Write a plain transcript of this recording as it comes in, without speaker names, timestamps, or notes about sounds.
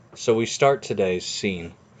So we start today's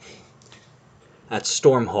scene at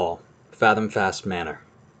Storm Hall, Fathomfast Manor.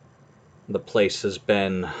 The place has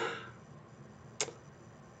been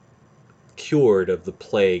cured of the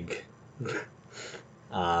plague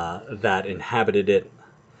that inhabited it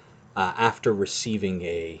after receiving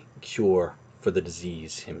a cure for the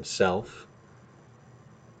disease himself.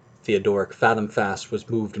 Theodoric Fathomfast was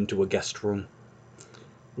moved into a guest room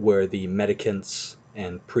where the medicants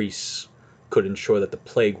and priests could ensure that the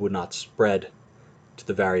plague would not spread to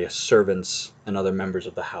the various servants and other members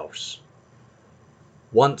of the house.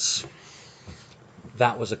 Once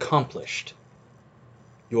that was accomplished,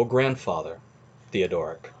 your grandfather,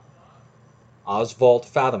 Theodoric, Oswald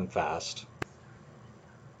Fathomfast,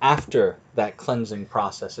 after that cleansing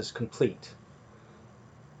process is complete,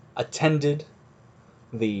 attended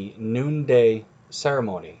the noonday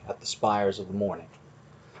ceremony at the spires of the morning.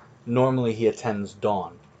 Normally he attends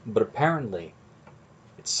dawn, but apparently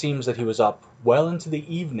it seems that he was up well into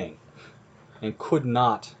the evening and could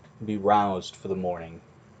not be roused for the morning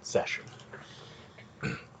session.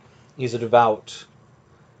 He's a devout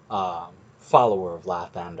follower of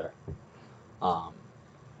Lathander.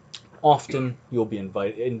 Often you'll be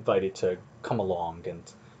invited to come along, and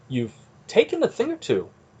you've taken a thing or two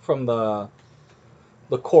from the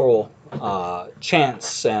choral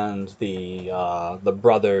chants and the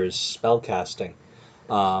brothers' spellcasting.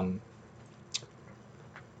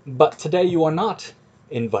 But today you are not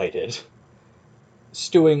invited,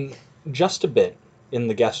 stewing just a bit in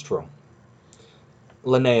the guest room.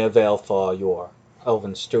 Linnea Valefaw, your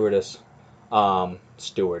elven stewardess, your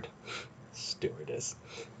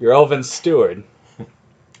elven steward,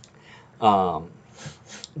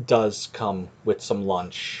 does come with some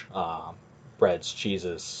lunch, breads,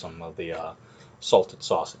 cheeses, some of the salted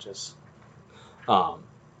sausages.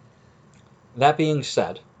 That being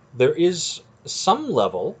said, there is some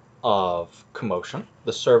level of commotion.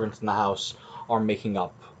 The servants in the house are making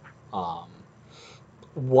up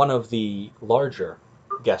one of the larger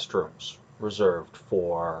guest rooms reserved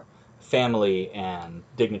for family and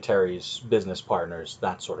dignitaries, business partners,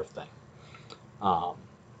 that sort of thing.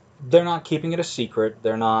 They're not keeping it a secret,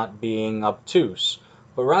 they're not being obtuse,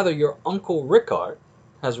 but rather your Uncle Rickard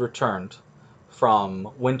has returned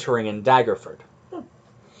from wintering in Daggerford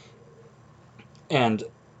and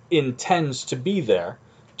intends to be there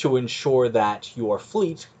to ensure that your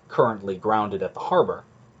fleet, currently grounded at the harbor,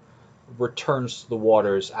 returns to the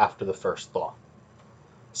waters after the first thaw,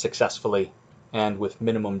 successfully and with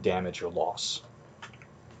minimum damage or loss.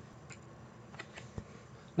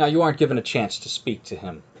 Now, you aren't given a chance to speak to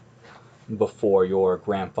him before your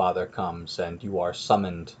grandfather comes and you are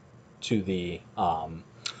summoned to the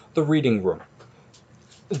reading room.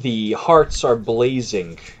 The hearts are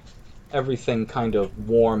blazing, everything kind of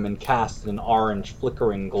warm and cast in an orange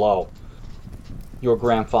flickering glow. Your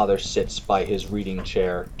grandfather sits by his reading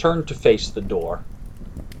chair, turned to face the door,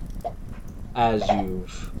 as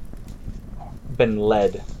you've been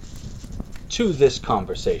led to this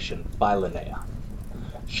conversation by Linnea.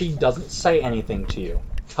 She doesn't say anything to you.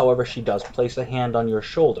 However, she does place a hand on your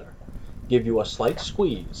shoulder, give you a slight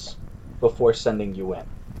squeeze, before sending you in.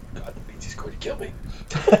 God, the beats is going to kill me.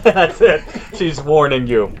 That's it. She's warning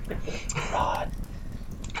you. God.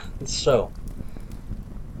 So,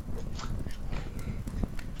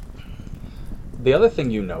 the other thing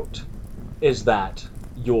you note is that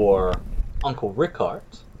your Uncle Rickard,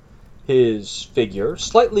 his figure,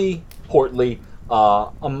 slightly portly,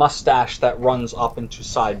 a mustache that runs up into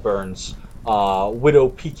sideburns,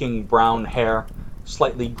 widow-peaking brown hair,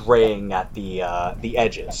 slightly graying at the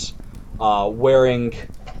edges, wearing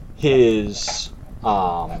his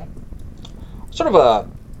sort of a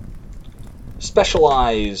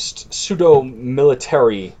specialized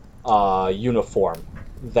pseudo-military uniform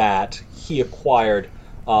that he acquired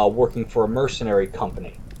working for a mercenary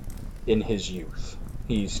company in his youth.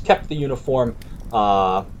 He's kept the uniform,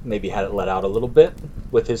 maybe had it let out a little bit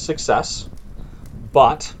with his success,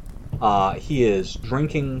 but he is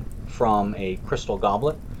drinking from a crystal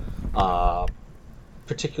goblet,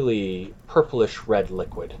 particularly purplish red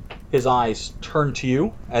liquid. His eyes turn to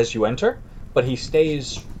you as you enter, but he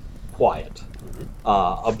stays quiet,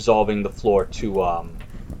 absolving the floor to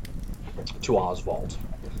Oswald,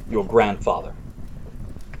 your grandfather.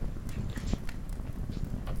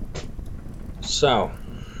 So,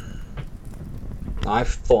 I've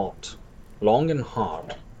thought long and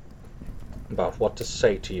hard about what to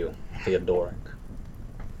say to you, Theodoric.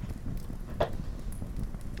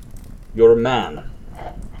 You're a man.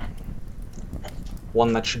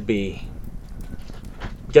 One that should be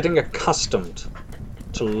getting accustomed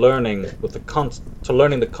to learning the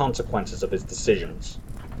consequences of his decisions.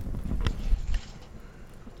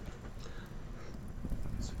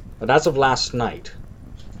 But as of last night,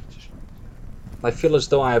 I feel as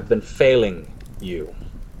though I have been failing you.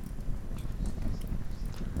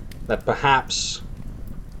 That perhaps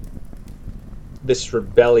this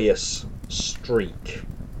rebellious streak,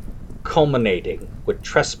 culminating with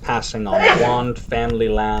trespassing on Wand family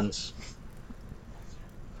lands,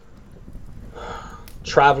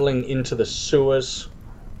 traveling into the sewers,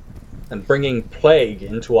 and bringing plague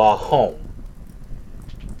into our home.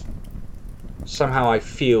 Somehow I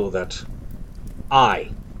feel that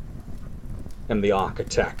I am the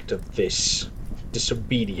architect of this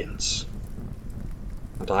disobedience,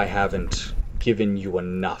 and I haven't given you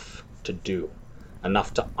enough to do,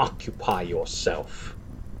 enough to occupy yourself.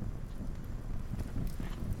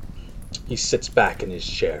 He sits back in his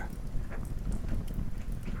chair.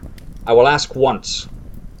 I will ask once.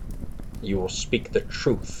 You will speak the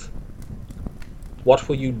truth. What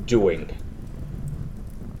were you doing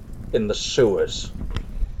in the sewers?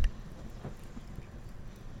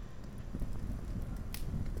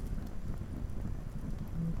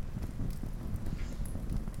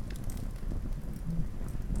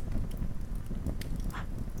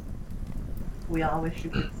 We all wish you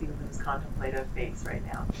could see Lou's contemplative face right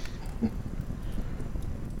now.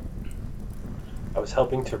 I was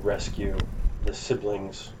helping to rescue the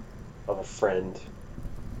siblings of a friend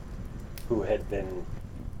who had been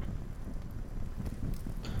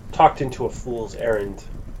talked into a fool's errand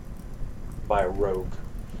by a rogue.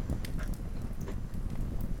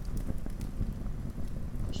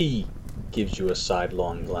 He gives you a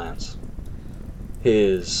sidelong glance.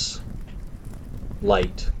 His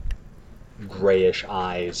light, grayish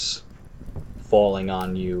eyes falling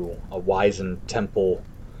on you, a wizened temple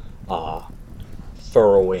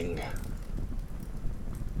furrowing.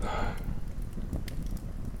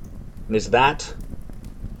 And is that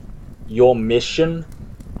your mission?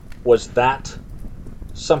 Was that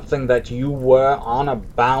something that you were honor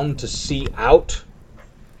bound to see out?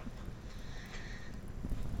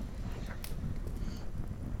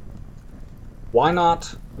 Why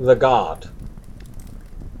not the God?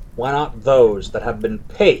 Why not those that have been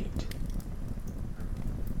paid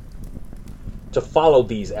to follow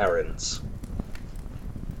these errands?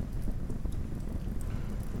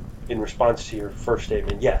 In response to your first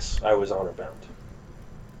statement, yes, I was honor bound.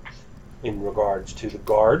 In regards to the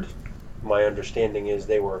guard, my understanding is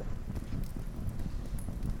they were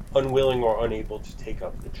unwilling or unable to take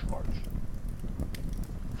up the charge.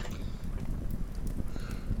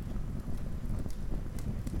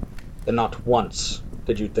 And not once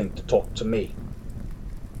did you think to talk to me.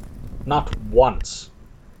 Not once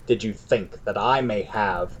did you think that I may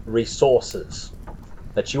have resources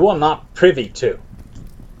that you are not privy to.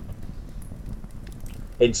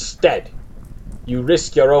 Instead, you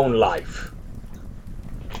risk your own life.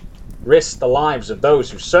 Risk the lives of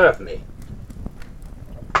those who serve me.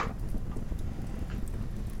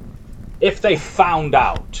 If they found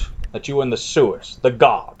out that you were in the sewers, the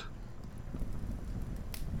guard,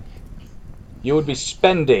 you would be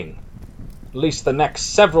spending at least the next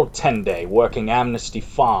several 10-day working Amnesty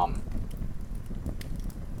Farm.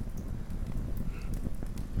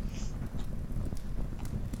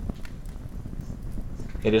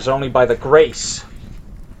 It is only by the grace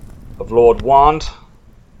of Lord Wand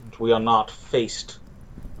that we are not faced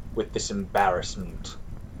with this embarrassment.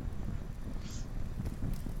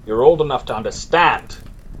 You're old enough to understand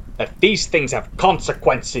that these things have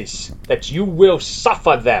consequences, that you will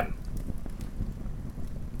suffer them.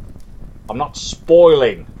 I'm not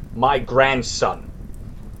spoiling my grandson,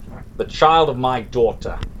 the child of my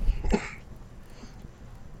daughter,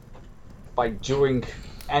 by doing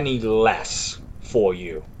any less for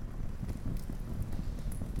you.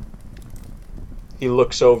 He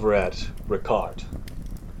looks over at Ricard,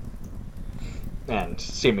 and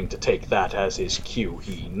seeming to take that as his cue,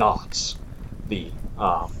 he nods.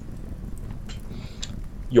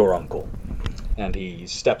 Your uncle. And he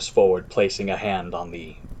steps forward, placing a hand on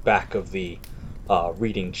the back of the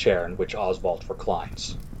reading chair in which Oswald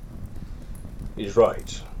reclines. He's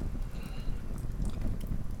right.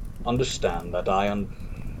 Understand that I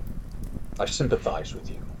sympathize with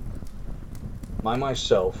you. I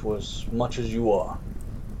myself was much as you are.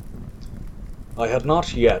 I had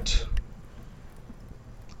not yet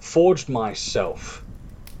forged myself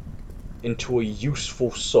into a useful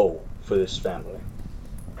soul for this family.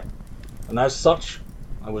 And as such,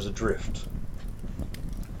 I was adrift.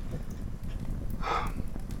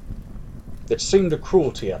 It seemed a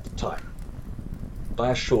cruelty at the time, but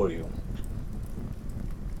I assure you,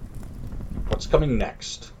 what's coming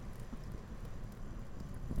next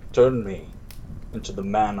turned me into the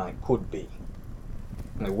man I could be,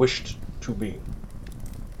 and I wished to be.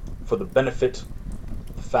 for the benefit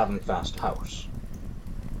of the Fathomfast house.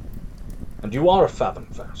 And you are a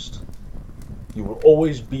Fathomfast. You will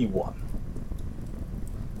always be one.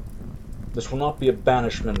 This will not be a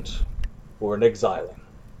banishment or an exiling.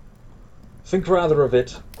 Think rather of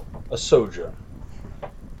it a sojourn.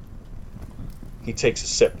 He takes a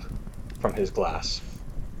sip from his glass.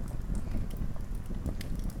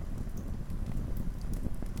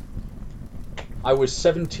 I was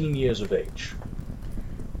 17 years of age,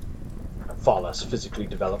 far less physically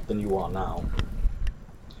developed than you are now.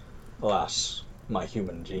 Alas, my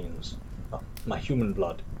human genes, my human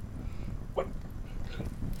blood. What?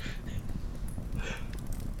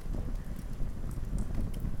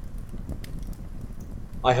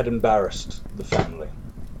 I had embarrassed the family,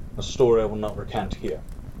 a story I will not recount here.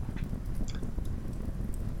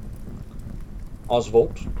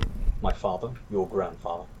 Oswald, my father, your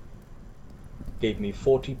grandfather, gave me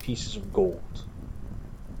 40 pieces of gold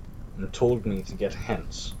and told me to get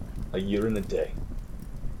hence a year and a day.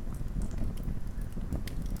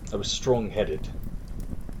 I was strong-headed.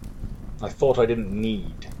 I thought I didn't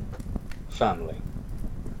need family.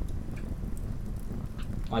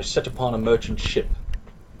 I set upon a merchant ship.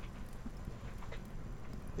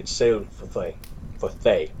 It sailed for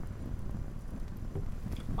Thay.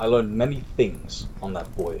 I learned many things on that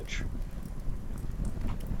voyage.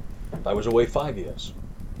 I was away 5 years,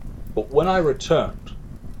 but when I returned,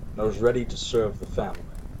 I was ready to serve the family.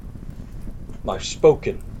 I've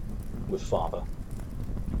spoken with Father.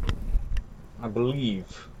 I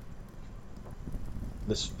believe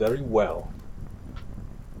this very well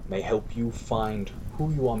may help you find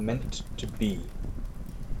who you are meant to be.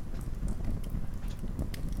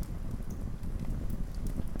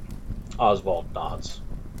 Oswald nods.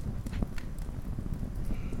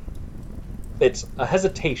 It's a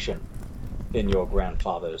hesitation in your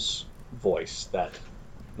grandfather's voice that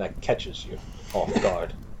catches you off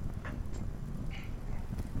guard.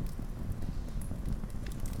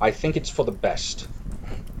 I think it's for the best,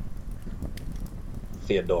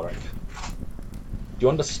 Theodoric. Do you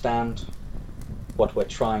understand what we're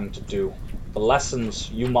trying to do? The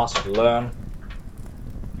lessons you must learn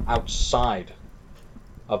outside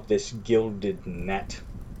of this gilded net,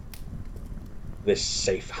 this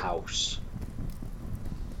safe house.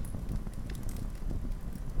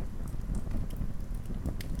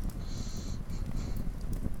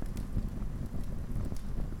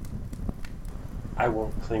 I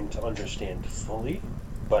won't claim to understand fully,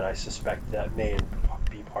 but I suspect that may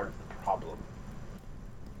be part of the problem.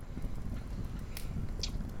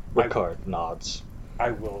 Ricard nods.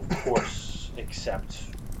 I will, of course, accept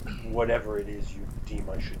whatever it is you deem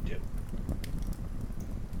I should do.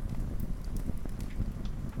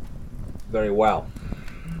 Very well.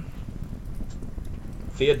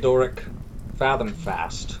 Theodoric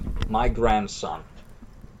Fathomfast, my grandson,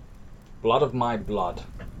 blood of my blood.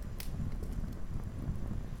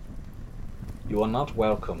 You are not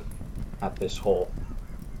welcome at this hall.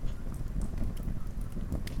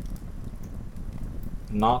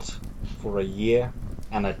 Not for a year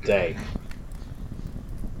and a day.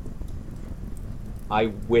 I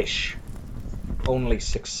wish only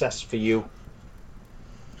success for you.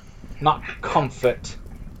 Not comfort,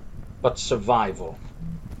 but survival.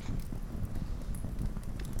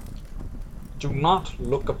 Do not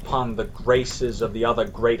look upon the graces of the other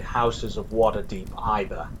great houses of Waterdeep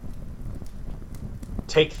either.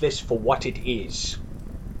 Take this for what it is.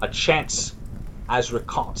 A chance, as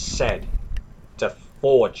Ricard said, to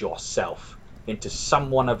forge yourself into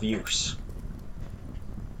someone of use.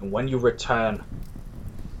 And when you return,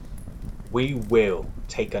 we will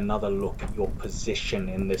take another look at your position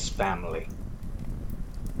in this family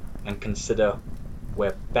and consider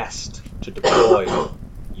where best to deploy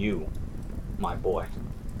you, my boy.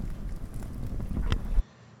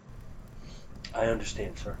 I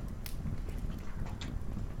understand, sir.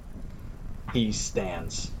 He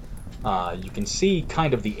stands. You can see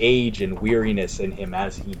kind of the age and weariness in him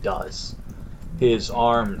as he does. His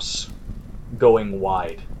arms going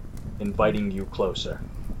wide, inviting you closer.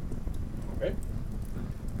 Okay.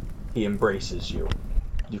 He embraces you.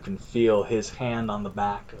 You can feel his hand on the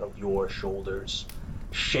back of your shoulders,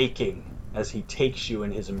 shaking as he takes you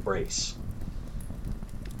in his embrace.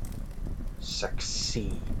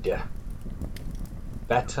 Succeed.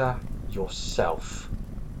 Better yourself.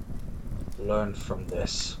 Learn from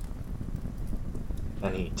this.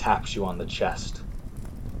 And he taps you on the chest.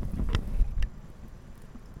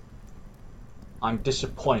 I'm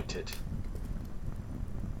disappointed.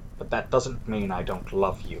 But that doesn't mean I don't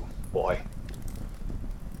love you, boy.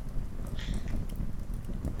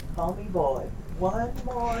 Call me boy. One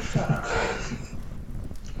more time.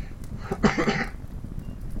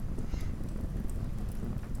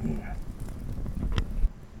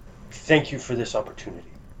 Thank you for this opportunity.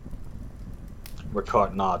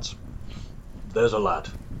 Ricard nods. There's a lad.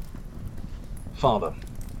 Father,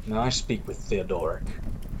 may I speak with Theodoric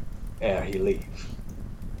ere he leave?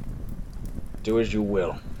 Do as you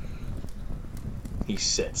will. He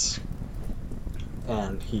sits.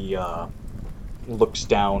 And he looks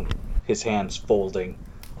down, his hands folding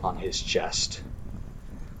on his chest.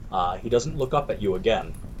 He doesn't look up at you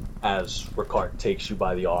again as Ricard takes you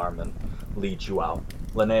by the arm and leads you out.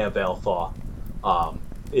 Linnea Vailthaw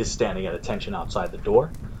is standing at attention outside the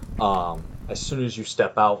door. As soon as you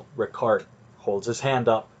step out, Ricard holds his hand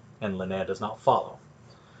up and Linnea does not follow.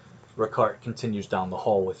 Ricard continues down the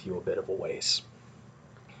hall with you a bit of a ways.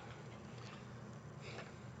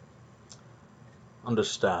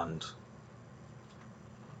 Understand,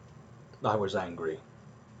 I was angry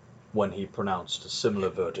when he pronounced a similar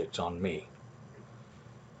verdict on me.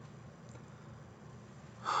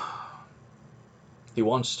 He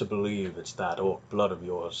wants to believe it's that orc blood of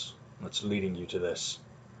yours that's leading you to this,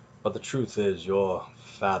 but the truth is you're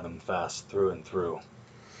fathom fast through and through.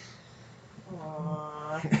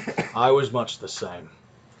 Aww. I was much the same.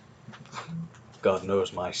 God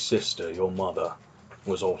knows my sister, your mother,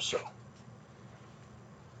 was also.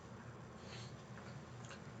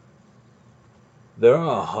 There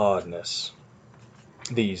are hardness,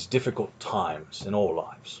 these difficult times in all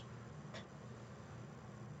lives.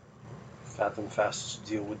 Fathom fasts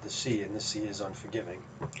deal with the sea, and the sea is unforgiving.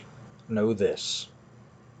 Know this.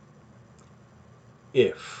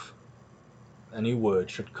 If any word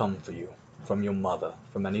should come for you from your mother,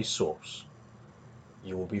 from any source,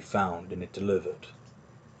 you will be found and it delivered.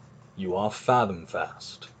 You are fathom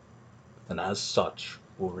fast, and as such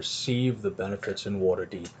will receive the benefits in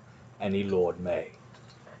Waterdeep any lord may.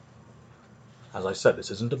 As I said, this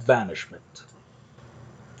isn't a banishment.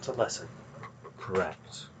 It's a lesson.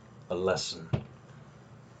 Correct. A lesson.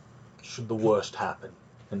 Should the worst happen,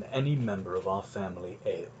 and any member of our family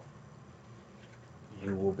ail,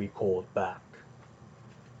 you will be called back.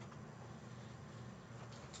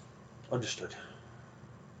 Understood.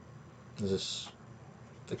 Is this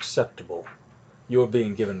acceptable? You are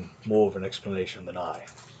being given more of an explanation than I.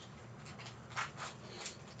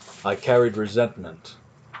 I carried resentment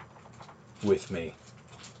with me,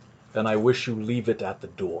 and I wish you leave it at the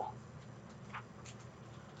door.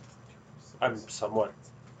 I'm somewhat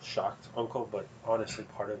shocked, Uncle, but honestly,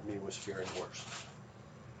 part of me was fearing worse.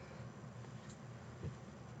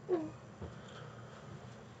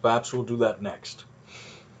 Perhaps we'll do that next.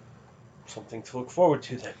 Something to look forward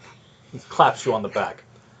to, then. He claps you on the back.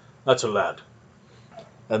 That's a lad.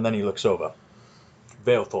 And then he looks over.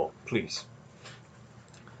 Vailthaw, please.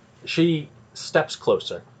 She steps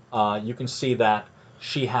closer. You can see that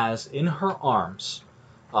she has in her arms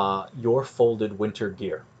your folded winter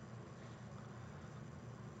gear.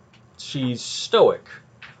 She's stoic,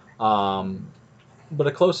 but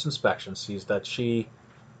a close inspection sees that she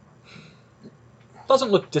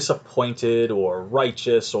doesn't look disappointed or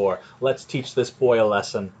righteous or let's teach this boy a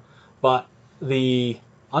lesson, but the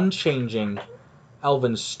unchanging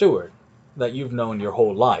elven steward that you've known your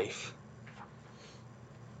whole life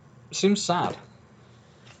seems sad.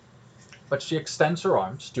 But she extends her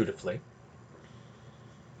arms dutifully.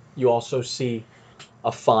 You also see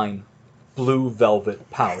a fine blue velvet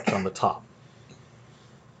pouch on the top.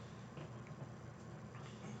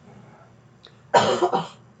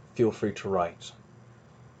 Feel free to write.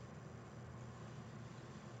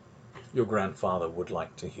 Your grandfather would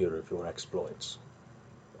like to hear of your exploits.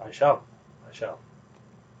 I shall.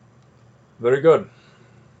 Very good.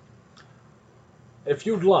 If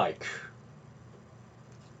you'd like,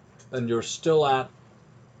 and you're still at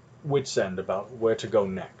wit's end about where to go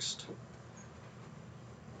next,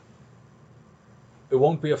 it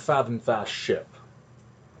won't be a fathom-fast ship,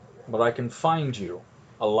 but I can find you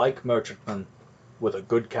a like merchantman with a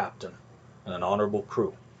good captain and an honorable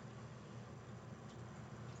crew.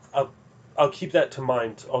 I'll keep that to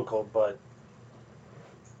mind, Uncle, but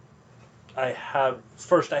I have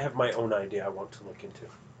my own idea I want to look into.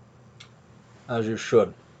 As you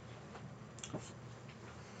should.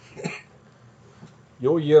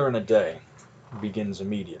 Your year and a day begins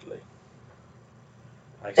immediately.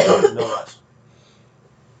 I expect no less.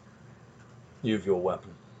 You have your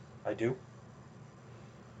weapon, I do?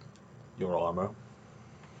 your armor,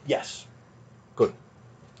 Yes.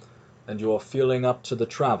 and you are feeling up to the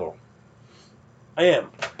travel. I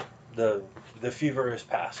am. The fever has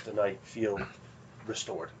passed and I feel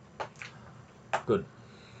restored. Good.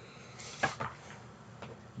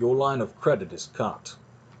 Your line of credit is cut.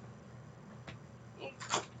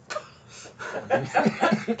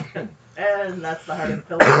 And that's the hardest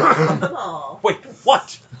pillar of them all. Wait,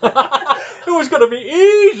 what? It was gonna be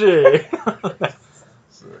easy!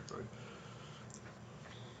 Exactly.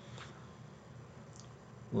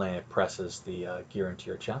 Lena presses the gear into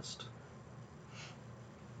your chest.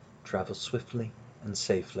 Travel swiftly and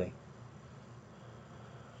safely.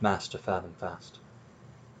 Master Fathom Fast.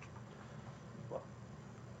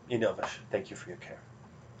 Enovish, thank you for your care.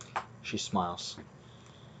 She smiles.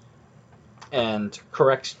 And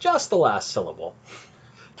corrects just the last syllable.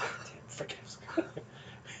 Forgives.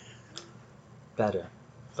 Better,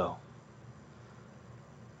 though.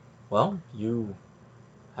 Well, you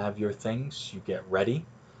have your things, you get ready.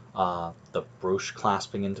 The brooch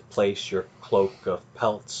clasping into place, your cloak of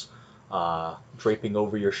pelts draping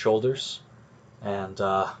over your shoulders, and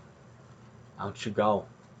out you go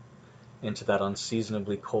into that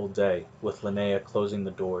unseasonably cold day, with Linnea closing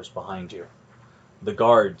the doors behind you. The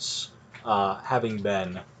guards, having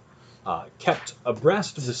been kept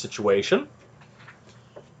abreast of the situation,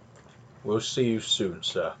 we'll see you soon,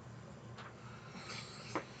 sir.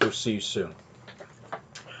 We'll see you soon.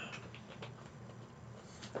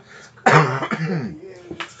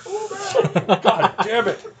 God damn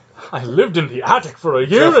it! I lived in the attic for a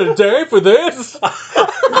year and a day for this.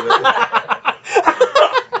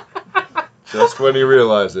 Just when he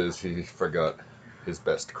realizes he forgot his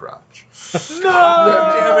best crotch. No!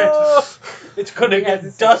 Damn it! It's gonna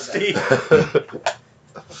get dusty.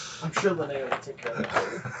 I'm sure Linnea will take care of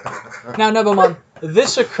that. Now, never mind.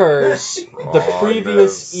 This occurs the Oh,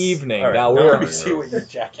 previous no. evening. All right, Now now we let me are see what you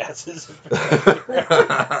jackasses have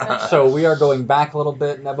been. so we are going back a little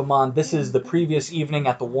bit. Nebamon, this is the previous evening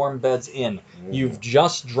at the Warm Beds Inn. You've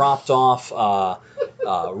just dropped off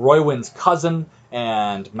Roywin's cousin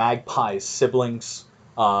and Magpie's siblings.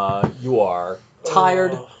 You are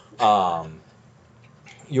tired.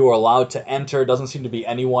 You are allowed to enter. Doesn't seem to be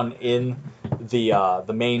anyone in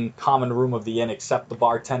the main common room of the inn except the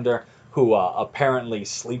bartender, who apparently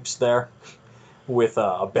sleeps there with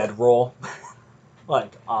a bedroll,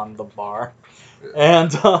 like on the bar.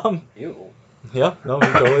 And Ew. yeah, no, he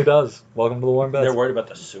totally does. Welcome to the Warm Beds. They're worried about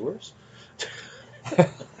the sewers?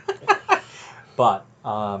 But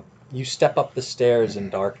you step up the stairs in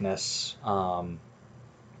darkness.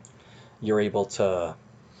 You're able to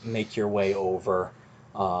make your way over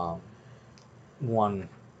one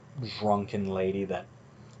drunken lady that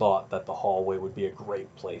thought that the hallway would be a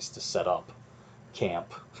great place to set up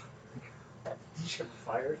camp. You should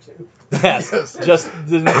fire too. Yes, just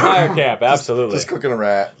the entire camp, absolutely. Just cooking a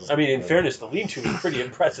rat. I mean, in fairness, the lean-to is pretty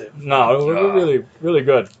impressive. No, we're really, really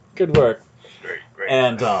good. Good work. Great.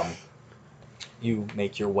 And you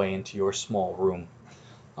make your way into your small room,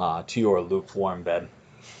 to your lukewarm bed.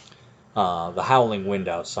 The howling wind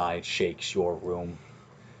outside shakes your room.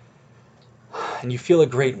 And you feel a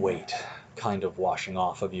great weight kind of washing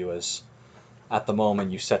off of you as at the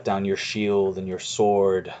moment you set down your shield and your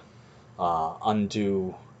sword,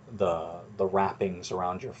 undo the wrappings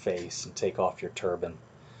around your face and take off your turban.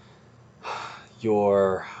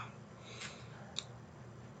 Your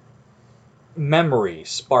memory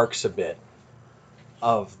sparks a bit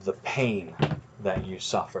of the pain that you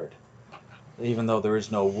suffered. Even though there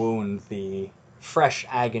is no wound, the fresh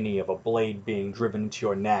agony of a blade being driven into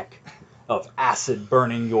your neck, of acid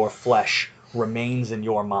burning your flesh, remains in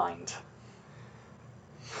your mind.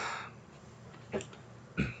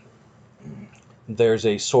 There's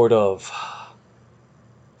a sort of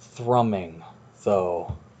thrumming,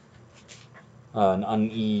 though, an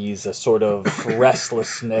unease, a sort of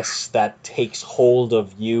restlessness that takes hold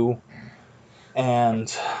of you,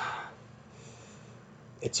 and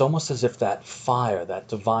it's almost as if that fire, that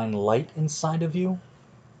divine light inside of you,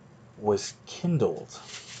 was kindled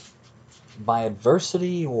by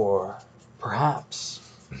adversity, or perhaps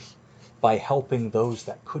by helping those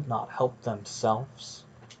that could not help themselves.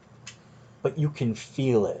 But you can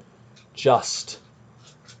feel it just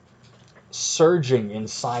surging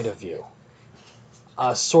inside of you.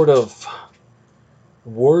 A sort of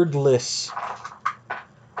wordless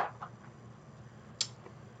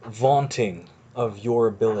vaunting of your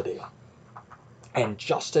ability. And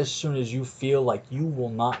just as soon as you feel like you will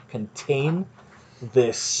not contain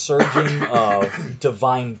this surging of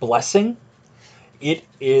divine blessing, it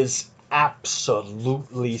is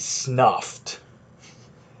absolutely snuffed.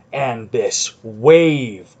 And this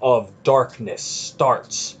wave of darkness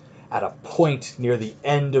starts at a point near the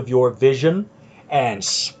end of your vision and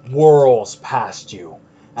swirls past you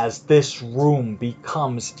as this room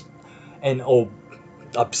becomes an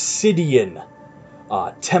obsidian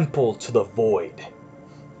temple to the void.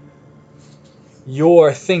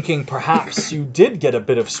 You're thinking perhaps you did get a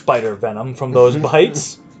bit of spider venom from those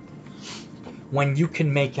bites. When you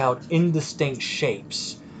can make out indistinct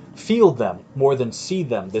shapes, feel them more than see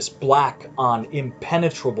them, this black on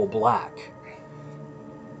impenetrable black.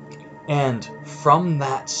 And from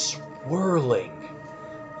that swirling,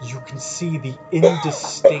 you can see the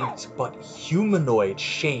indistinct but humanoid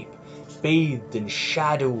shape bathed in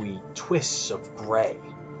shadowy twists of gray.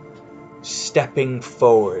 Stepping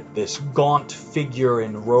forward, this gaunt figure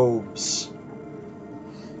in robes.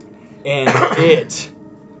 And it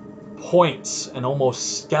points an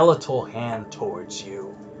almost skeletal hand towards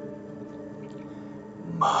you.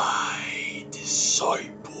 My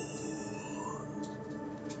disciple,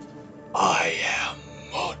 I am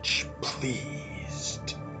much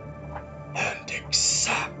pleased and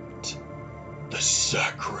accept the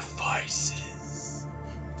sacrifices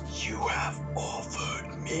you have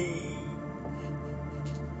offered me.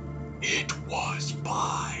 It was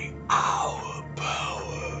by our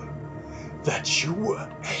power that you were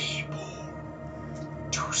able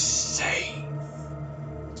to save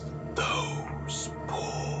those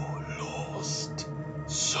poor lost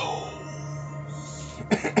souls.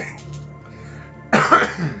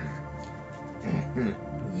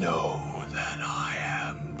 Know that I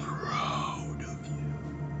am proud of you.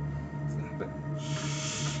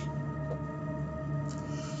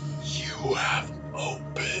 You have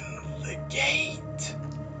opened the gate,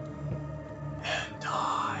 and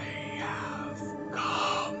I have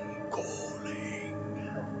come calling.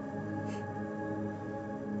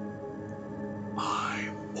 I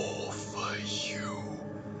offer you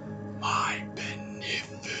my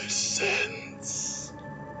beneficence.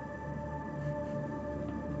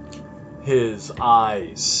 His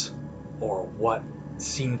eyes, or what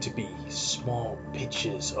seem to be small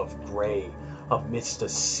pitches of gray amidst a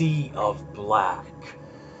sea of black.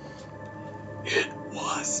 It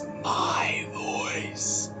was my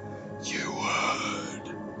voice you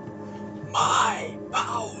heard. My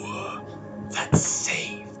power that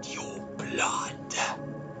saved your blood.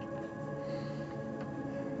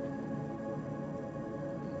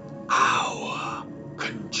 Our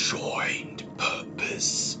conjoined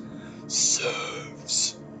purpose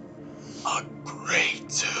serves a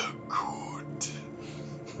greater good.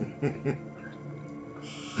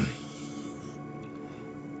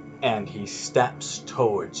 And he steps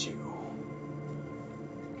towards you.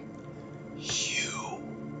 You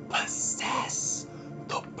possess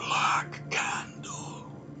the black candle,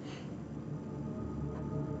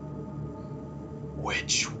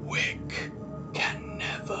 which wick can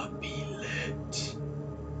never be lit.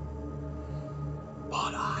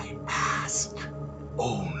 But I ask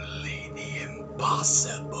only the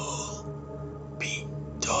impossible be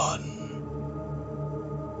done.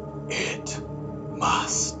 It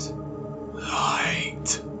must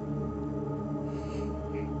light.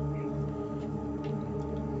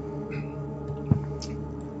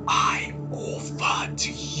 I offer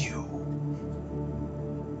to you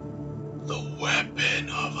the weapon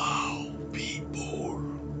of our people.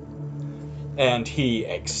 And he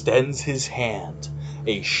extends his hand,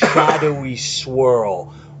 a shadowy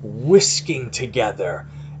swirl whisking together,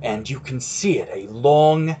 and you can see it, a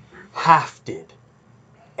long, hafted,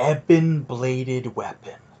 ebon-bladed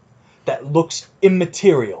weapon that looks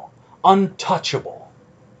immaterial, untouchable.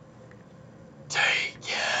 Take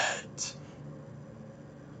it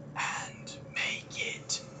and make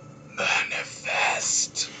it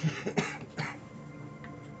manifest.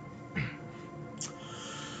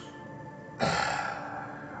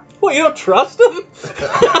 What, you don't trust him?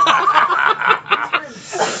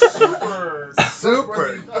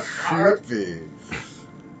 Super creepy.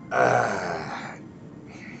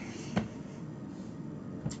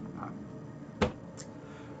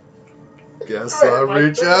 Guess I'll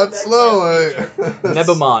reach out slowly.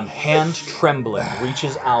 Nebamon, hand trembling,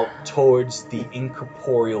 reaches out towards the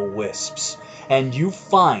incorporeal wisps, and you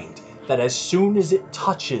find that as soon as it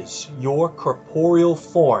touches your corporeal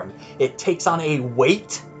form, it takes on a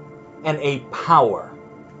weight and a power,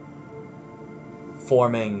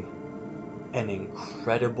 forming an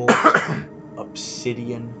incredible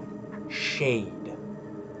obsidian shade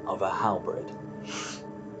of a halberd.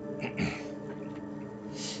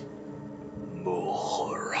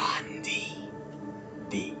 Muhorandi.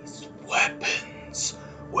 These weapons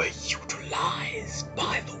were utilized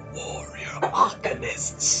by the warrior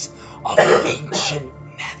arcanists of ancient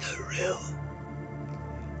Netheril.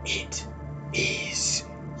 It is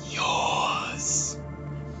yours.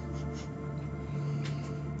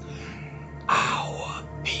 Our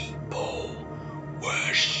people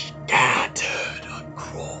were scattered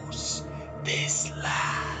across this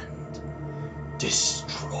land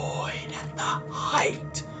destroyed at the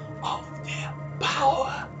height of their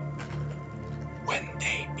power when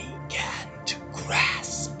they began to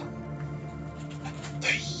grasp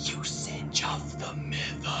the usage of the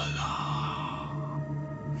Mythala.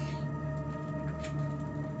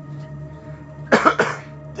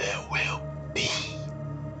 There will be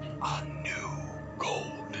a new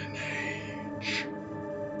golden age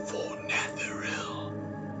for Netheril,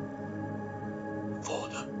 for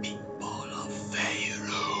the people of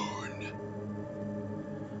Faerun.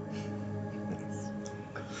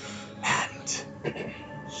 And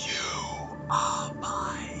you are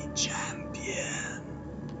my champion.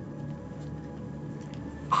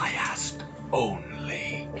 I ask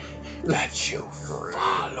only that you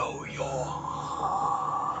follow your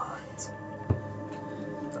heart.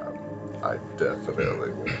 I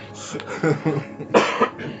definitely will.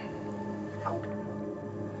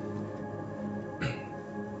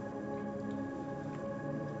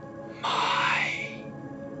 My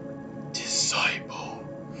disciple,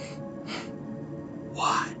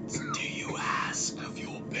 what do you ask of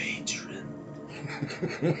your patron?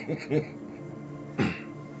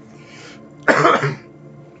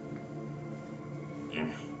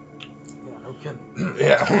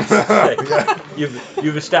 Yeah.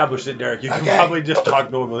 You've established it, Derek. You can Okay. probably just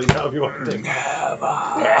talk normally now if you want to. Never.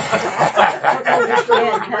 Just the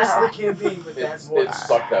rest of the campaign with that It's voice.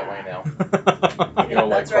 stuck that way now. You know,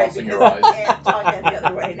 like That's right, crossing because your eyes. I can't talk any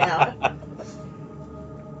other way now.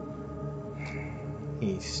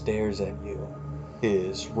 He stares at you,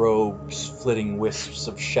 his robes flitting wisps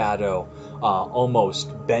of shadow,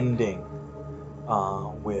 almost bending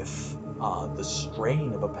with the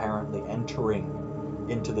strain of apparently entering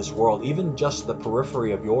into this world, even just the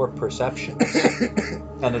periphery of your perceptions.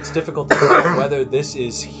 And it's difficult to tell whether this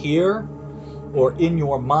is here or in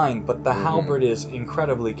your mind, but the halberd is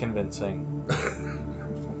incredibly convincing.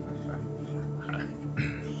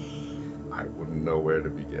 I wouldn't know where to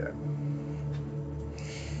begin.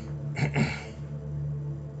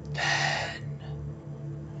 Then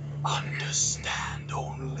understand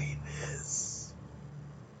only this,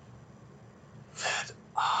 that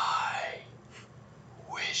I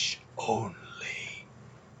wish only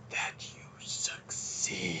that you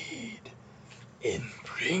succeed in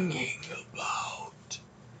bringing about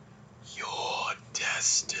your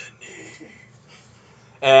destiny.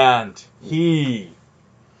 And he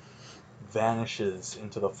vanishes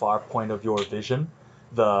into the far point of your vision.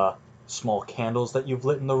 The small candles that you've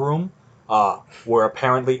lit in the room were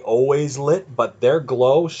apparently always lit, but their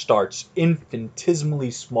glow starts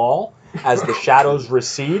infinitesimally small as the shadows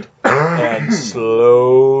recede and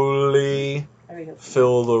slowly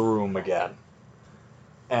fill the room again.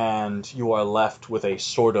 And you are left with a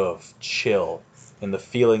sort of chill in the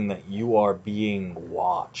feeling that you are being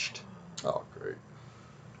watched. Oh, great.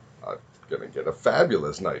 I'm gonna get a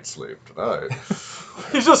fabulous night's sleep tonight.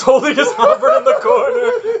 He's just holding his halberd in the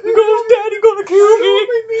corner. He goes, Daddy gonna kill me.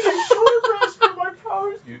 Short rest for my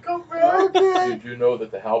powers to come back. Did you know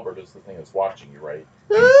that the halberd is the thing that's watching you, right?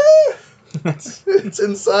 It's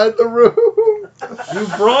inside the room. You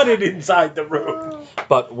brought it inside the room.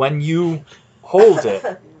 But when you hold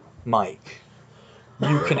it, Mike,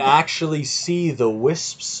 you can actually see the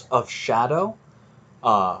wisps of shadow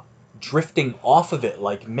drifting off of it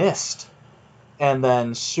like mist. And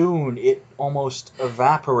then soon it almost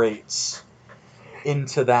evaporates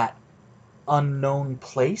into that unknown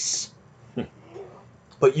place.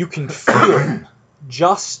 But you can feel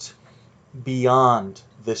just beyond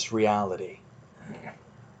this reality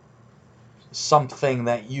something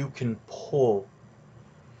that you can pull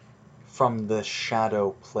from this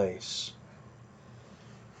shadow place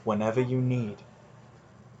whenever you need.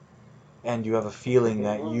 And you have a feeling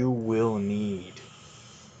that you will need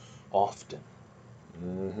often.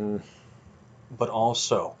 Mm-hmm. But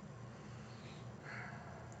also,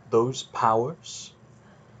 those powers,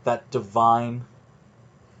 that divine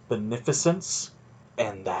beneficence,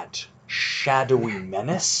 and that shadowy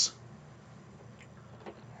menace,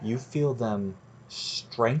 you feel them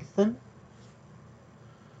strengthen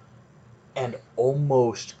and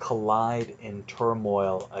almost collide in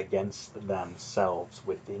turmoil against themselves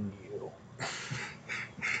within you.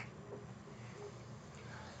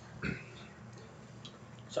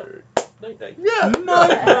 So, night. Yeah.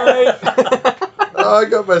 Night. I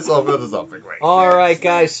got myself into something great. All right,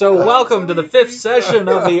 guys. So welcome to the 5th session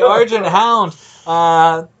of the Argent Hound.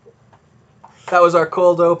 That was our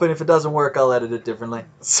cold open. If it doesn't work, I'll edit it differently.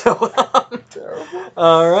 So, Terrible.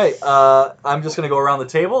 all right. I'm just going to go around the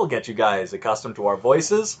table, get you guys accustomed to our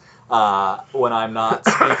voices. When I'm not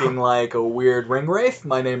speaking like a weird ring wraith,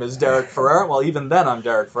 my name is Derek Ferrara. Well, even then, I'm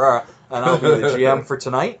Derek Ferrara. and I'll be the GM for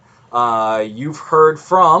tonight. You've heard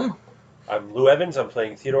from I'm Lou Evans. I'm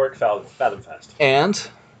playing Theodoric Fathomfast. and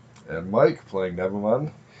Mike playing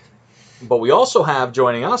Nevermon. but we also have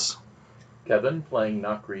joining us Kevin playing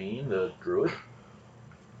Nakreen, the druid.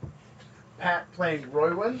 Pat playing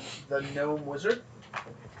Roywin, the gnome wizard.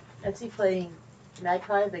 Etsy playing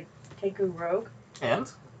Magpie, the Kenku rogue.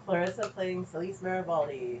 and Clarissa playing Celeste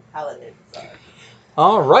Maribaldi, Paladin.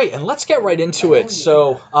 all right, and let's get right into it.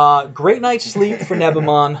 So, great night's sleep for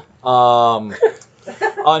Nebamon.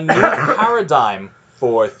 A new paradigm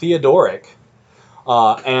for Theodoric.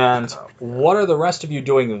 And what are the rest of you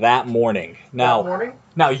doing that morning? That Now, morning.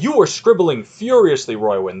 you were scribbling furiously,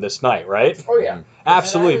 Roywin, this night, right? Oh yeah.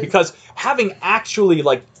 Absolutely, And I was- because having actually,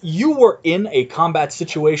 you were in a combat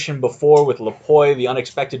situation before with Lepoy, the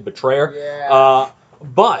unexpected betrayer. Yeah.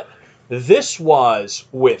 But this was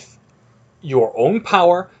with your own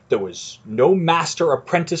power. There was no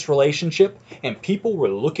master-apprentice relationship, and people were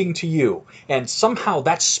looking to you. And somehow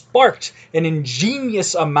that sparked an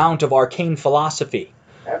ingenious amount of arcane philosophy.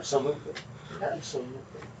 Absolutely. Absolutely.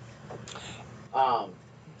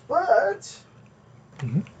 But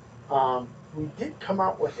Mhm. we did come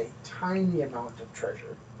out with a tiny amount of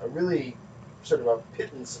treasure. A really sort of a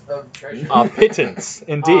pittance of treasure. Pittance,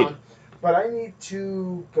 indeed. But I need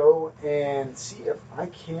to go and see if I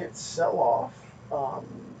can't sell off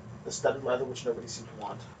the studded leather, which nobody seems to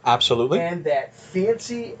want, Absolutely. and that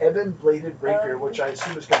fancy ebon bladed rapier, which I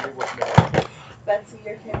assume is going to be worth more. Betsy,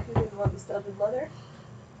 your Kenku didn't want the studded leather?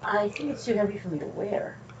 I think it's too heavy for me to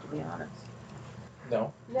wear, to be honest.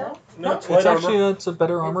 No. No. No, it's It's light actually armor. it's a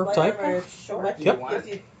better armor It's type. light armor, it's short. Do you Yep. want Gives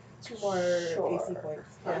it? you 2 more AC Sure. points.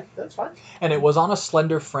 Yeah, Yeah. that's fine. And it was on a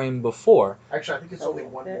slender frame before. Actually, I think it's only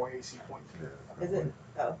one more AC point. Is it?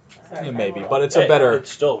 Oh, sorry. Yeah, maybe, but it's a Hey, better. It's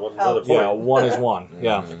still another point. Yeah, one is one.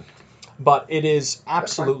 Yeah. Mhm. But it is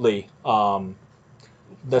absolutely You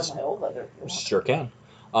can That's- sell my old leather if you want. sure can.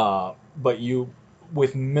 But you,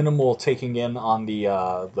 with minimal taking in on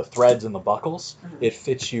the threads and the buckles, it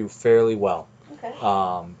fits you fairly well. Okay.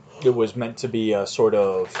 It was meant to be a sort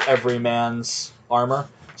of everyman's armor,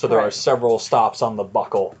 so there are Right. several stops on the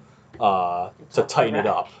buckle to tighten it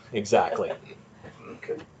up. Exactly.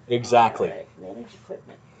 Okay. Exactly. Alright, manage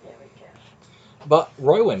equipment. There we go. But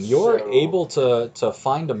Roywin, you're So- able to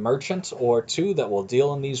find a merchant or two that will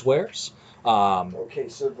deal in these wares. Okay,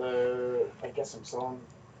 so I guess I'm selling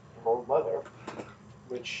rolled leather,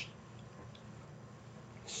 which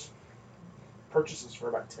purchases for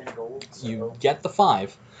about 10 gold. So You get the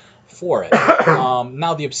 5 for it.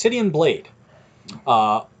 Now the obsidian blade.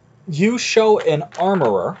 You show an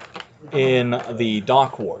armorer in the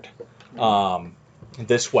dock ward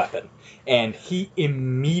this weapon, and he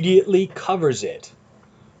immediately covers it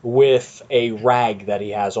with a rag that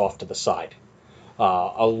he has off to the side,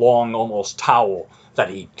 a long, almost towel that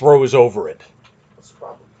he throws over it. what's the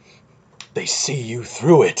problem? They see you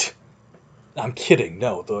through it. I'm kidding.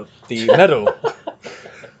 No, the metal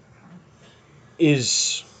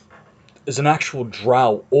is an actual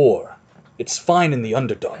drow ore. It's fine in the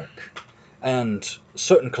Underdark, and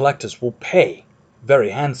certain collectors will pay very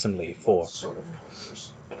handsomely for Sort of.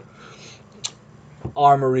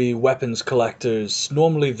 armory, weapons collectors.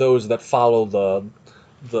 Normally, those that follow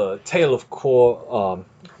the tale of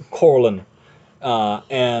Corlin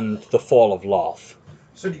and the fall of Loth.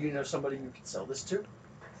 So do you know somebody you can sell this to?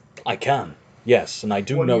 I can, yes, and I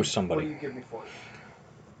do What know you- somebody. What do you give me for it?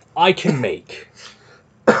 I can make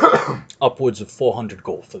upwards of 400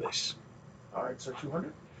 gold for this. All right, so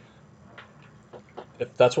 200.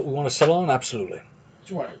 If that's what we want to settle on, absolutely.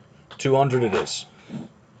 200. 200 it is.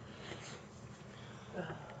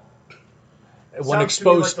 When Sounds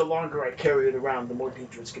exposed, to me like the longer I carry it around, the more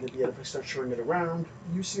danger it's going to be. And if I start showing it around,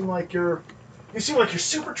 you seem like you're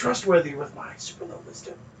super trustworthy with my super low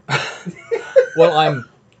wisdom. well,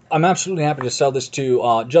 I'm absolutely happy to sell this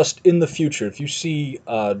to just in the future. If you see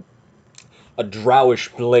a drowish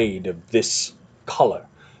blade of this color,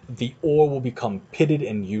 the ore will become pitted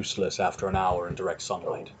and useless after an hour in direct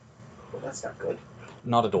sunlight. Well, that's not good.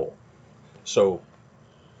 Not at all. So,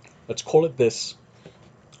 let's call it this.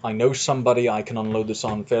 I know somebody I can unload this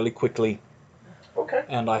on fairly quickly, Okay.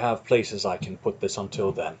 and I have places I can put this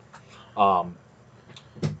until then.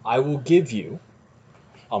 I will give you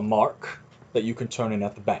a mark that you can turn in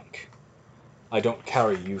at the bank. I don't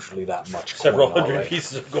carry usually that much. Several coin hundred already.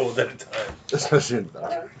 pieces of gold at a time. Especially in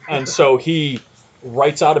that. And so he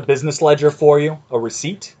writes out a business ledger for you, a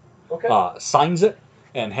receipt, Okay. signs it,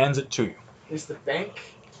 and hands it to you. Is the bank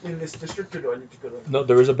in this district, or do I need to go to? No,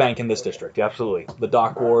 there is a bank in this district, absolutely. The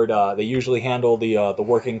dock ward, they usually handle the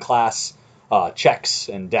working class checks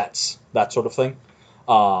and debts, that sort of thing.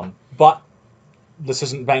 but this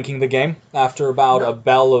isn't banking the game. After about a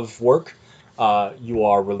bell of work, you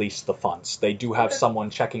are released the funds. They do have someone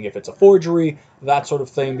checking if it's a forgery, that sort of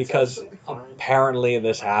thing, That's because absolutely fine. apparently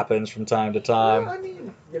this happens from time to Well, time. I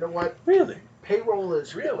mean, you know what? Really? Payroll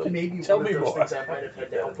is Really? maybe Tell one of me those more. things I might have had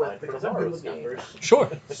to help with because I'm good with numbers. Sure.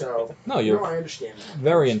 So, No, I you're understand that.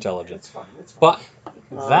 very intelligent. It's fine. It's fine.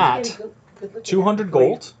 But that, 200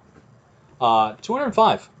 gold,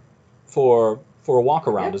 205 for a walk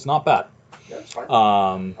around is not bad. That's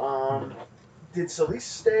fine. Did Celise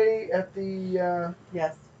stay at the?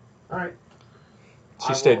 Yes. All right. She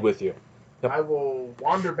I stayed will- with you. Yep. I will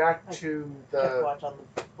wander back to Kept the. watch on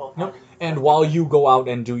the both Nope. houses. And while you go out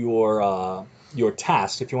and do your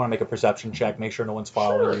task, if you want to make a perception check, make sure no one's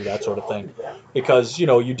following you, that sort of thing. Because,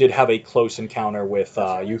 you did have a close encounter with,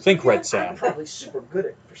 you think, Red I'm Sam. probably super good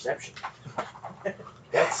at perception.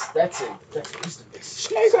 That's a wisdom based.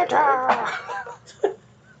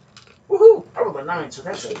 Woohoo! I rolled a 9, so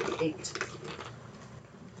that's an 8.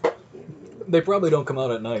 They probably don't come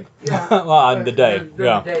out at night. Yeah. Well, in the day, During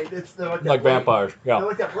yeah. the day, they're like that Like blade. vampires, They're yeah.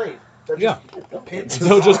 like that blade. They'll Yeah. just pin-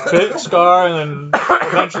 They'll just pit, scar, and then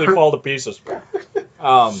eventually fall to pieces.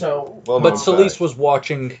 So, Well, But known Celise fact. was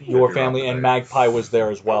watching your Maybe family, not and today. Magpie was there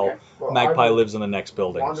as well. okay. Well, Magpie I will lives in the next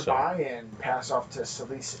building, wander so. by and pass off to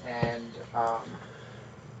Celise and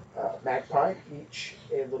Magpie, each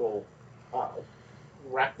a little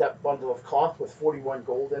wrapped up bundle of cloth with 41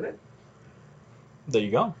 gold in it. There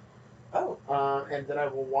you go. Oh, And then I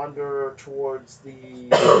will wander towards the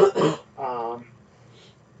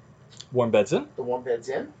Warm Beds Inn. the one bed's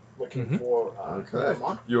in, looking Mhm. for Okay.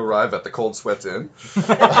 Pokemon. You arrive at the Cold Sweats Inn.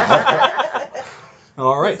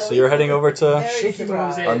 All right, so you're heading over to. Very Shaky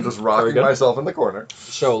moves in. I'm just rocking good. myself in the corner.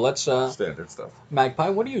 So let's. Standard stuff. Magpie,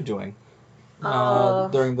 what are you doing Uh,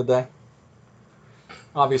 during the day?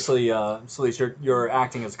 Obviously, Celise, you're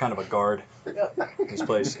acting as kind of a guard in this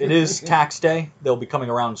place. It is tax day. They'll be coming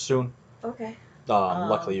around soon. Okay.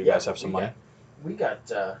 Luckily, you Yeah, guys have some money. We got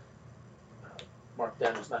marked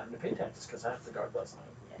down as not having to pay taxes because I have to guard last night.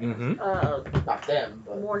 Mm-hmm. Not them,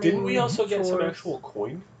 but Morning. Didn't we also get some chores, actual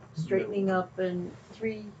coin? straightening up and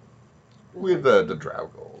 3. With the drow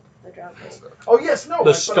gold. The drought and gold. stuff. oh yes, no. The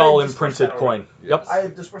but I skull had dispersed imprinted that already. coin. Yep. I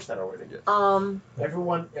had dispersed that already. Yes.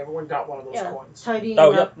 Everyone got one of those Yeah. coins. Tidying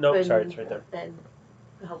Oh, up yep. No, and, sorry, it's right there. and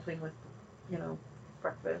helping with,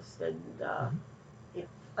 breakfast and if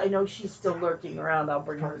I know she's still lurking around, I'll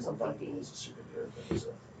bring her Probably something to something eat. as a souvenir. Thing, so.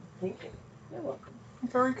 Thank you. You're welcome.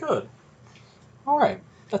 Very good. All right,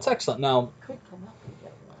 that's excellent. Now, Could come up and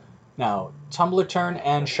get one. Tumbler Turn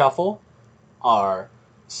and Shuffle are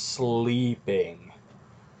sleeping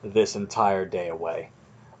this entire day away.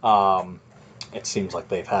 It seems like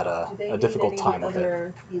they've had do they a need difficult any time with it.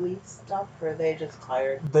 other elite stuff, or are they just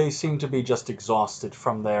tired? They seem to be just exhausted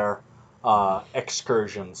from their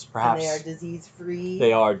excursions. And Perhaps they are disease free.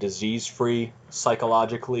 they are disease-free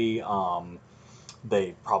psychologically.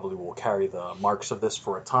 They probably will carry the marks of this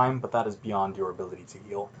for a time, but that is beyond your ability to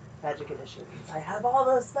heal. Magic initiative. I have all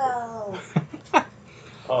the spells.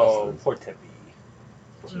 Oh, poor Tippy.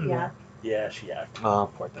 Yeah. Yeah, she yacked.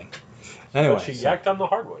 Poor thing. Anyway, But she so- yacked on the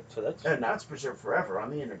hardwood, so that's. And now it's preserved forever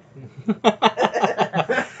on the internet.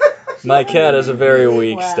 My cat has a very Feeling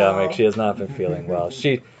weak well. stomach. She has not been feeling well.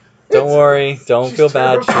 Don't worry, don't She's feel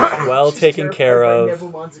bad. terrified- She's well she's taken care terrified by of.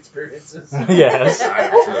 Nebumon's experiences. Yes.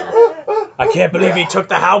 I can't believe he took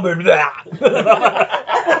the halberd.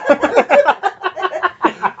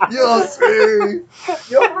 You'll see.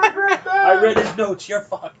 You'll regret that. I read his notes. You're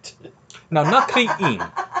fucked. Now, Nakri'in.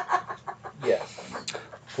 Yes.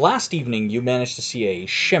 Last evening, you managed to see a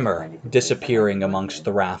shimmer disappearing amongst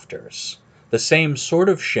the rafters. The same sort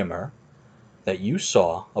of shimmer that you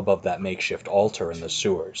saw above that makeshift altar in the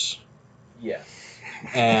sewers. Yes.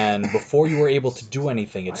 And before you were able to do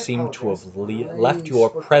anything, it I seemed to have apologize. left your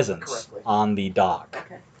spoke presence correctly. on the dock.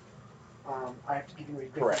 Okay. I have to give you a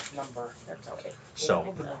different Correct. number. That's okay.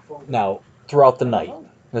 So, now, throughout the night,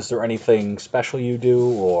 is there anything special you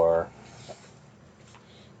do, or...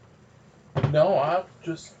 No, I'll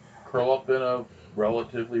just curl up in a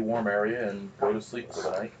relatively warm area and go to sleep for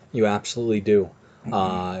the night. You absolutely do.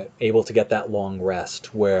 Able to get that long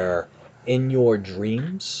rest where in your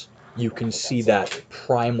dreams you can see that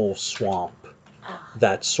primal swamp,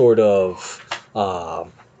 that sort of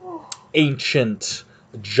ancient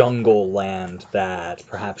jungle land that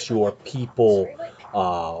perhaps your people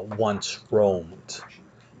once roamed.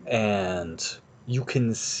 And you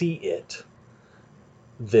can see it,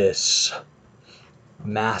 this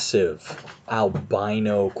massive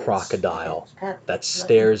albino crocodile that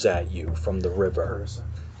stares at you from the river.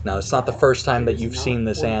 Now, it's not the first time that you've seen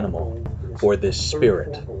this animal or this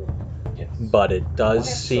spirit, but it does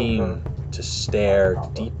Okay. seem to stare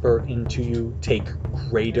deeper into you, take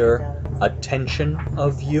greater attention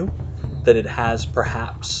of you than it has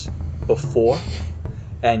perhaps before,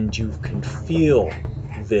 and you can feel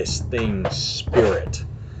this thing's spirit,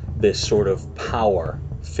 this sort of power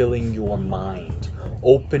filling your mind,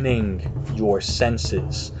 opening your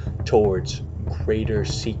senses towards greater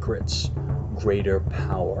secrets, greater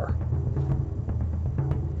power.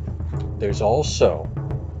 There's also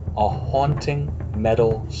a haunting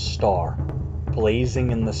metal star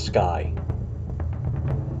blazing in the sky.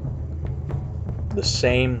 The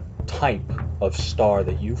same type of star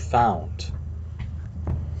that you found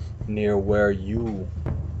near where you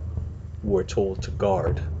were told to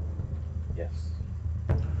guard. Yes.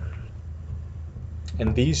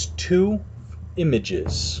 And these two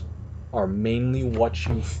images are mainly what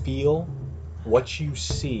you feel, what you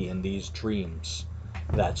see in these dreams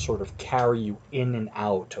that sort of carry you in and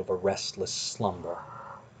out of a restless slumber,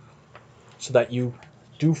 so that you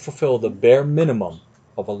do fulfill the bare minimum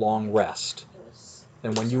of a long rest.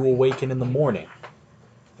 And when you awaken in the morning,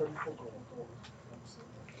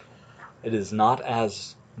 it is not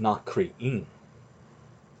as Nakri'in,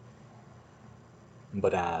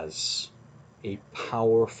 but as a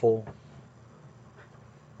powerful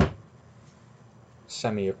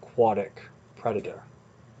semi-aquatic predator,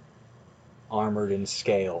 armored in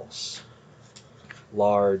scales,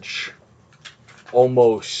 large,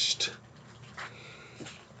 almost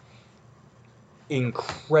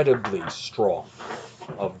incredibly strong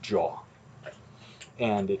of jaw.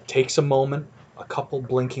 And it takes a moment, a couple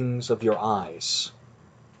blinkings of your eyes,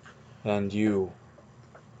 and you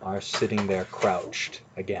are sitting there crouched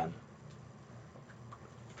again.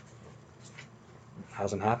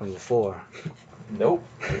 Hasn't happened before. Nope.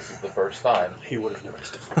 This is the first time. He would have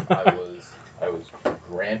noticed. I was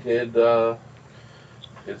granted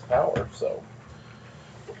his power, so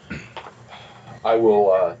I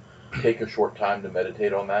will take a short time to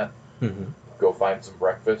meditate on that. Mm-hmm. Go find some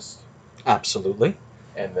breakfast, Absolutely.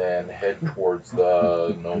 and then head towards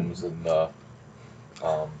the gnomes and the.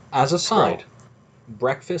 As a side,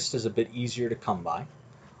 breakfast is a bit easier to come by.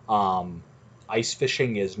 Ice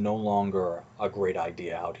fishing is no longer a great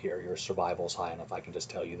idea out here. Your survival's high enough, I can just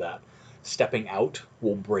tell you that. Stepping out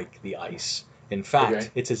will break the ice. In fact, Okay.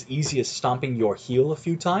 it's as easy as stomping your heel a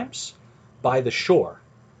few times by the shore,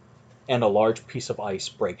 and a large piece of ice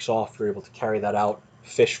breaks off. You're able to carry that out,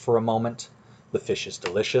 fish for a moment. The fish is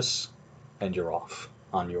delicious, and you're off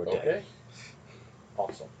on your day. Okay.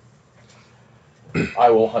 Awesome.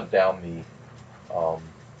 I will hunt down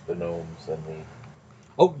the gnomes and the.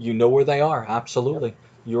 Oh, you know where they are, absolutely.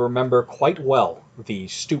 You remember quite well the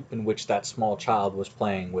stoop in which that small child was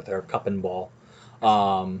playing with her cup and ball,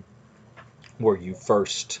 where you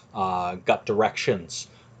first got directions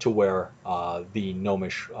to where the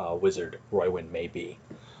gnomish wizard Roywin may be.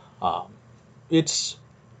 It's,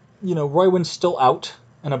 Roywin's still out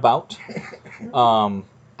and about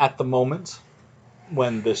at the moment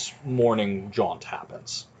when this morning jaunt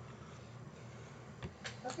happens.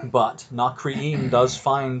 But Nakri'in does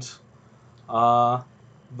find the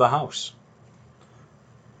house.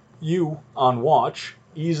 You, on watch,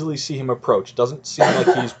 easily see him approach. Doesn't seem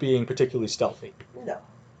like he's being particularly stealthy. No,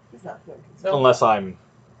 he's not doing it. No. Unless I'm...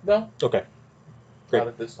 No, Okay. Great. not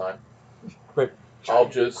at this time. Great. I'll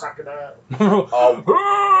just. Crocodile.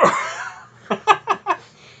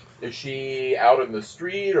 Is she out in the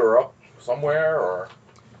street or up somewhere or?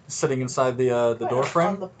 Sitting inside the door frame?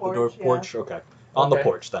 On the porch, door yeah. porch? Okay. On the Okay.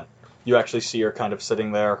 porch, then. You actually see her kind of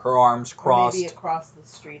sitting there, her arms Or crossed. maybe across the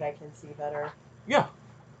street I can see better. Yeah.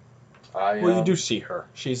 I, Well, you do see her.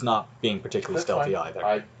 She's not being particularly That's stealthy fine.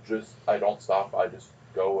 either. I don't stop. I just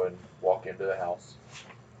go and walk into the house.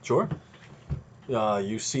 Sure.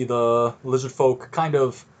 You see the lizard folk kind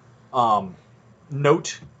of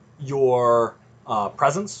note your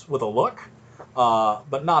presence with a look,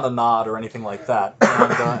 but not a nod or anything like that,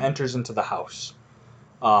 and enters into the house.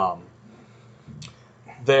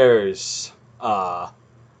 There's,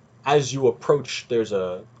 as you approach, there's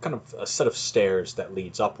a kind of a set of stairs that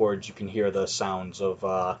leads upwards. You can hear the sounds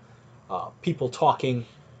of people talking,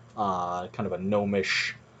 kind of a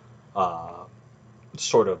gnomish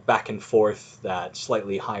sort of back and forth, that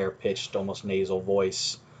slightly higher pitched, almost nasal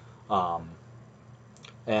voice.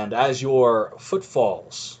 And as your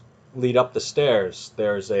footfalls lead up the stairs,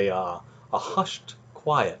 there's a hushed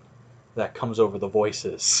quiet that comes over the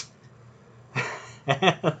voices.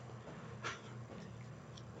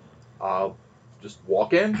 I'll just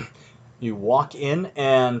walk in. You walk in,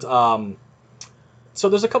 and so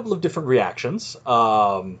there's a couple of different reactions.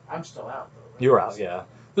 I'm still out though. Right? You're out, yeah.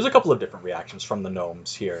 There's a couple of different reactions from the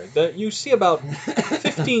gnomes here. You see about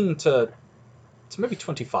 15 to maybe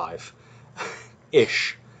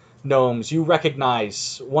 25-ish gnomes. You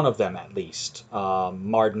recognize one of them at least.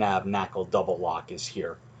 Mardnav Knackle Double-Lock is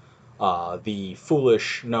here. The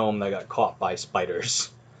foolish gnome that got caught by spiders.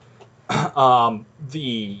 The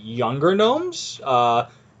younger gnomes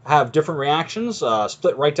have different reactions,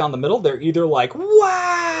 split right down the middle. They're either like,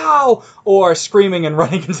 wow, or screaming and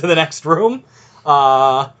running into the next room.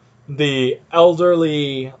 The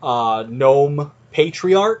elderly gnome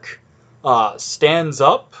patriarch stands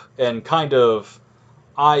up and kind of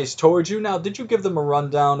eyes towards you. Now, did you give them a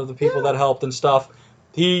rundown of the people that helped and stuff?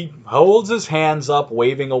 He holds his hands up,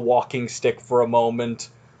 waving a walking stick for a moment.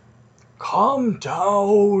 Calm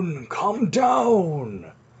down, calm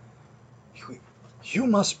down. You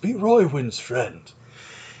must be Roywin's friend.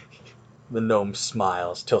 The gnome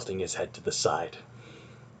smiles, tilting his head to the side.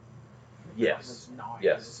 Yes. Gnawing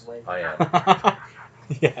Yes, his leg. I am.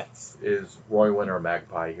 Yes. Is Roywin or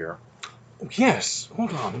Magpie here? Yes,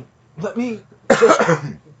 hold on. Let me just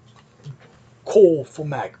call for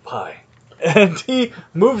Magpie. And he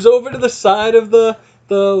moves over to the side of the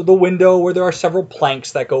window where there are several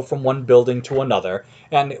planks that go from one building to another.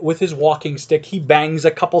 And with his walking stick, he bangs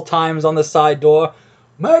a couple times on the side door.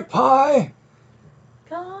 Magpie!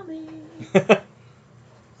 Coming.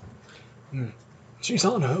 She's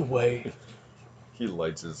on her way. He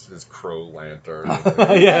lights his crow lantern.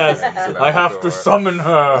 Yes, Hangs it out I the have to door. summon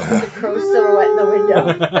her. The crow silhouette in the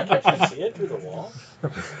window. Can't you see it through the wall?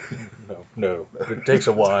 No, it takes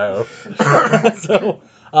a while. So,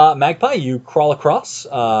 Magpie, you crawl across,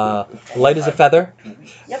 light as a feather,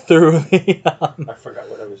 Yep. through the, I forgot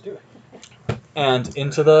what I was doing. and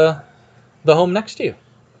into the home next to you.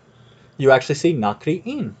 You actually see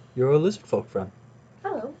Nakri'in, your lizard folk friend.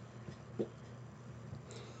 Hello.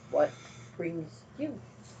 What brings you?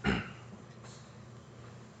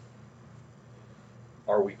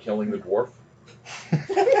 Are we killing the dwarf?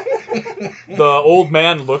 The old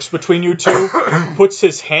man looks between you two, puts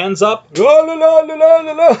his hands up, la, la, la, la, la,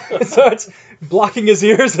 la, la, and starts blocking his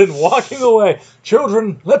ears and walking away.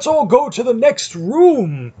 Children, let's all go to the next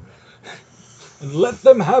room and let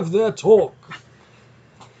them have their talk.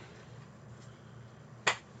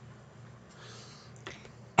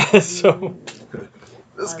 So,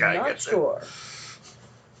 This I'm guy not gets sure.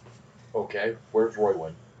 Okay, where's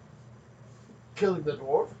Roywin? Killing the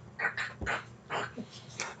dwarf.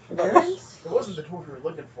 Lawrence? It wasn't the dwarf we were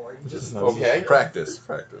looking for. He just Okay. Practice.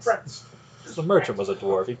 Friends. the merchant was a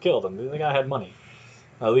dwarf. He killed him. The guy had money.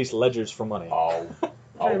 At least ledgers for money. I'll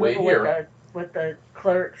I wait remember here. What the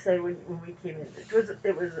cleric said when we came in.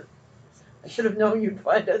 It was. I should have known you'd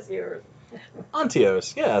find us here.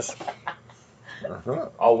 Antios, yes. Uh-huh.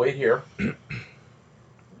 I'll wait here.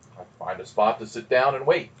 I'll find a spot to sit down and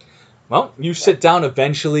wait. Well, you sit down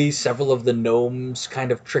eventually. Several of the gnomes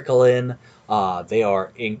kind of trickle in. They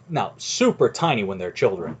are now super tiny when they're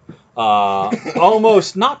children.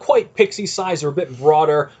 Almost not quite pixie size, or a bit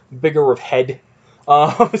broader, bigger of head.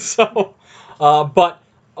 But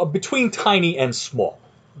between tiny and small,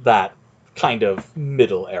 that kind of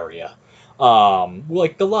middle area.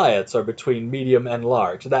 Like Goliaths are between medium and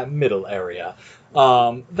large, that middle area.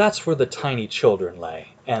 That's where the tiny children lay,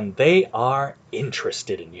 and they are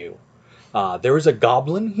interested in you. There is a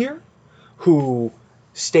goblin here who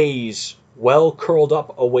stays well curled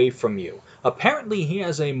up away from you. Apparently he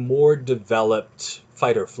has a more developed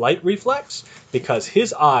fight or flight reflex because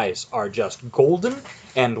his eyes are just golden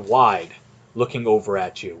and wide, looking over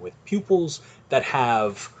at you with pupils that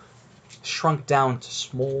have shrunk down to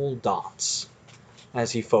small dots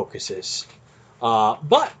as he focuses.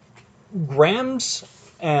 But Grams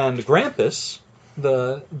and Grampus,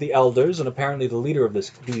 the elders and apparently the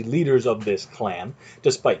leaders of this clan,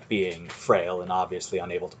 despite being frail and obviously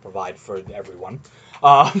unable to provide for everyone.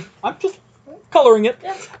 I'm just coloring it.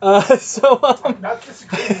 Yeah. I'm not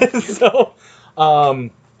disagreeing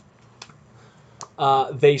with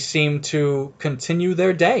you. They seem to continue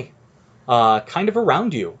their day, kind of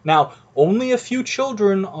around you. Now, only a few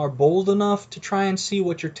children are bold enough to try and see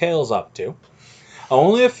what your tail's up to.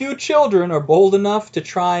 Only a few children are bold enough to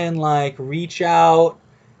try and, like, reach out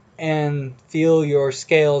and feel your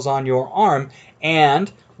scales on your arm. And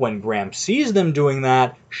when Gramps sees them doing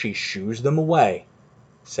that, she shoos them away.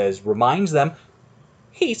 Reminds them,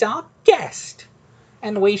 he's our guest,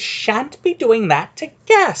 and we shan't be doing that to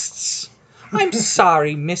guests. I'm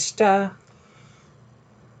sorry, Mr.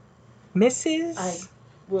 Mrs. I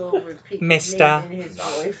will repeat Mister. his name in his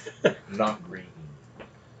voice. Not green.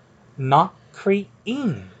 Not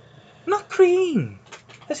Crean. Not Crean.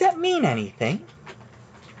 Does that mean anything?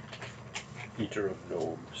 eater of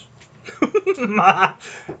gnomes.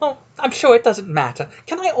 Oh, I'm sure it doesn't matter.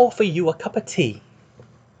 Can I offer you a cup of tea?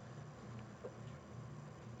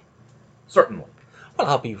 Certainly. Well,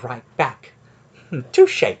 I'll be right back. 2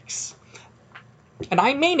 shakes. And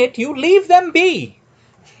I mean it, you leave them be.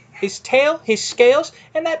 His tail, his scales,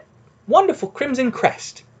 and that wonderful crimson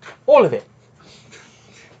crest. All of it.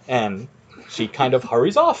 And she kind of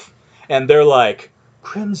hurries off. And they're like,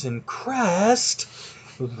 Crimson crest?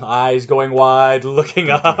 Eyes going wide, looking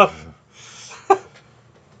up.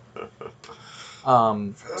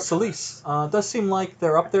 Celise, does seem like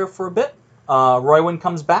they're up there for a bit. Roywin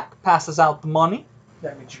comes back, passes out the money.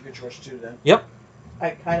 That means you get yours too, then. Yep. I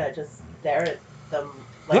kind of just stare at them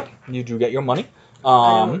like Yep. You do get your money.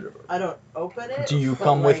 I don't open it. Do you but,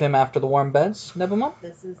 come with like, him after the warm beds, Nevermont?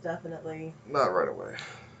 This is definitely Not right away.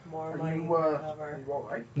 more Are money you, than are ever. you all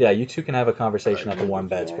right? Yeah, you two can have a conversation at the warm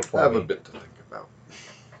beds I before have a we... bit to think about.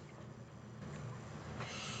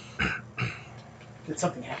 Did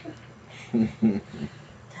something happen?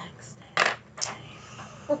 Text.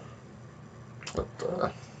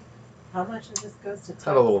 But How much of this goes to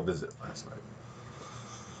had a little visit last night.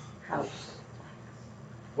 House.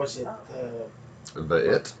 Was it The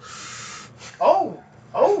it? Oh!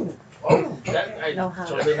 That, I No, how-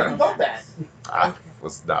 totally hadn't thought that. I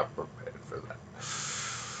was not prepared for that.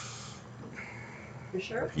 You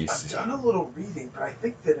sure? I've He's done a little reading, but I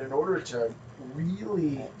think that in order to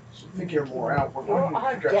really figure more out, we're going to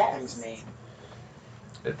figure out the thing's name.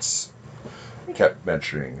 it's kept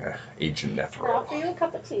mentioning Agent I'll offer you Nethril. a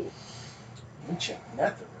cup of tea. Ancient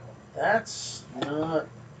Netheril. That's not.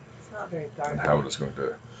 It's not very And dark. how it is going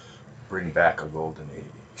to bring back a golden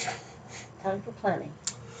age. Time for planning.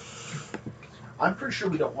 I'm pretty sure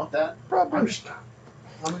we don't want that. Probably. I'm just.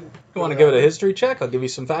 I mean, You want to give it a history check? I'll give you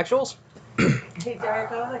some factuals. Hey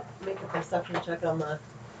Derek, I want to make a perception check on the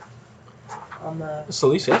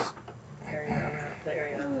Celise, yes? area. The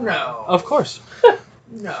area. No. Of course.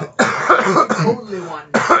 No. I totally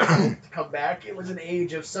want to come back. It was an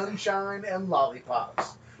age of sunshine and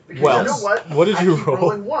lollipops. Because Well, you know what? what did I you keep roll?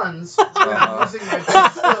 rolling ones when I'm using my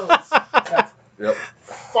best skills. That's Yep.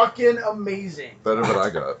 fucking amazing. Better than I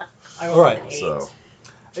got. I All rolled right, an 8. So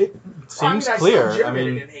It seems I still clear. I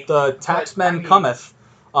generated mean, an 8, the but, taxman I mean- cometh.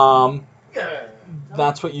 Yeah.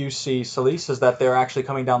 That's what you see, Celise, is that they're actually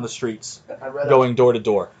coming down the streets, I read going door to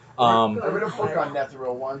door. I read a book on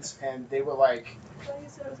Netheril once, and they were like, I thought you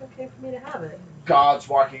said it was okay for me to have it. gods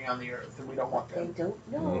walking on the earth, and we don't want They them.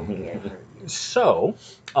 don't know yet. So,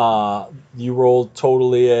 you rolled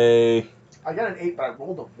totally a... I got an 8, but I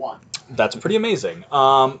rolled a 1. That's pretty amazing.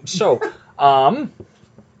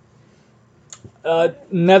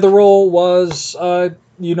 Netheril was,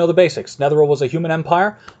 you know the basics. Netheril was a human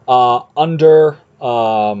empire under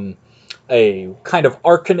a kind of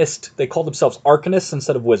arcanist. They called themselves arcanists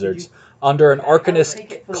instead of wizards. Under an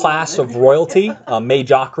arcanist class of royalty, a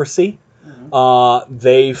magocracy.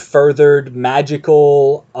 They furthered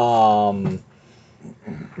magical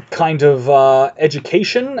kind of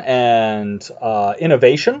education and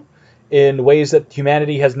innovation in ways that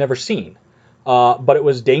humanity has never seen. But it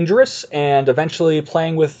was dangerous, and eventually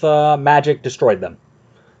playing with magic destroyed them.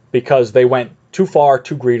 Because they went too far,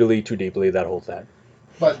 too greedily, too deeply, that whole thing.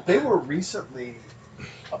 But they were recently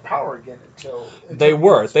a power again until They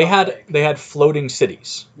were. it They felt had like- they had floating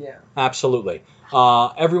cities. Yeah. Absolutely.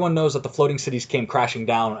 Everyone knows that the floating cities came crashing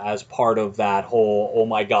down as part of that whole, oh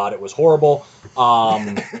my god, it was horrible.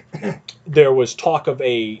 There was talk of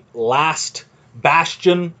a last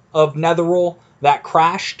bastion of Netheril that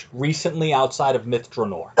crashed recently outside of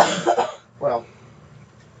Mithranor. Well,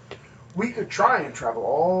 we could try and travel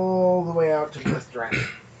all the way out to Mithran.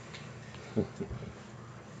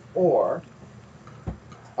 Or,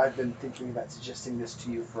 I've been thinking about suggesting this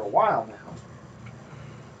to you for a while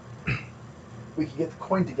now. We could get the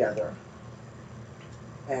coin together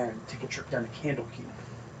and take a trip down to Candlekeep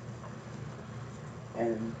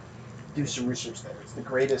and do some research there. It's the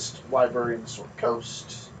greatest library in the Sword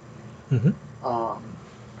Coast. Mhm.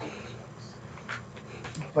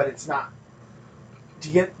 But it's not. To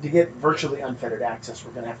get virtually unfettered access,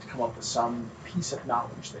 we're going to have to come up with some piece of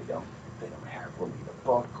knowledge they don't have. We'll need a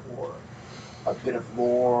book or a bit of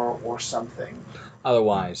lore or something.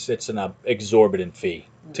 Otherwise, it's an exorbitant fee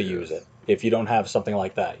to use it. If you don't have something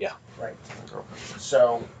like that, yeah. Right.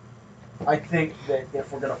 So, I think that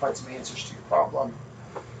if we're going to find some answers to your problem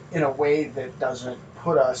in a way that doesn't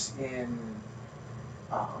put us in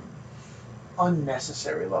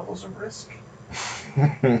unnecessary levels of risk,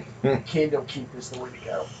 Candlekeep is the way to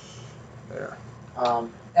go. Yeah.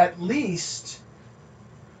 At least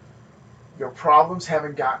your problems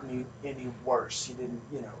haven't gotten any worse. You didn't,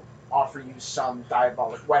 offer you some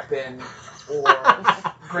diabolic weapon or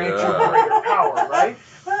grant you greater power, right?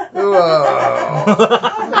 Whoa.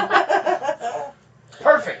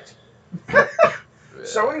 Perfect.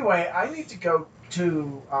 So anyway, I need to go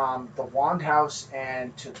to the Wand House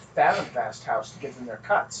and to the Fathomfast House to give them their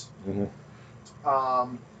cuts. Mhm.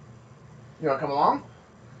 You want to come along?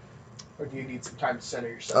 Or do you need some time to center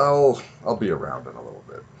yourself? I'll be around in a little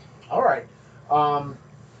bit. All right.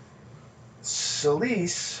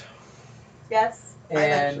 Celise, Yes, I'm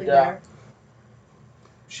actually and there.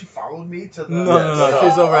 she followed me to the... No,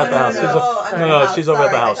 she's over at the house. No, She's I'm no, in no, the house. she's over at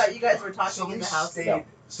the Sorry, house. I thought you guys were talking in the Celise house. stayed...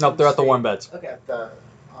 Nope, they're at the warm beds. Okay. At the,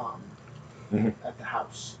 Mhm. at the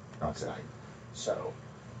house Okay. tonight. So,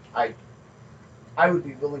 I would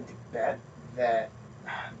be willing to bet that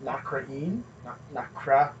Nakraeen, Not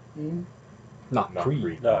Creed.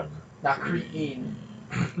 No. Nakraeen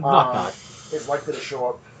Not. is likely to show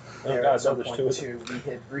up Oh, there God, at some no, there's point two. too. We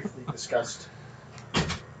had briefly discussed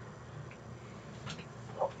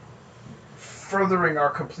furthering our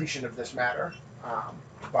completion of this matter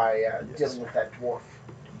by dealing with that dwarf.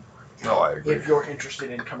 No, I agree. If you're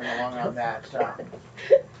interested in coming along on that,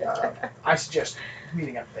 I suggest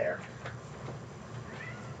meeting up there.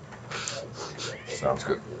 Sounds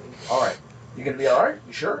good. All right. You gonna be all right?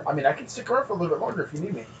 You sure? I mean, I can stick around for a little bit longer if you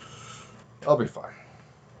need me. I'll be fine.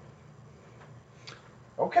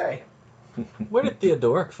 Okay. Where did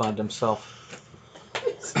Theodoric find himself?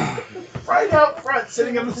 Right out front,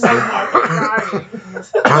 sitting on the sidewalk, crying.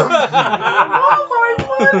 Oh my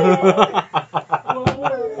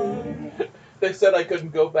money! They said I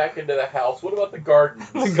couldn't go back into the house. What about the gardens?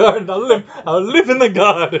 The garden. I'll live in the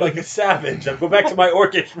garden. Like a savage. I'll go back to my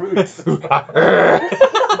orcish roots.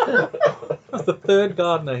 That's the third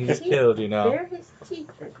gardener he's killed, you know. They're his teeth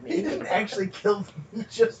with me. He didn't actually kill them. He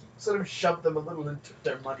just sort of shoved them a little and took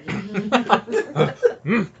their money.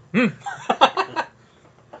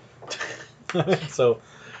 So,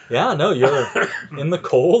 yeah, no, you're in the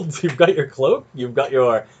cold. You've got your cloak. You've got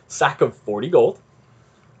your sack of 40 gold.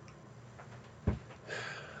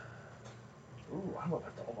 Ooh, I'm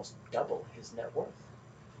about to almost double his net worth.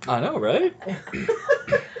 I know, right?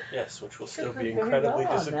 Yes, which will still Did be very incredibly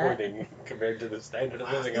well on that. disappointing compared to the standard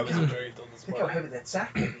of living I was enjoying until this Think how morning. heavy that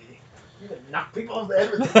sack will be. You're gonna knock people off the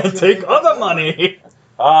head with it. Take other money.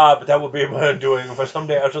 Ah, but that will be my undoing. For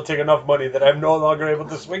someday I shall take enough money that I'm no longer able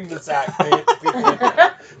to swing the sack to hit people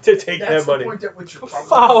to take That's their the money. point at which you're probably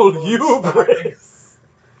Foul going to hubris.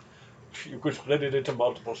 You could split it into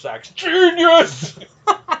multiple sacks. Genius!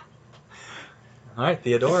 All right,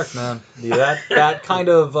 Theodoric, man. That kind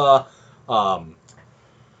of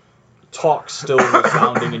talk still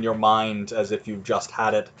resounding in your mind as if you've just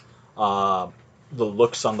had it. The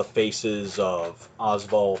looks on the faces of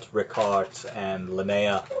Oswald, Rickard, and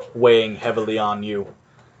Linnea weighing heavily on you.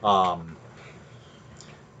 Mom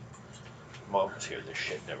was here, this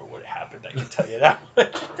shit never would have happened, I can tell you that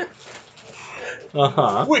much.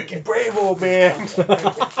 Uh-huh. Wicked brave old man.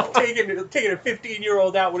 taking a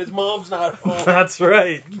 15-year-old out when his mom's not home. That's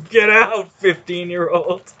right. Get out,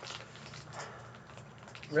 15-year-old.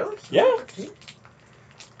 Really? Yeah.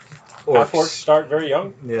 Half-orcs start very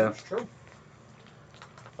young. Yeah. That's true.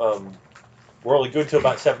 We're only good till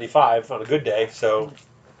about 75 on a good day, so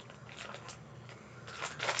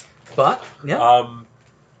But, yeah.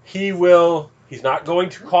 he's not going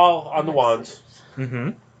to call on the wands, Mm-hmm.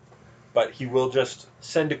 but he will just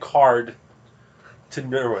send a card to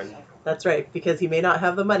Nerwin. That's right, because he may not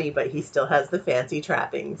have the money, but he still has the fancy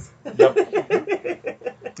trappings. Yep.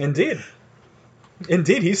 Indeed.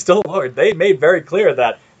 Indeed, he's still Lord. They made very clear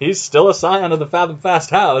that he's still a scion of the Fathomfast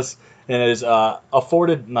House, and is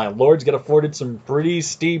lords get afforded some pretty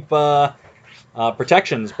steep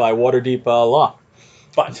protections by Waterdeep law.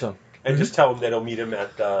 But, So, and just tell him that he'll meet him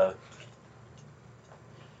at oh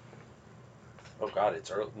god, it's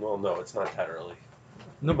early. Well, no, it's not that early.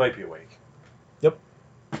 Nope. He might be awake. Yep.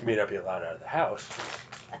 He may not be allowed out of the house.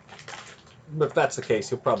 but if that's the case,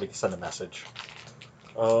 he'll probably send a message.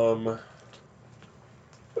 He's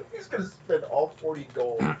gonna spend all 40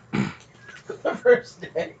 gold the first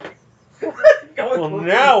day. Well,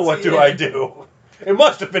 now what do I do? It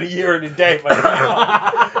must have been a year and a day by now.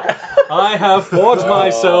 I have forged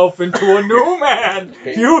myself into a new man.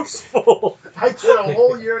 Useful. I did a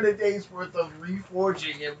whole year and a day's worth of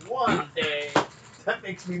reforging in one day. That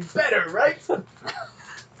makes me better, right?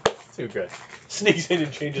 Too good. Sneaks in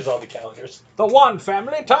and changes all the calendars. The one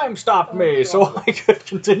family time stopped me, so I could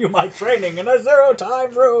continue my training in a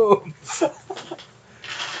zero-time room.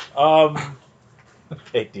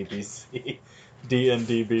 Hey, DBZ.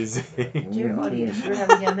 DNDBZ. Dear audience, you're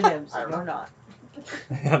having M&Ms, and you're not.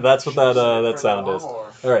 Yeah, that's what that Further sound on, is.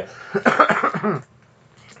 or- All right.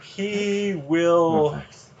 He will.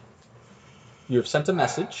 You have sent a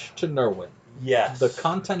message to Nerwin, Yes. the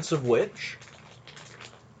contents of which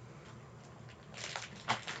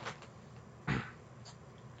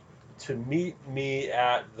To meet me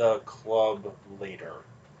at the club later.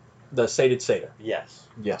 the Sated Seder. Yes.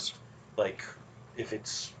 Yes. Like, if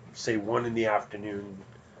it's, say, 1 in the afternoon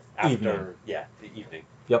after, Evening. yeah, the evening.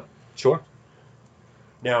 Sure.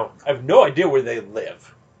 Now, I have no idea where they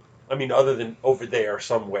live. I mean, other than over there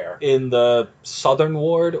somewhere. In the southern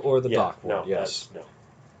ward or the Yeah, dock ward? no, Yes. that's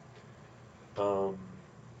no.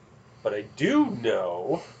 But I do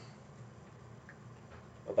know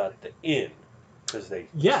about the inn because they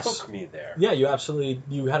Yes. took me there. Yeah, you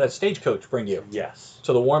had a stagecoach bring you Yes.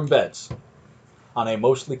 to the warm beds on a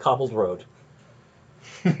mostly cobbled road.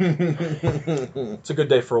 It's a good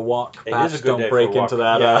day for a walk. It Perhaps is a good don't day for break a walk. into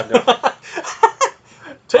that. Yeah,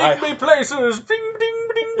 Take me places. Ding, ding,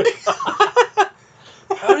 ding, ding.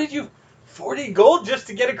 How did you 40 gold just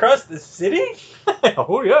to get across the city?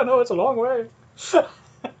 Oh yeah, no, it's a long way. I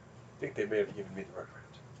think they may have given me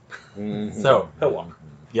the runaround. So, He'll walk.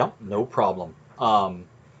 Yep, no problem.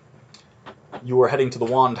 You were heading to the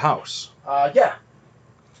Wand House. Yeah.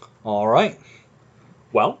 All right.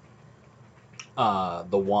 Well,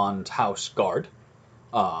 the Wand House guard,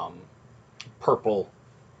 purple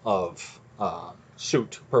of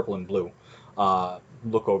suit, purple and blue,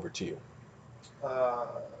 look over to you.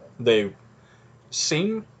 They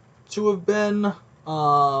seem to have been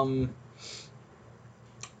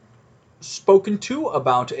spoken to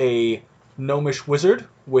about a gnomish wizard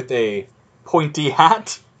with a pointy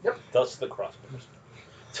hat, Thus the crossbows.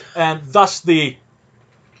 and thus the.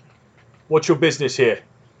 What's your business here?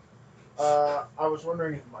 I was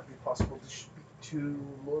wondering if it might be possible to speak to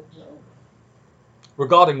Lord Nerwin.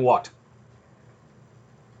 Regarding what?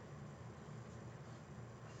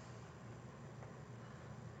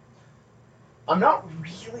 I'm not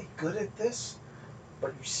really good at this,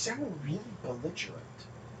 but you sound really belligerent.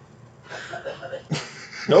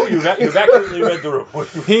 No, you've accurately read the room.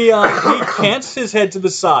 He cants his head to the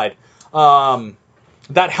side.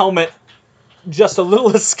 That helmet, just a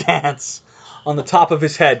little askance on the top of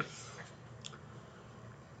his head.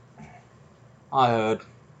 I heard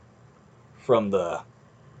from the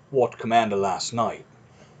Ward Commander last night.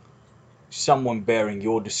 Someone bearing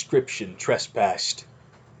your description trespassed,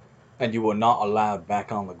 and you were not allowed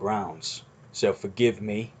back on the grounds. So forgive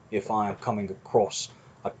me if I am coming across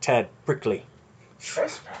a tad prickly.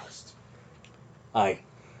 Trespassed? I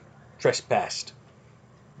trespassed,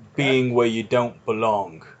 being where you don't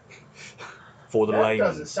belong. For the That layman.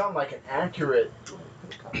 doesn't sound like an accurate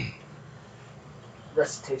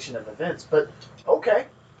recitation of events, but okay.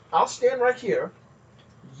 I'll stand right here.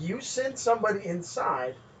 You send somebody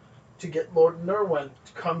inside to get Lord Nerwin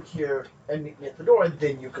to come here and meet me at the door, and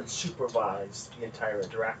then you can supervise the entire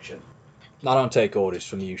interaction. I don't take orders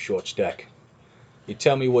from you, short stack. You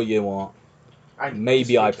tell me what you want. I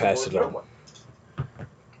Maybe I speak to pass Lord it on. Nerwin.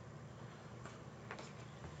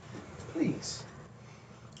 Please.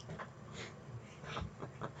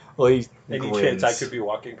 Well, he Any grins. chance I could be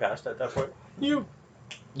walking past at that point? You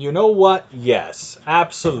know what? Yes,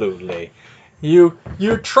 absolutely.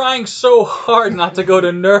 You're trying so hard not to go to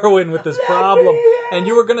Nerwin with this problem, and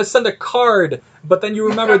you were gonna send a card, but then you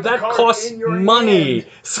remembered got the that card costs in your money,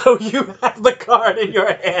 hand. so you have the card in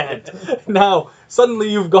your hand. Now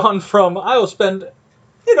suddenly you've gone from I'll spend,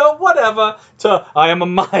 whatever, to I am a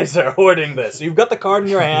miser hoarding this. You've got the card in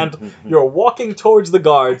your hand. You're walking towards the I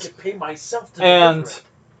guards, could pay myself to and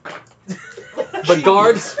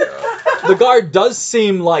deliver the guard does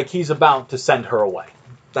seem like he's about to send her away.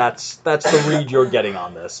 That's the read you're getting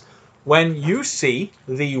on this. When you see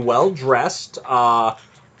the well-dressed,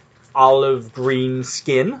 olive green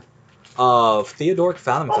skin of Theodoric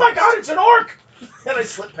Fathomfast. Oh my god, it's an orc! And I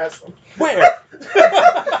slip past them. Where?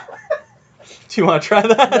 Do you want to try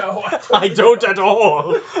that? No. I don't at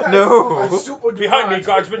all. I'm No. super Behind me, deprived.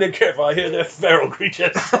 guardsmen, and careful. I hear they're feral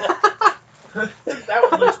creatures. That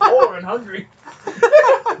one looks poor and hungry.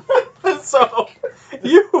 So,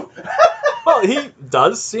 well, he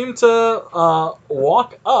does seem to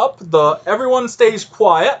walk up. Everyone stays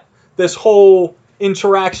quiet. This whole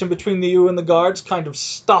interaction between you and the guards kind of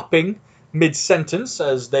stopping mid-sentence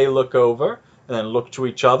as they look over and then look to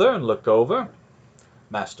each other and look over.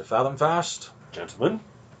 Master Fathomfast. Gentlemen,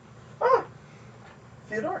 Ah,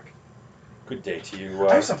 Theodoric. good day to you.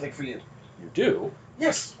 I have something for you. You do?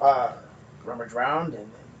 Yes. Rummage around and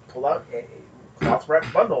pull out a cloth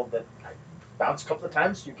wrapped bundle that I bounce a couple of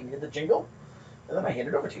times so you can hear the jingle, and then I hand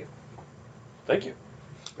it over to you. Thank you.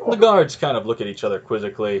 The guards kind of look at each other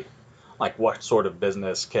quizzically. Like, what sort of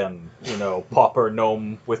business can, pauper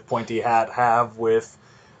gnome with pointy hat have with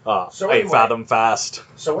So 8 anyway. fathom fast?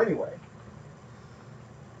 So anyway,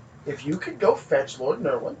 if you could go fetch Lord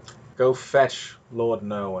Nerwin. Go fetch Lord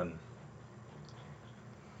Nerwin.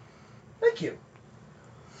 Thank you.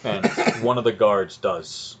 And one of the guards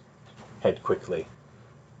does head quickly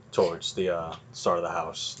towards the start of the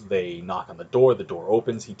house. They knock on the door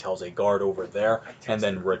opens, he tells a guard over there, and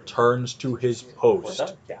then returns to his post.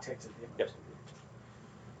 Yeah. Texted him. Yep.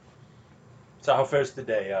 So how fares the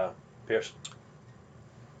day, Pierce?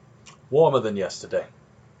 Warmer than yesterday,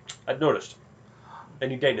 I've noticed.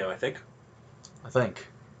 Any day now, I think. I think.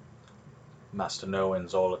 Master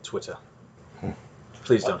Nerwin's all at Twitter.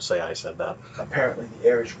 Please don't say I said that. Apparently the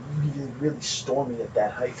air is really, really stormy at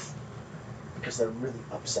that height because they're really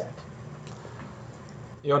upset.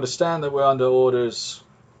 You understand that we're under orders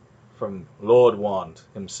from Lord Wand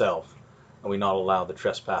himself, and we not allow the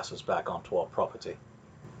trespassers back onto our property.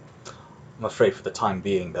 I'm afraid for the time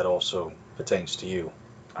being that also pertains to you.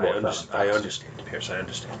 I Lord understand, Pierce. I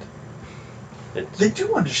understand. They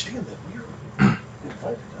do understand that we're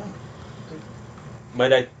invited on.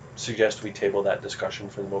 Might I suggest we table that discussion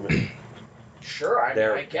for the moment? Sure, I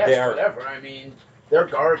They're- guess, they are- whatever. I mean, they're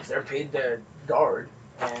guards. They're paid to guard,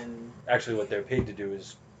 and Actually, what they're paid to do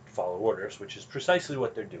is follow orders, which is precisely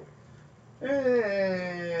what they're doing.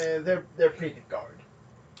 they're paid to guard.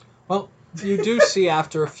 Well, you do see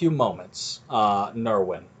after a few moments,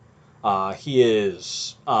 Nerwin. He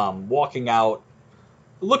is walking out,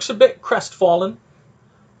 looks a bit crestfallen,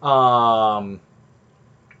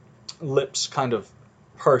 lips kind of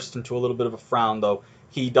pursed into a little bit of a frown, though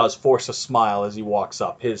he does force a smile as he walks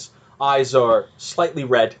up. His eyes are slightly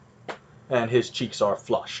red, and his cheeks are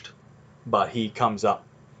flushed. But he comes up.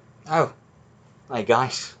 Oh, hi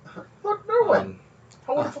guys. Look, Nerwin.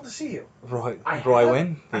 How wonderful to see you. Roy I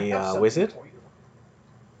Wynn, have the something wizard. for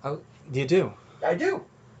you. You do? I do.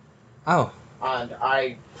 Oh, And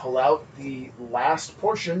I pull out the last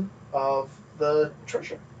portion of the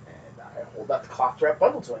treasure, and I hold out the cloth wrap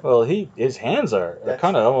bundle to him. well, his hands are That's-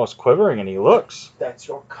 kind of almost quivering, and he looks. That's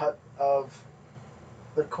your cut of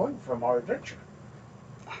the coin from our adventure.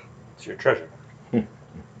 It's your treasure.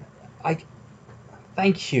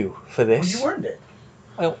 Thank you for Well, this. you earned it.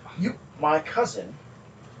 Well- My cousin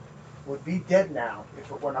would be dead now if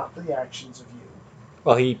it were not for the actions of you.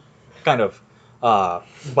 Well, he kind of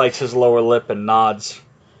bites his lower lip and nods.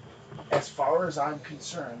 As far as I'm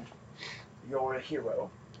concerned, you're a hero.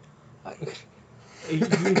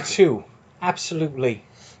 You too, absolutely.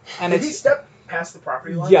 And Did he it's step past the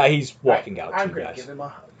property line? yeah, he's walking out. I'm You gonna guys. give him a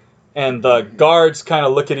hug. And the guards kind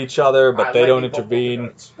of look at each other, but I they like don't you both intervene.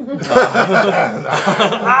 guards.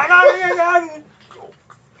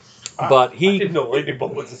 But I he didn't know Lightning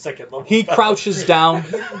Bolt was a second level. he spell. crouches down.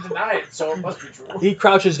 He didn't deny it, so it must be true. He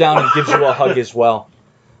crouches down and gives you a hug as well.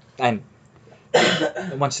 And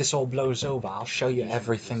once this all blows over, I'll show you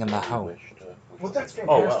everything in the home. Well, that's fantastic.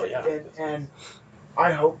 Oh, well, yeah. And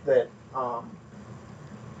I hope that,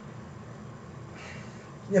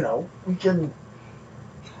 we can.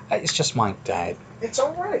 It's just my dad. It's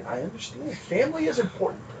all right. I understand. Family is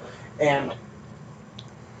important, and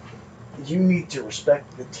you need to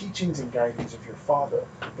respect the teachings and guidance of your father.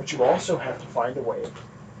 But you also have to find a way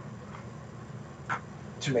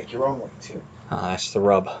to make your own way too. That's the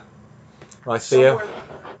rub. Right, Theo?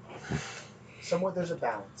 Somewhere there's a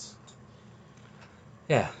balance.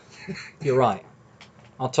 Yeah, you're right.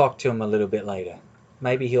 I'll talk to him a little bit later.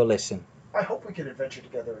 Maybe he'll listen. I hope we can adventure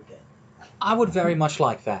together again. I would very much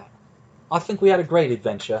like that. I think we had a great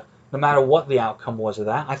adventure, no matter what the outcome was of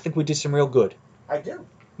that. I think we did some real good. I do.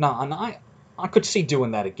 No, and I could see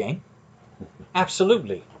doing that again.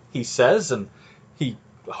 Absolutely, he says, and he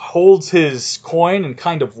holds his coin and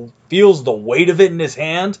kind of feels the weight of it in his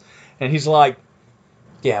hand, and he's like,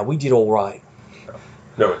 yeah, we did all right.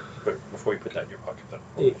 No, but before you put that in your pocket,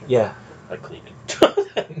 though. Yeah. I cleaned it.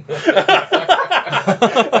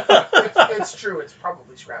 It's true. It's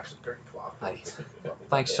probably scraps of dirty cloth. Hey,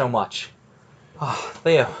 thanks so much. Oh,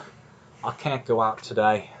 Theo, I can't go out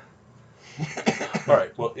today. All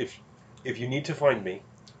right. Well, if you need to find me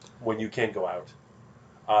when you can go out,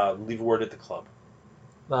 leave a word at the club.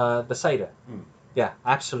 The Seder. Mm. Yeah,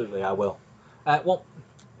 absolutely, I will. Well,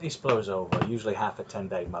 this blows over. Usually half a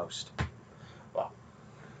 10-day most.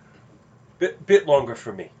 Bit longer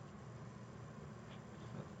for me.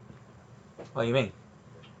 What do you mean?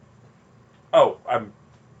 Oh,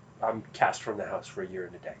 I'm cast from the house for a year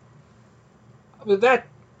and a day. Well,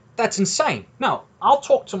 that's insane. No, I'll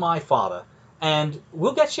talk to my father, and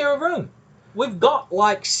we'll get you a room. We've got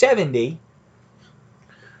like 70.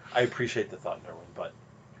 I appreciate the thought, Nerwin, but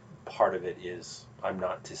part of it is I'm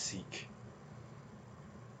not to seek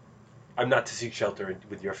shelter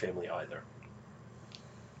with your family either.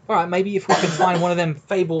 All right, maybe if we can find one of them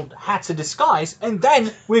fabled hats of disguise, and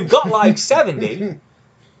then we've got like 70.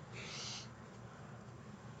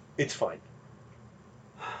 It's fine.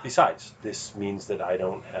 Besides, this means that I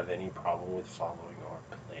don't have any problem with following our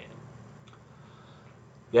plan.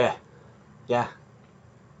 Yeah.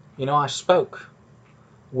 You know, I spoke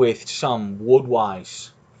with some woodwise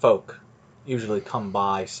folk, usually come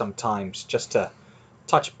by sometimes just to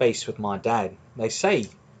touch base with my dad. They say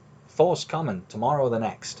Thor's coming tomorrow or the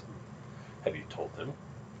next. Have you told them?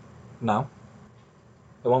 No.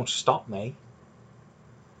 It won't stop me.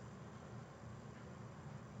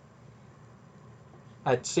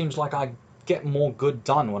 It seems like I get more good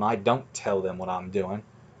done when I don't tell them what I'm doing.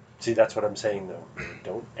 See, that's what I'm saying, though.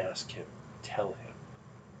 Don't ask him. Tell him.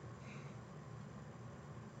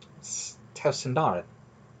 Tell Sindarin,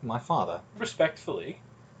 my father. Respectfully.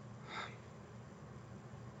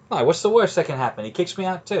 No, what's the worst that can happen? He kicks me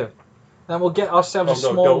out too. Then we'll get ourselves a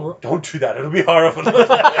small... Don't do that. It'll be horrible.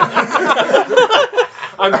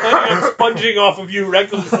 I'm planning on sponging off of you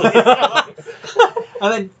recklessly.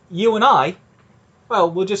 And then you and I, well,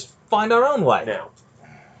 we'll just find our own way. Now.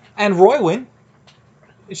 And Roywin,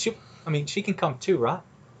 she can come too, right?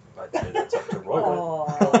 That's up to Roy.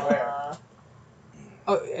 Aww.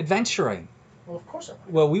 Oh, adventuring. Well, of course I want.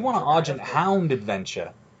 Well, we want an Argent Hound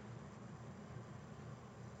adventure.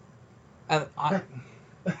 And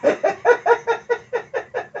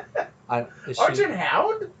Argent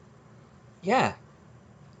Hound? Yeah.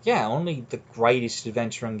 Yeah, only the greatest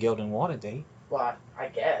adventuring guild in Waterdeep. Well, I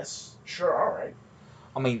guess. Sure, alright.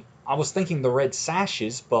 I mean, I was thinking the Red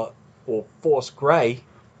Sashes, or Force Grey.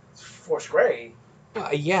 Force Grey?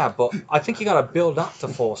 Yeah, but I think you gotta build up to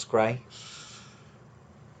Force Grey.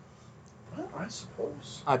 Well, I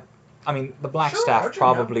suppose. I mean, the Blackstaff Argent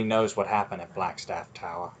probably knows what happened at Blackstaff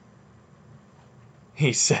Tower.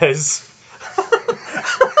 He says.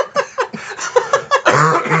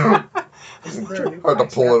 Hard to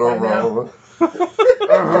pull it over.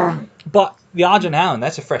 But the Argent Hound,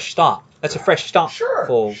 that's a fresh start. That's a fresh start Sure,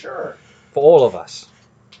 for sure. all of us.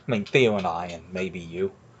 I mean, Theo and I, and maybe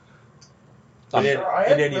you. In Sure,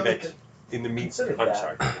 any really event, in the meantime, considered I'm that.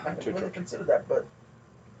 sorry. I hadn't really considered that, but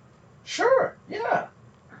sure, yeah.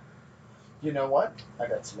 You know what? I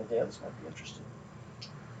got somebody else might be interested.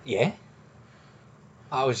 Yeah?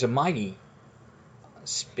 I was a mighty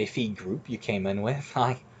spiffy group you came in with.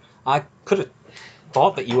 I could have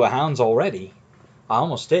thought that you were hounds already. I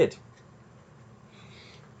almost did.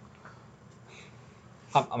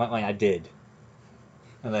 I mean, I did.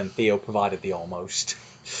 And then Theo provided the almost.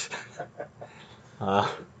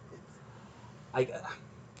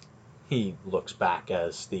 He looks back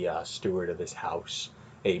as the steward of this house,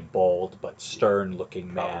 a bald but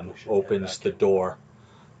stern-looking man, Probably should opens head the back door.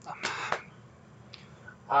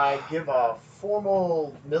 I give a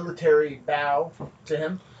formal military bow to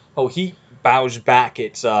him. Oh, he bows back.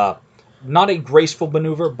 It's not a graceful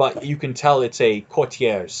maneuver, but you can tell it's a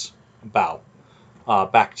courtier's bow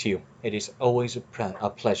back to you. It is always a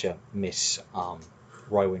pleasure, Miss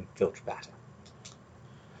Roywin Filchbatter.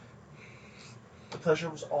 The pleasure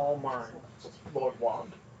was all mine, Lord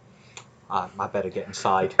Wand. I better get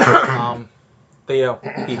inside. Theo,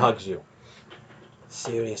 he hugs you.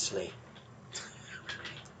 Seriously.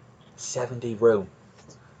 70 room.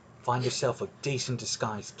 Find yourself a decent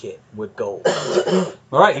disguise kit with gold.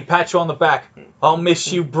 Alright, he pats you on the back. I'll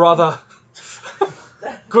miss you, brother.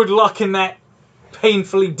 Good luck in that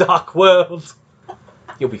painfully dark world.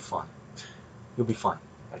 You'll be fine. You'll be fine.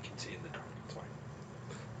 I can see in the dark. It's fine.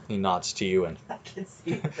 He nods to you and I can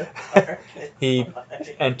see the dark. he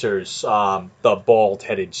enters the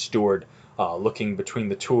bald-headed steward, looking between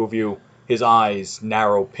the two of you, his eyes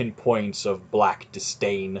narrow pinpoints of black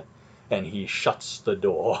disdain, and he shuts the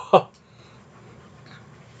door.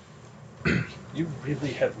 You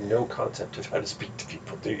really have no concept of how to speak to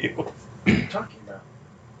people, do you? What are you talking about?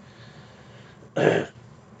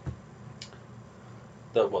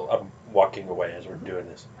 Well, I'm walking away as we're doing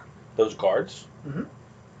this. Those guards Mhm.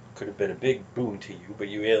 could have been a big boon to you, but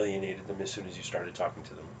you alienated them as soon as you started talking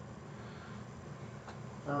to them.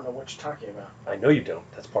 I don't know what you're talking about. I know you don't.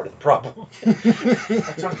 That's part of the problem. I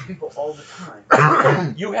talk to people all the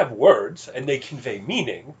time. You have words, and they convey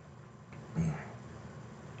meaning.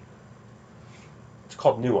 It's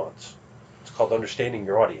called nuance. It's called understanding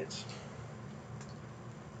your audience.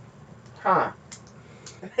 Huh.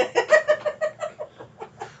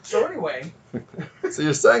 So anyway, So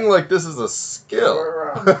you're saying like this is a skill?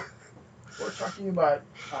 we're talking about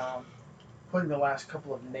putting the last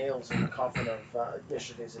couple of nails in the coffin of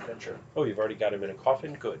yesterday's adventure. Oh, you've already got him in a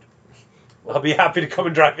coffin? Good. I'll be happy to come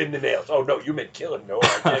and drive in the nails. Oh, no, you meant kill him. No, I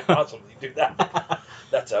can't possibly do that.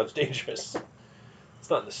 That sounds dangerous. It's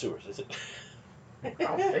not in the sewers, is it? I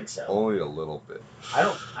don't think so. Only a little bit. I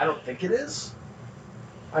don't think it is.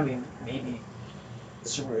 I mean, maybe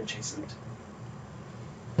sewer adjacent.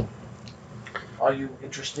 Are you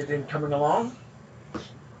interested in coming along?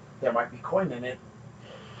 There might be coin in it.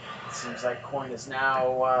 It seems like coin is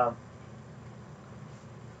now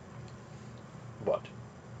What?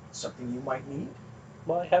 something you might need.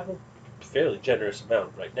 Well, I have a fairly generous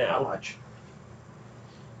amount right How now. much?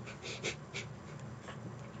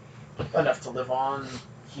 Enough to live on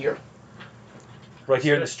here. Right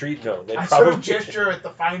here in the street? No. They I sort probably of gesture at the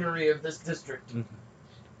finery of this district.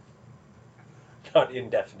 not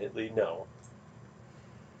indefinitely, no.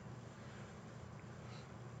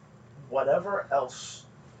 Whatever else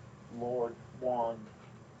Lord Wand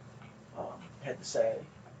had to say,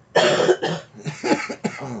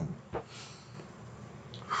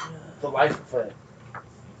 the life of a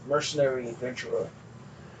mercenary adventurer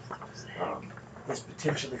is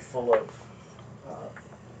potentially full of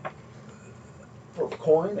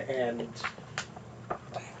coin and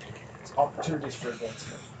opportunities for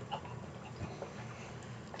advancement.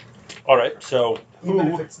 All right, so Even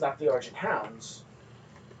if who? it's not the Argent Hounds,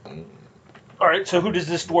 All right, so who does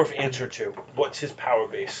this dwarf answer to? What's his power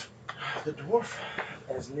base? the dwarf,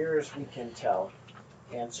 as near as we can tell,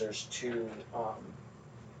 answers to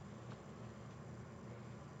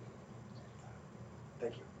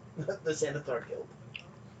thank you, the Xanathar Guild.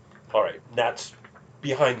 All right, that's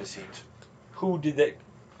behind the scenes. Who did they?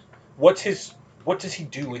 What does he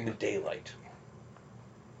do in the daylight?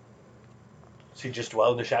 Does he just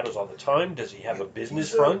dwell in the shadows all the time? Does he have a business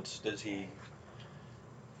He's a- front? Does he?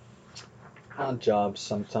 Odd jobs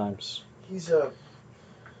sometimes. He's a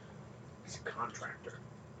contractor.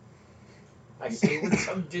 I say with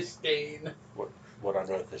some disdain. What on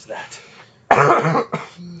earth is that?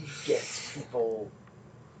 He gets people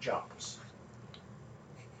jobs.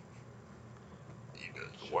 He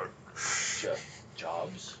does work. Just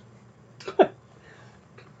jobs.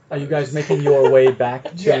 Are you guys making your way back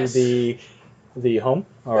to Yes. the home?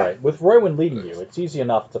 All right. With Roywin leading you, it's easy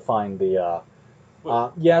enough to find the.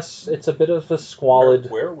 Yes, it's a bit of a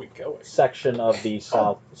squalid Where are we going? section of the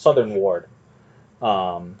southern ward.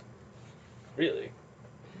 Really?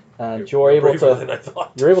 And You're you're able braver to than I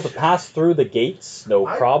thought. you're able to pass through the gates, no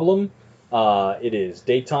I- problem. It is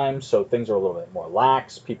daytime, so things are a little bit more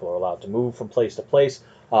lax. People are allowed to move from place to place.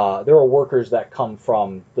 There are workers that come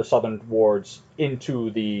from the southern wards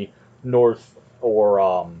into the north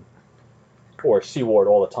or sea ward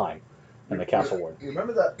all the time, in the castle ward. You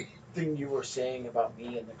remember that thing you were saying about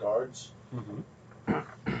me and the guards?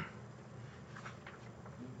 Mm-hmm.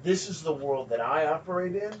 This is the world that I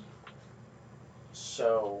operate in.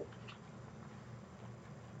 So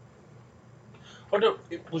Oh no,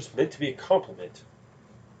 it was meant to be a compliment.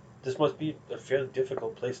 This must be a fairly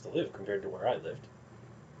difficult place to live compared to where I lived.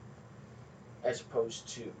 as opposed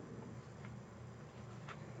to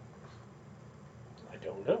I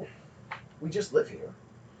don't know. we just live here.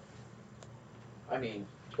 I mean,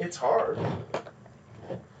 it's hard,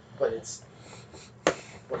 but it's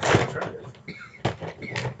what's the alternative?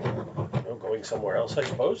 No, going somewhere else, I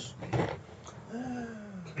suppose.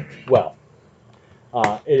 Well,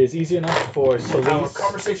 it is easy enough for Our Solis.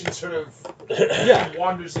 conversation sort of Yeah.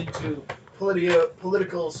 wanders into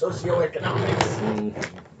political,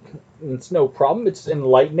 socioeconomics. It's no problem. It's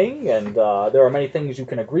enlightening, and there are many things you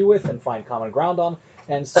can agree with and find common ground on,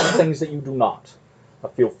 and some things that you do not.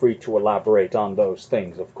 Feel free to elaborate on those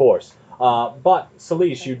things, of course. But,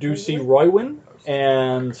 Solis, you do see Roywin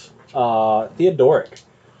and Theodoric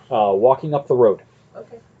walking up the road.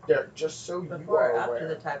 Okay. Derek, just so you Before are or after aware,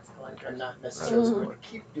 the tax collector. I'm not necessarily going to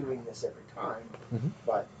keep doing this every time, Mhm.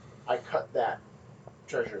 but I cut that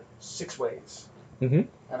treasure 6 ways, Mhm.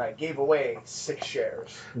 and I gave away 6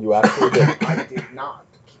 shares. You actually did. I did not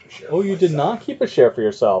keep a share. Oh, for you did myself. not keep a share for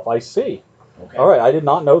yourself. I see. Okay. All right, I did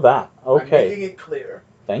not know that. I'm Okay, making it clear.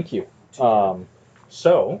 thank you. To you.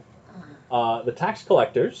 So, the tax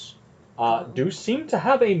collectors do seem to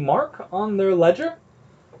have a mark on their ledger,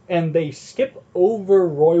 and they skip over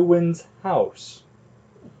Roywin's house.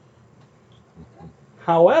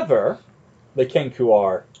 However, the Kenku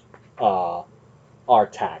are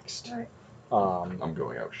taxed. Right. I'm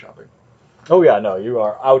going out shopping. Oh yeah, no, you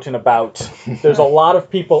are out and about. There's a lot of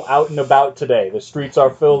people out and about today. The streets are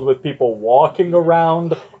filled with people walking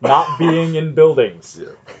around, not being in buildings.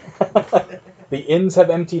 Yeah. The inns have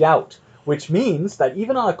emptied out, which means that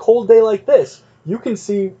even on a cold day like this, you can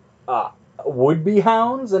see would-be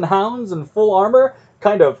hounds in full armor,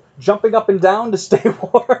 kind of jumping up and down to stay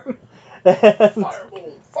warm. And,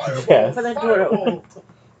 Fireball! Fireball! Yes. For that door. Fireball!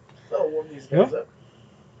 That'll warm these guys up.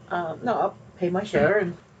 No, I'll pay my share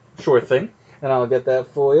and sure thing, and I'll get that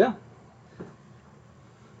for you.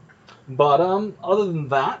 But other than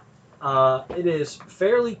that, it is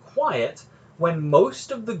fairly quiet when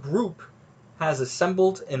most of the group has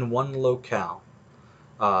assembled in one locale.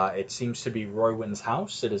 It seems to be Roywin's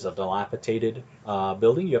house. It is a dilapidated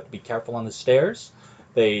building. You have to be careful on the stairs.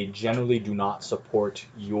 They generally do not support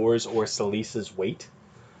yours or Selisa's weight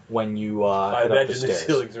when you I head up the imagine the stairs.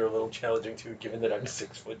 ceilings are a little challenging too, given that I'm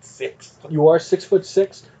 6'6". You are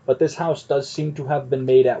 6'6", but this house does seem to have been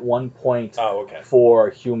made at one point Oh, okay. for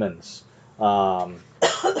humans.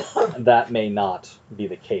 That may not be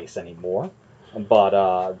the case anymore,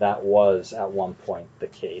 but that was at one point the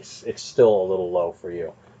case. It's still a little low for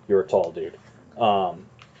you. You're a tall dude.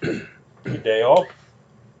 Good day, all.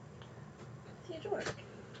 Theodore.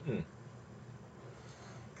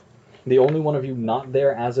 The only one of you not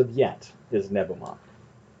there as of yet is Nebumon.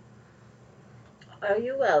 Are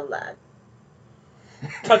you well, lad?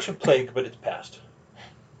 Touch of plague, but it's past.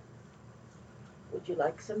 Would you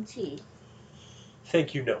like some tea?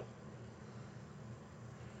 Thank you, no.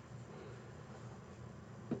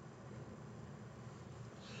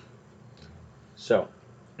 So,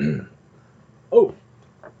 oh,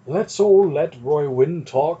 let's all let Roywin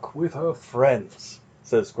talk with her friends,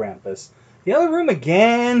 says Grampus. The other room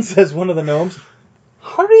again, says one of the gnomes.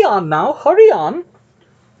 Hurry on now, hurry on.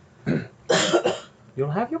 You'll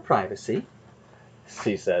have your privacy,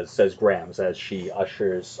 she says Grams as she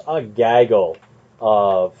ushers a gaggle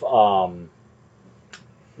of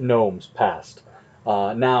gnomes past.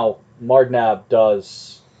 Now, Mardnab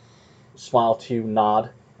does smile to you, nod,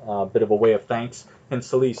 a bit of a way of thanks. And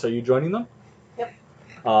Celise, are you joining them? Yep.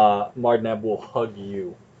 Mardnab will hug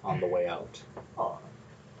you on the way out. Oh.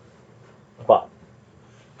 But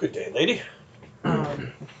Good day, lady.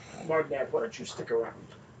 Mardnab, why don't you stick around?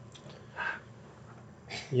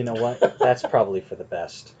 you know what? That's probably for the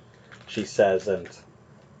best, she says, and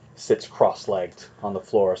sits cross-legged on the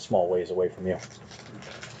floor a small ways away from you.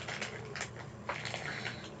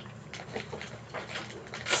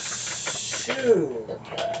 So,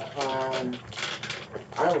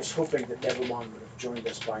 I was hoping that Nebumon would have joined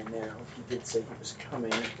us by now. He did say he was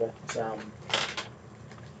coming, but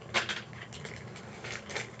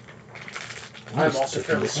I'm also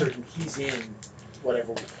fairly certain he's in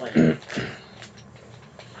whatever we plan.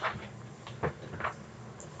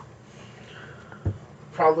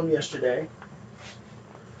 Problem yesterday,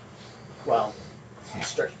 well,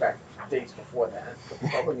 stretched back days before that, but the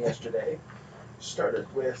problem yesterday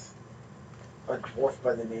started with a dwarf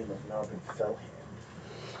by the name of Narvin Fellhand.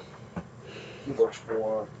 He works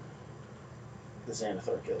for the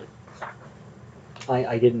Xanathar Guild.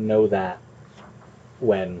 I didn't know that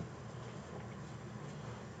when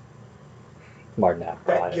Mardnab That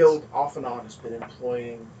brought it. guild, off and on, has been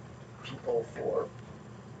employing people for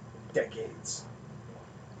decades.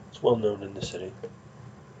 It's well known in the city.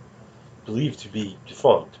 Believed to be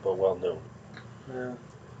defunct, but well known.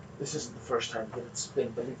 This isn't the first time that it's been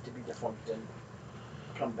believed to be defunct and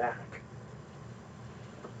come back.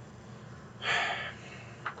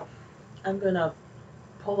 I'm gonna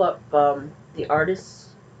pull up the artist's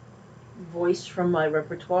voice from my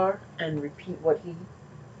repertoire and repeat what he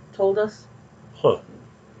told us. Huh.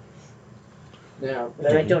 Now,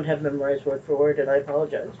 Which I don't have memorized word for word, and I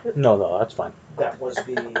apologize. But No, that's fine. that was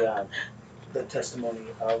the testimony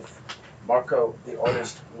of Marco, the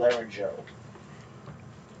artist Laranjo.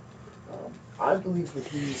 I believe that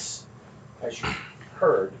he's, as you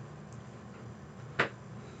heard,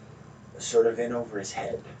 sort of in over his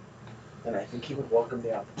head. And I think he would welcome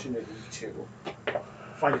the opportunity to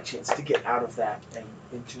find a chance to get out of that and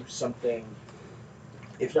into something,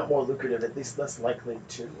 if not more lucrative, at least less likely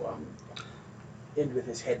to end with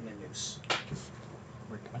his head in a noose.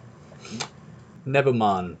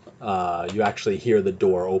 Nebumon, you actually hear the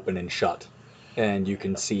door open and shut, and you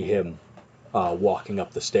can see him walking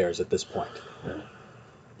up the stairs at this point.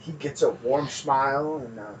 He gets a warm smile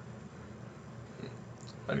and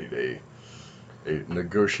I need a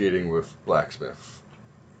negotiating with blacksmith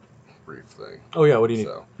brief thing. Oh yeah, what do you need?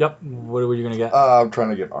 So, Yep, what were you going to get? I'm trying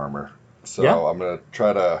to get armor. So Yeah. I'm going to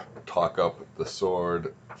try to talk up the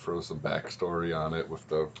sword, throw some backstory on it with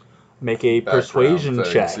the Make a background persuasion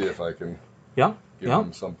thing, check. see if I can Yeah, give yeah.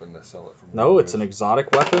 him something to sell it for. No, it's an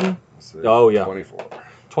exotic weapon. Let's see, Oh, yeah. 24.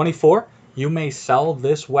 24. You may sell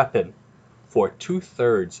this weapon for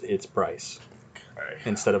 2/3 its price Okay.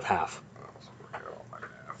 instead of half. Let's work out all my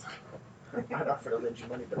math. I'd offer to lend you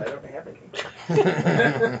money, but I don't have any.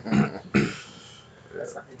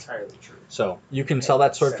 That's not entirely true. So you can sell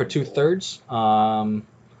that sword for 2/3. And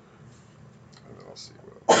then I'll see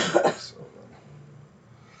what else I can sell then.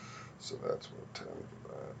 So that's what 10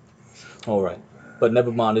 for that. All right. But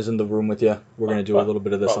Nebumon is in the room with you. We're going to do a little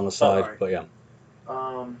bit of this on the side, alright. but yeah.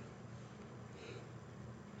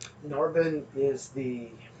 Narbin is the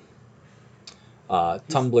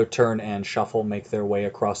Tumbler, Turn, and Shuffle make their way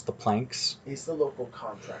across the planks. he's the local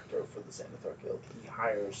contractor for the Xanathar Guild. He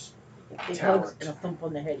hires Big talent. hugs and a thump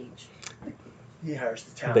on the head each. He hires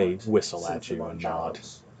the talent. They whistle sends at you him on and nod.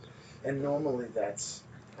 jobs. And normally that's,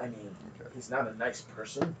 I mean, he's not a nice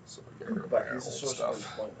person, So we gotta go but buy he's a old source stuff. of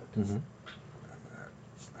employment. Mm-hmm. And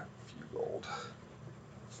that few gold.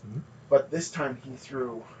 But this time he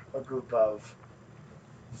threw a group of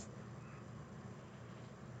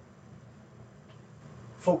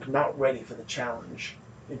folk not ready for the challenge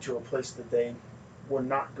into a place that they were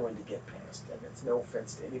not going to get past. And it's no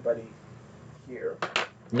offense to anybody here.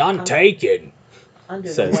 None taken, Under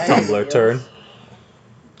says the wagon Tumbler, wheels. Turn.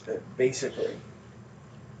 Basically.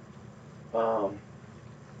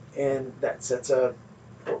 And that sets a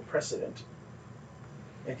poor precedent.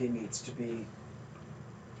 And he needs to be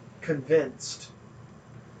convinced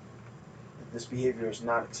that this behavior is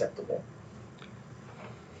not acceptable.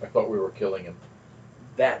 I thought we were killing him.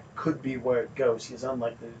 That could be where it goes. He's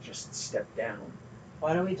unlikely to just step down.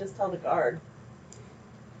 Why don't we just tell the guard?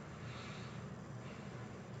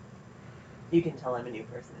 You can tell I'm a new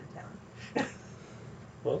person in town.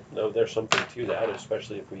 Well, no, there's something to that,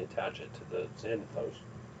 especially if we attach it to the Xanathar.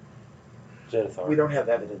 We don't have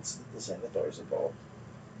evidence that the Xanathar is involved.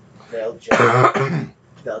 They'll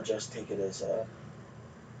just take it as a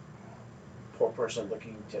poor person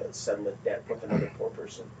looking to settle a debt with another poor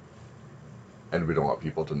person. And we don't want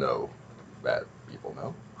people to know that people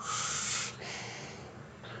know.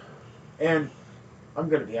 And I'm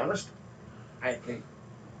going to be honest, I think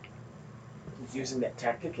using that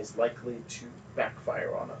tactic is likely to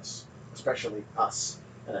backfire on us, especially us.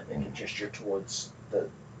 And I think a gesture towards the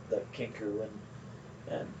Kinku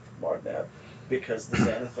and Mardnab, because the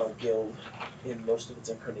Xanathar Guild, in most of its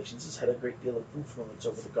incarnations, has had a great deal of influence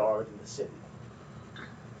over the guard in the city.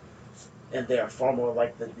 And they are far more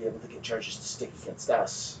likely to be able to get charges to stick against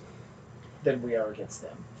us than we are against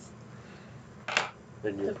them.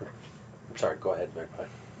 Then you're I'm sorry, go ahead, Magpie.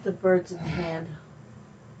 The birds in the hand.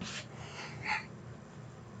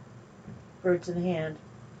 Birds in the hand.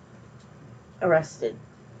 Arrested.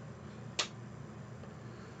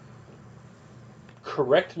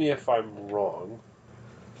 Correct me if I'm wrong.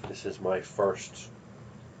 This is my first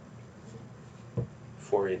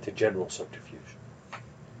foray into general subterfuge.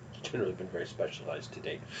 It's generally been very specialized to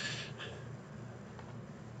date.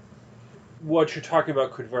 What you're talking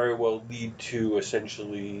about could very well lead to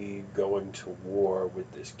essentially going to war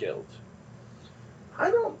with this guild. I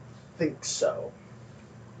don't think so.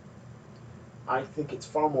 I think it's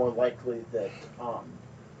far more likely that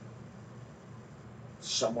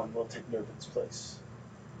someone will take Nervin's place.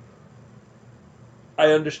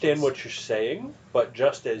 I understand what you're saying, but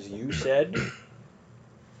just as you said,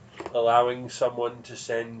 allowing someone to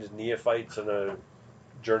send neophytes on a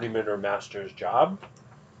journeyman or master's job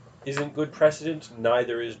isn't good precedent.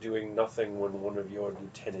 Neither is doing nothing when one of your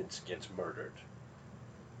lieutenants gets murdered.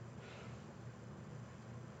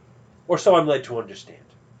 Or so I'm led to understand.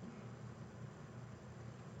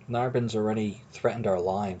 Narbin's already threatened our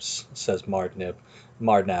lives, says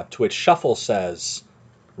Mardnab, to which Shuffle says,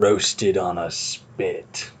 roasted on a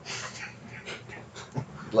spit.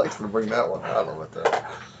 He likes to bring that one out with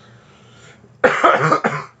that.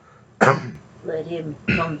 Let him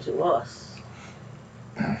come to us.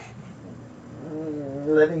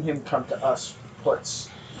 Letting him come to us puts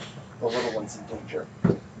the little ones in danger.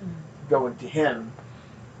 Going to him,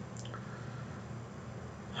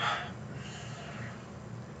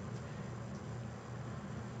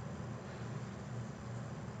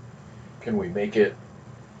 Can we make it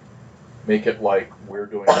like we're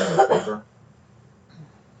doing him a favor?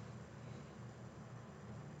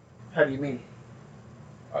 how do you mean?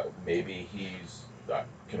 Maybe he's.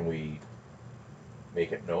 Can we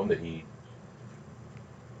make it known that he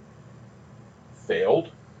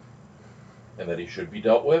failed and that he should be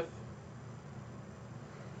dealt with?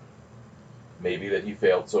 Maybe that he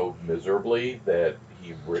failed so miserably that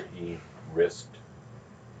he risked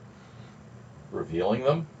revealing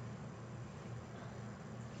them?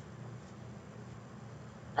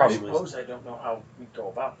 I Problem is- suppose I don't know how we go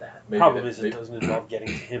about that. Maybe Problem that- is, it doesn't involve getting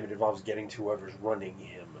to him, it involves getting to whoever's running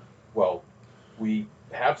him. Well, we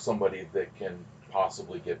have somebody that can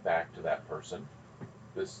possibly get back to that person.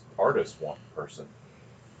 this artist person?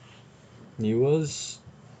 He was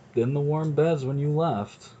in the warm beds when you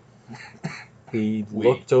left. He We-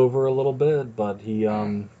 looked over a little bit, but he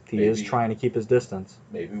is Maybe- trying to keep his distance.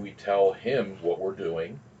 Maybe we tell him what we're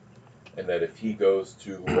doing, and that if he goes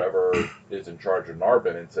to whoever is in charge of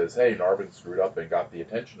Narbin and says, "Hey, Narbin screwed up and got the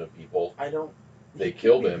attention of people," I don't. They he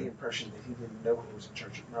killed gave me him. The impression that he didn't know who was in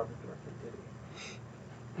charge of Narvin directly, did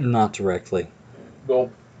he? Not directly.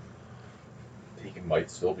 well, he might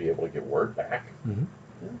still be able to get word back.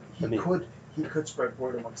 He I mean- could spread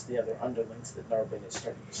word amongst the other underlings that Narvin is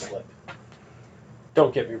starting to slip.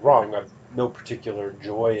 Don't get me wrong, I've no particular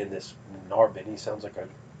joy in this Narbin. He sounds like a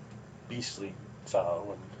beastly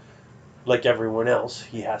fellow, and like everyone else,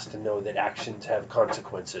 he has to know that actions have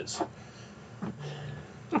consequences.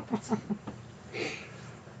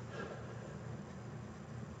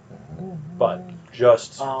 But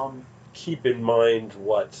just keep in mind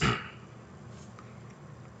what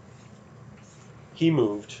he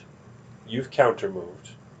moved, you've counter moved,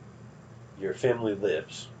 your family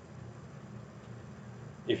lives.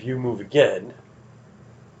 If you move again,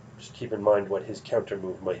 just keep in mind what his counter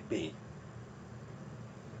move might be.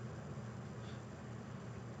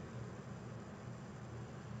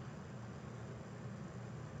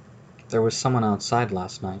 There was someone outside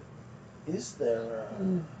last night. Is there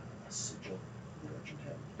a sigil in the Urgent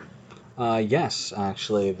Hand? Yes,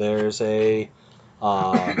 actually, there's a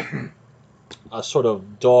sort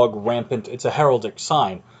of dog rampant. It's a heraldic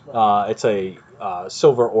sign. It's a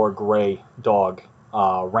silver or gray dog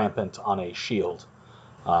rampant on a shield,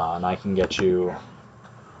 and I can get you.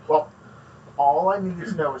 Well, all I needed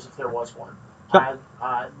to know is if there was one. Yep.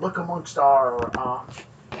 I look amongst our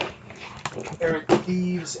errant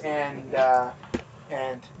thieves and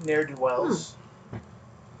ne'er do wells.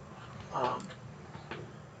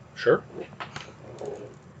 Sure.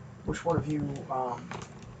 Which one of you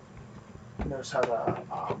knows how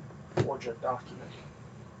to forge a document?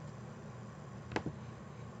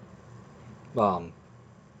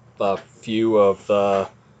 A few of the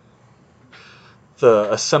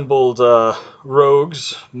assembled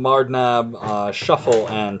rogues, Mardnab, Shuffle,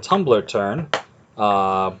 and Tumbler Turn,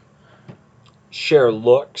 share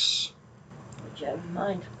looks. What you have in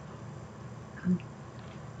mind?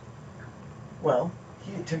 Well,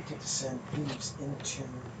 he attempted to send thieves into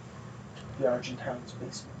the Argent Hound's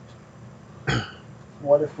basement.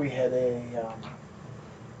 What if we had I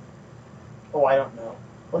don't know.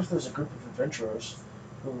 What if there's a group of adventurers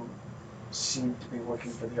who seem to be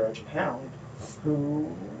working for the Argent Hound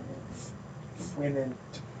who went in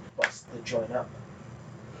to bust the joint up?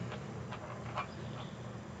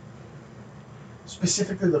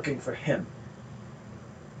 Specifically looking for him.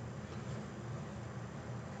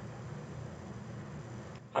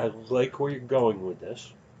 I like where you're going with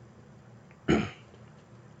this.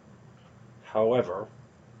 However,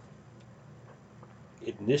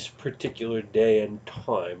 in this particular day and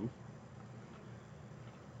time,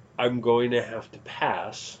 I'm going to have to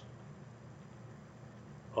pass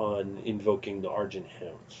on invoking the Argent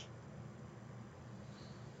Hounds.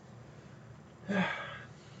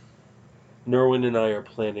 Nerwin and I are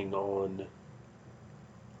planning on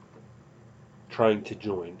trying to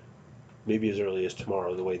join, maybe as early as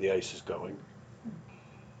tomorrow, the way the ice is going.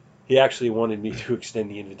 He actually wanted me to extend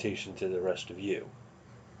the invitation to the rest of you.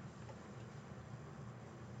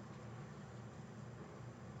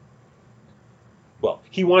 Well,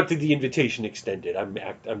 he wanted the invitation extended.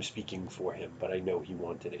 I'm speaking for him, but I know he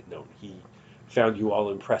wanted it known. He found you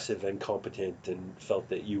all impressive and competent and felt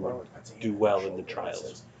that you would do well in the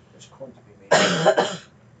trials. There's coin to be made.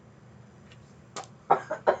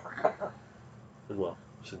 And well,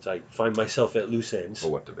 since I find myself at loose ends,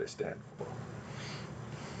 But what do they stand for?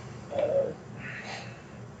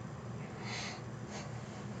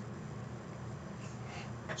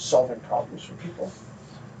 Solving problems for people.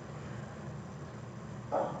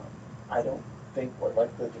 I don't think we're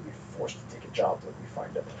likely to be forced to take a job that we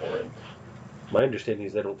find abhorrent. my understanding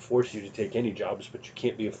is they don't force you to take any jobs, but you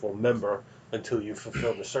can't be a full member until you've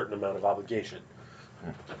fulfilled a certain amount of obligation.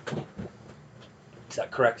 Is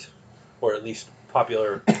that correct? Or at least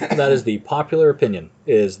popular? That is the popular opinion,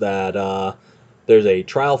 is that there's a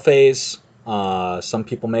trial phase. Some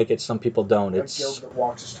people make it, some people don't. A It's guild that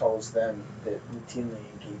walks as tall as them, that routinely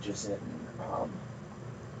engages in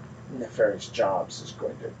nefarious jobs, is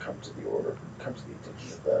going to come to the attention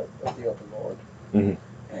of the Open Lord. Mhm.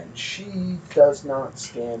 And she does not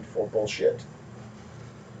stand for bullshit.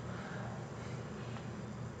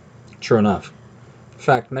 true enough. In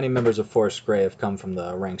fact, many members of Forest Grey have come from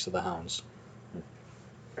the ranks of the Hounds.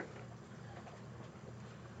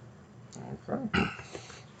 Okay.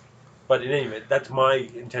 But in any event, that's my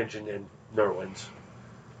intention in Nerwin's.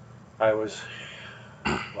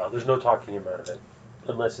 Well, there's no talking him out of it.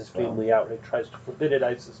 Unless his family outright tries to forbid it,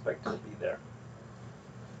 I suspect he'll be there.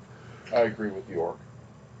 I agree with York.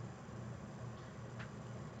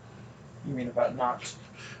 You mean about not?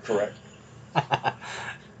 Correct.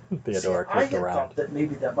 Theodora See, I kicked had around. thought that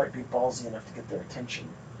maybe that might be ballsy enough to get their attention.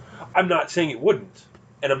 I'm not saying it wouldn't,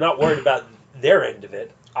 and I'm not worried about their end of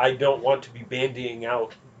it. I don't want to be bandying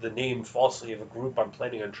out the name falsely of a group I'm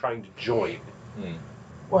planning on trying to join.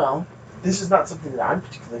 Well, this is not something that I'm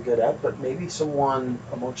particularly good at, but maybe someone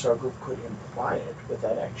amongst our group could imply it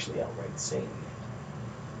without actually outright saying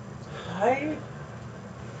it. I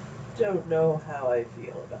don't know how I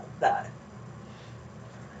feel about that.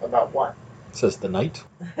 About what? Says the knight.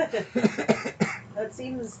 That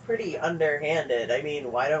seems pretty underhanded. I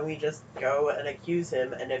mean, why don't we just go and accuse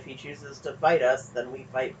him, and if he chooses to fight us, then we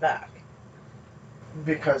fight back?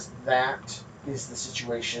 Because that is the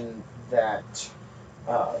situation that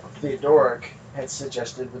Theodoric had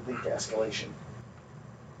suggested would lead to escalation.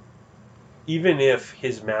 Even if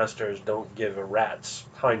his masters don't give a rat's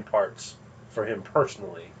hind parts for him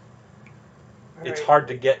personally, it's Alright. hard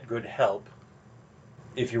to get good help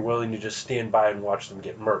if you're willing to just stand by and watch them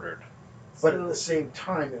get murdered. But at So- the same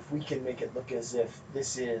time, if we can make it look as if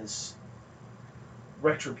this is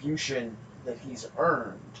retribution that he's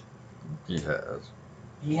earned, He has.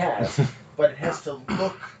 he has, but it has to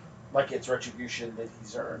look like it's retribution that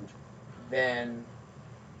he's earned, then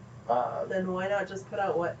Then why not just put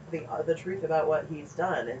out what the truth about what he's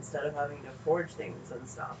done instead of having to forge things and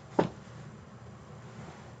stuff?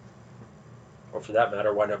 Or for that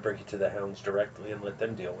matter, why not bring it to the hounds directly and let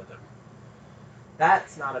them deal with it?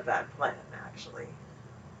 That's not a bad plan, actually.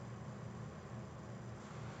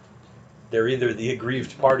 They're either the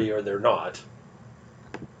aggrieved party or they're not.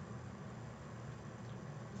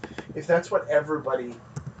 if that's what everybody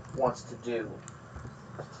wants to do,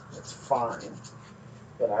 that's fine.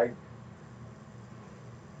 But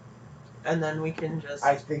And then we can just.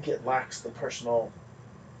 I think it lacks the personal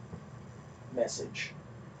message.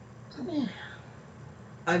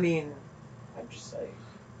 I mean, I'm just saying.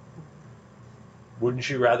 Wouldn't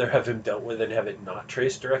you rather have him dealt with and have it not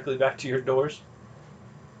traced directly back to your doors?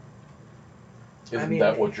 Isn't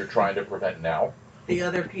that what you're trying to prevent now? the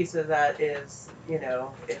other piece of that is,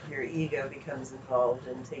 if your ego becomes involved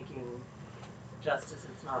in taking justice,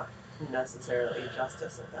 it's not necessarily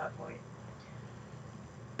justice at that point.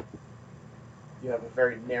 You have a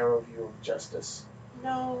very narrow view of justice.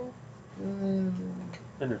 No. And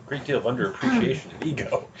a great deal of underappreciation of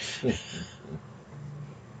ego.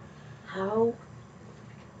 How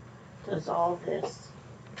does all this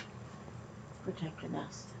protect the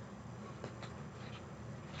nest?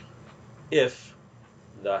 If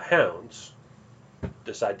the hounds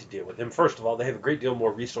decide to deal with him, first of all, they have a great deal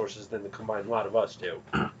more resources than the combined lot of us do.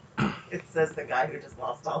 It says the guy who just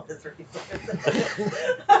lost all his resources.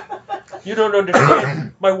 You don't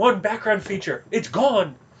understand. My one background feature, it's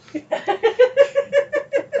gone.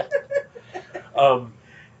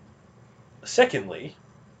 Secondly,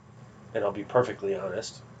 and I'll be perfectly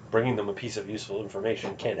honest, bringing them a piece of useful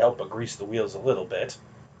information can't help but grease the wheels a little bit.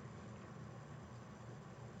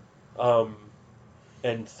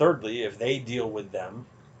 And thirdly, if they deal with them,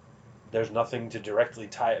 there's nothing to directly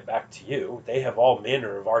tie it back to you. They have all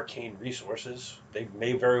manner of arcane resources. They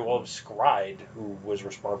may very well have scryed who was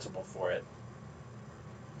responsible for it.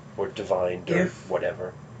 Or divined, or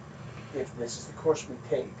whatever. If this is the course we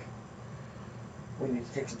take, we need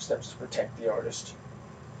to take some steps to protect the artist.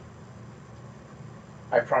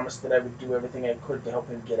 I promised that I would do everything I could to help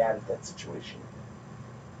him get out of that situation.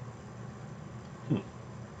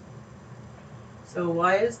 So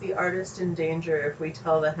why is the artist in danger if we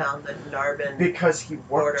tell the hound that Narbin... Because he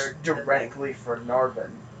works ordered the directly for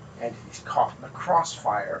Narbin, and he's caught in a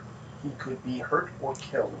crossfire. He could be hurt or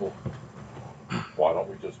killed. Why don't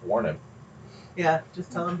we just warn him? Yeah,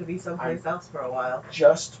 just tell him to be someplace else for a while.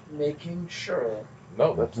 Just making sure.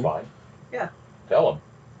 No, that's fine. Yeah. Tell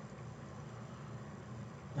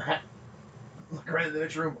him. Look right in the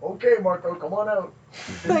next room. Okay, Marco, come on out.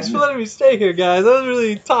 Thanks for letting me stay here, guys. That was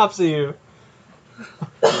really tops of you.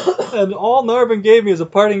 And all Narbin gave me as a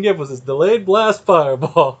parting gift was this delayed blast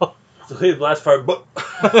fireball. Delayed blast fire, but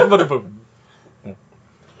Ba-da-boom.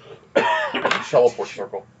 Teleport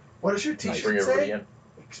circle. What does your Bring t-shirt everybody say? in.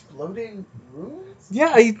 Exploding runes?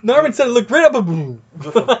 Yeah, Narbin said it looked great up a boom.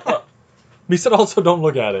 He said also don't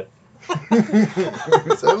look at it.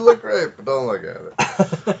 So it look great, but don't look at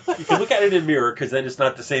it. you can look at it in a mirror, because then it's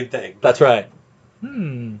not the same thing. That's right.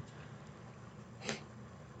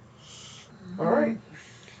 All right.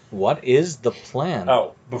 What is the plan?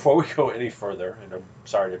 Oh, before we go any further, and I'm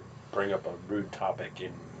sorry to bring up a rude topic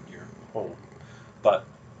in your home, but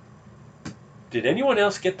did anyone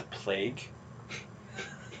else get the plague?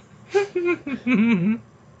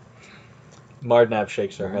 Mardnab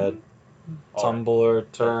shakes her head. All right, Tumbler,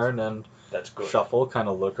 turn, and that's good. Shuffle kind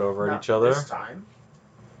of look over at Not each other. This time.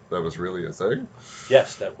 That was really a thing?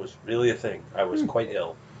 Yes, that was really a thing. I was quite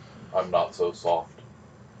ill. I'm not so soft.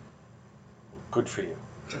 Good for you.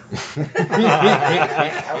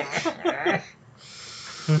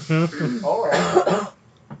 All right.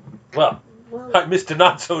 Well, Well, Mr.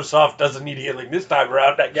 Not So Soft doesn't need healing this time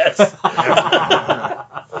around, I guess.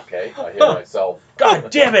 Okay, I hear myself. God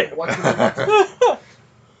damn it! What's the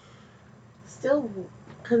still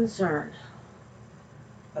concerned.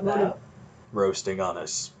 About Roasting on a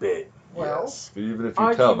spit. Well, Yes. But even if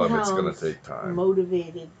you tell them, it's going Hound's to take time.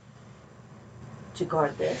 motivated to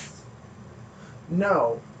guard this.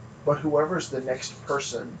 No, but whoever's the next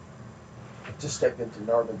person to step into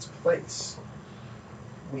Narvin's place,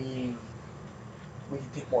 we can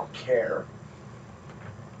take more care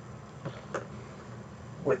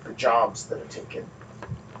with the jobs that are taken.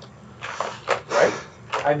 Right?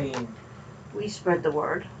 I mean, We spread the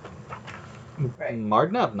word. Right.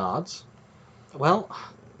 Mardnab nods. Well,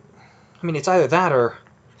 I mean, it's either that or...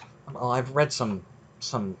 Well, I've read some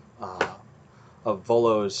of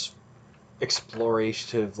Volo's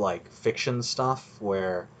explorative, like, fiction stuff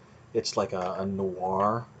where it's like a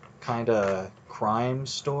noir kind of crime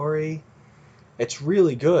story. It's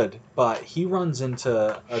really good, but he runs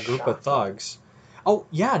into a group of thugs. Oh,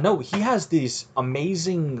 yeah, no, he has these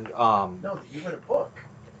amazing... no, you read a book.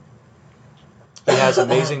 He has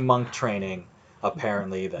amazing monk training,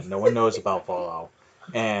 apparently, that no one knows about Volo,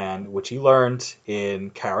 and which he learned in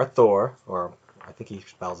Karathor, or I think he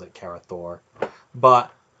spells it Karathor,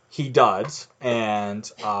 but he does, and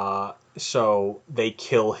so they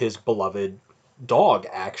kill his beloved dog,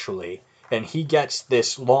 actually, and he gets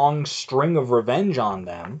this long string of revenge on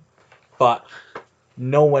them, but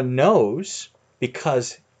no one knows,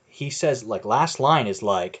 because he says, like, last line is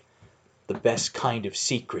like, the best kind of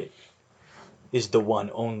secret is the one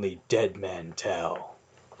only dead men tell.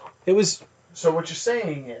 It was... So what you're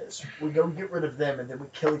saying is, we go get rid of them and then we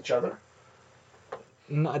kill each other?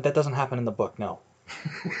 No, that doesn't happen in the book, no.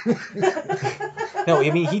 No,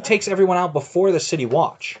 I mean, he takes everyone out before the city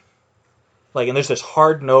watch. Like, and there's this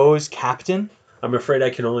hard-nosed captain. I'm afraid I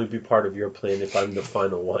can only be part of your plan if I'm the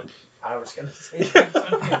final one. I was going to say that was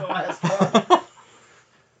gonna be the last one.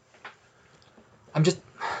 I'm just...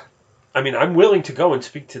 I mean, I'm willing to go and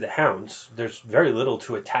speak to the hounds. There's very little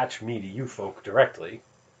to attach me to you folk directly.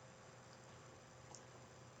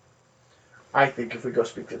 I think if we go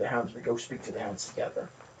speak to the hounds, we go speak to the hounds together.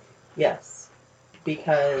 yes,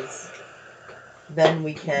 because then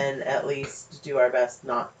we can at least do our best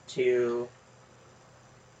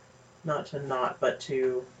but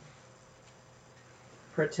to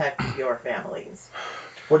protect your families.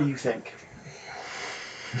 What do you think?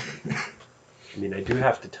 I mean, I do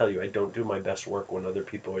have to tell you, I don't do my best work when other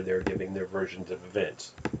people are there giving their versions of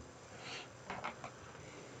events.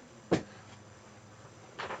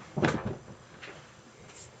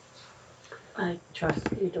 I trust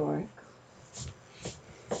you, Doric.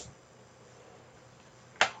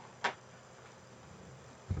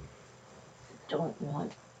 Don't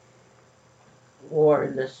want war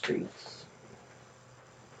in the streets.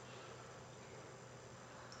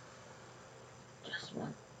 Just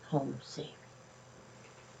want home safe.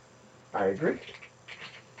 I agree.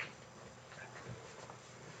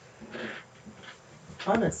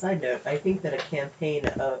 On a side note, I think that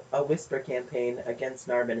a whisper campaign against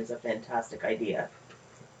Narvin is a fantastic idea.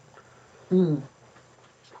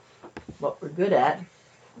 What we're good at.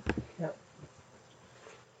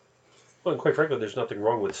 Well, and quite frankly, there's nothing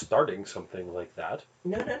wrong with starting something like that.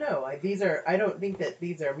 No. I don't think that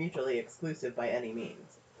these are mutually exclusive by any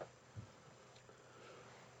means.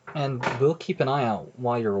 And we'll keep an eye out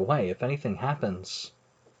while you're away. If anything happens,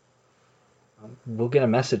 we'll get a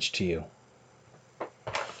message to you.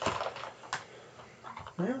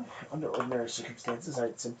 Well, under ordinary circumstances,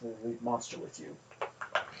 I'd simply leave Monster with you.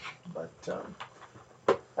 But I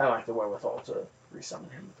don't have the wherewithal to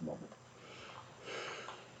resummon him at the moment.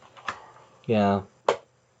 Yeah.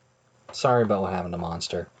 Sorry about what happened to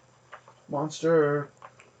Monster. Monster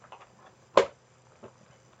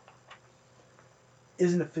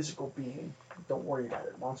isn't a physical being. Don't worry about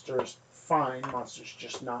it. Monster's fine. Monster's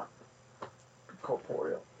just not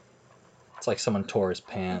corporeal. It's like someone tore his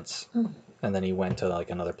pants, and then he went to like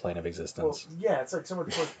another plane of Well, existence. yeah, it's like someone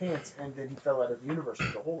tore his pants and then he fell out of the universe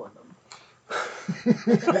with a hole in them.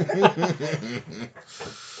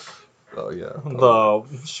 Oh yeah. The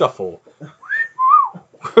shuffle.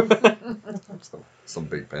 Some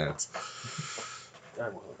big pants. I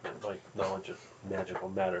will admit my knowledge of magical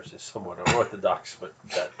matters is somewhat unorthodox, but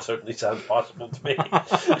that certainly sounds possible to me.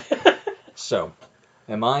 So,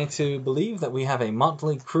 am I to believe that we have a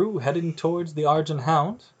motley crew heading towards the Argent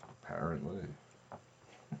Hound? Apparently.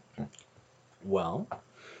 Well,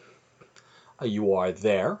 you are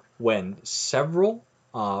there when several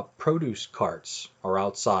produce carts are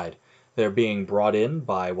outside. They're being brought in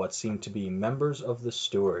by what seem to be members of the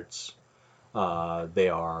stewards. They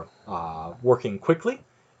are working quickly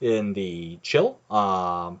in the chill,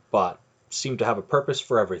 but seem to have a purpose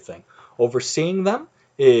for everything. Overseeing them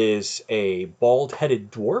is a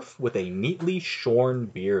bald-headed dwarf with a neatly shorn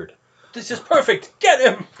beard. This is perfect. Get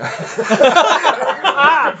him. Oh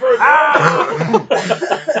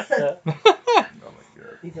my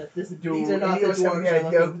god. These are, this, Do these any are not of the us have any dwarves you're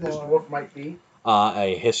idea who looking this for. dwarf might be?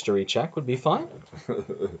 A history check would be fine. Now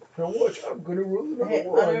watch, I'm gonna roll another Hey,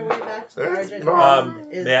 on one. our way back to the That's Argent fine.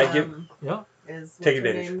 Hound, is, May I give- Yeah. is Take what's her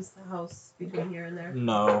advantage. name's house between here and there?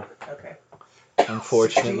 No, Okay.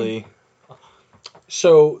 unfortunately.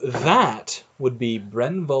 So that would be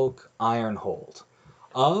Brenvolk Ironhold.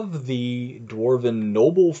 Of the dwarven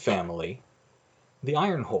noble family, the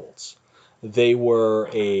Ironholds. They were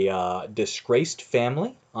a disgraced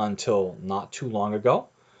family until not too long ago,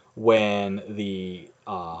 when the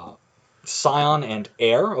scion and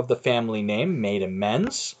heir of the family name made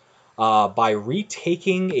amends by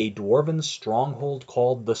retaking a dwarven stronghold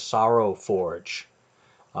called the Sorrow Forge.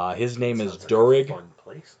 His name is Sounds like a Durig fun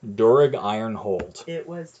place. Ironhold. It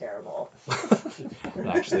was terrible. It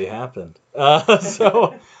actually happened. But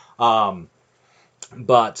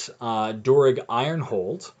Durig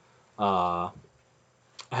Ironhold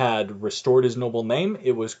had restored his noble name.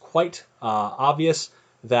 It was quite obvious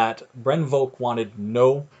that Brenvolk wanted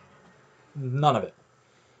none of it.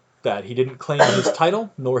 That he didn't claim his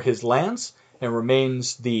title nor his lands, and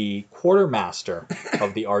remains the quartermaster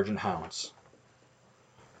of the Argent Hounds.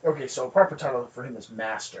 Okay, so a proper title for him is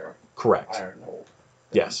Master Correct. Ironhold.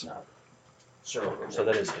 Yes. Not Sir. So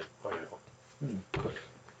that is it. Okay.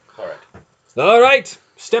 All right. All right,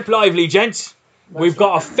 step lively, gents. We've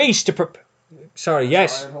got a feast to prepare. Sorry,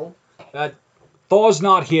 yes. Ironhold. Thor's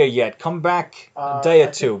not here yet. Come back a day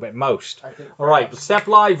or two at most. I think. All right, step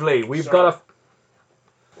lively. We've got a.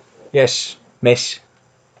 Yes, miss.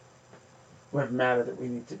 We have a matter that we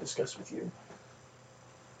need to discuss with you.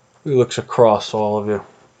 He looks across all of you.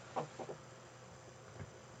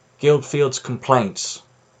 Guildfield's complaints.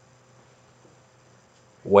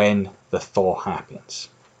 When the thaw happens.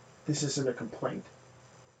 This isn't a complaint.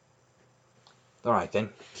 All right, then,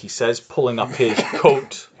 he says, pulling up his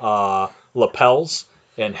coat lapels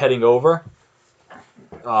and heading over.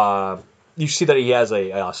 You see that he has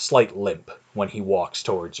a slight limp when he walks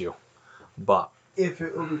towards you. But If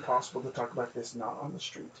it would be possible to talk about this not on the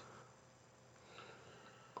street.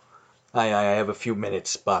 I have a few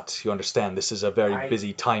minutes, but you understand this is a very I-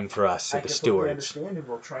 busy time for us I at the completely stewards. understand, and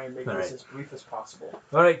we'll try and make All this right. as brief as possible.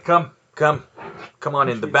 All right, come on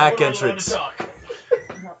in the back entrance.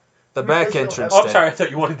 The back entrance. Oh, I'm then. sorry. I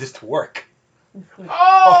thought you wanted this to work.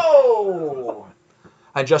 Oh!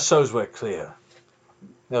 And just so's we're clear,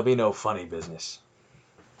 there'll be no funny business.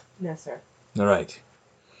 No, sir. All right.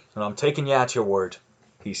 And I'm taking you at your word,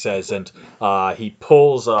 he says, and he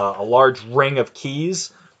pulls a large ring of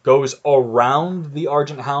keys, goes around the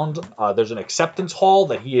Argent Hound. There's an acceptance hall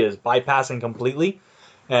that he is bypassing completely,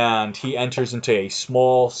 and he enters into a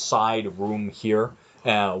small side room here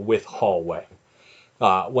with hallway.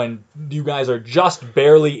 When you guys are just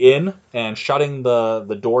barely in and shutting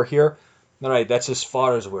the door here, all right, that's as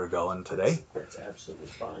far as we're going today. That's absolutely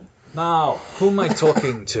fine. Now, who am I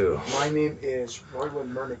talking to? My name is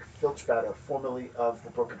Royland Mernick Filchbatter, formerly of the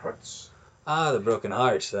Broken Hearts. Ah, the Broken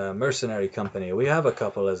Hearts, the mercenary company. We have a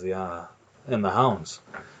couple as the in the Hounds.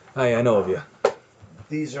 I know of you.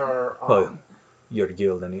 These are Well, your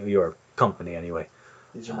guild and your company, anyway.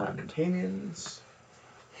 these are my companions.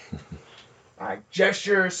 I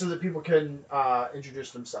gesture so that people can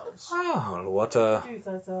introduce themselves. Oh, what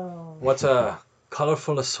What's a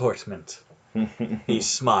colorful assortment. He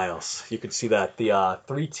smiles. You can see that the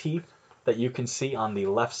 3 teeth that you can see on the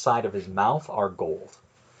left side of his mouth are gold.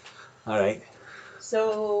 All right.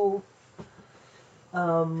 So,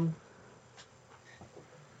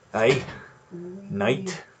 Hey,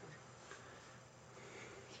 knight.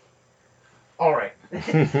 All right.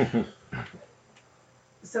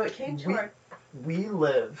 So it came to our. We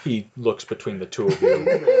live. He looks between the two of We you.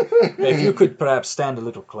 live. If you could perhaps stand a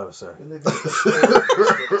little closer. We live in the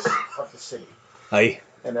districts of the city, Aye.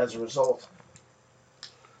 and as a result,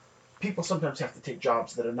 people sometimes have to take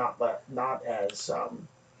jobs that are not as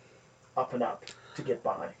up and up to get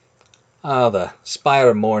by. Oh, the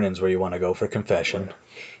Spire mornings where you want to go for confession.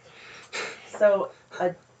 So,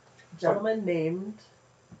 a gentleman named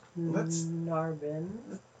Let's-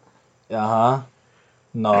 Narbin. Uh-huh.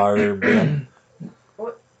 Narbin.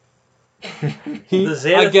 What? He, The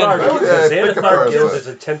Xanathar, again, Yeah, the think about Xanathar Guild it. is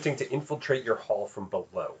attempting to infiltrate your hall from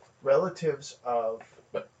below. Relatives of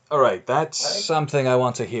all right, that's Right. something I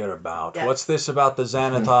want to hear about. Yes. What's this about the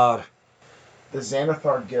Xanathar? the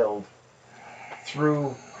Xanathar Guild,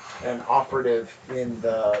 through an operative in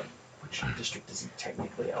the, which district is he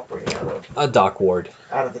technically operating out of? A dock ward.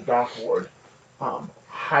 Out of the dock ward,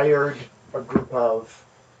 hired a group of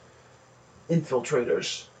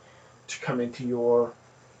infiltrators to come into your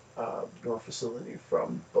facility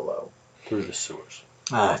from below. Through the sewers.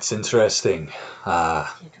 Ah, it's interesting.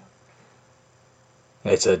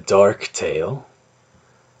 It's a dark tale.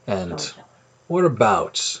 And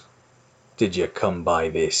whereabouts did you come by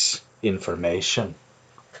this information?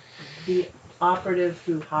 The operative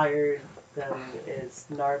who hired them is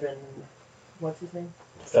Narbin. What's his name?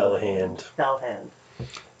 Fellhand. Fellhand.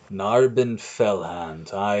 Narbin Fellhand.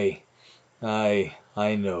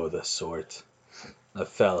 I know the sort. A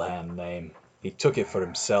Fellhand name. He took it for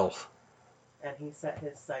himself. And he set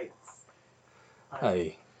his sights on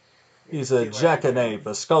Aye. He's your a sewer jackanape,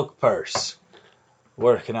 entrance. a skulk purse,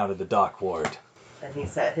 working out of the dock ward. And he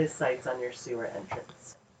set his sights on your sewer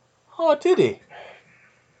entrance. Oh, did he?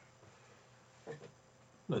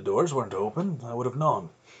 The doors weren't open. I would have known.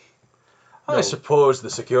 I No. suppose the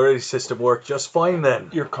security system worked just fine then.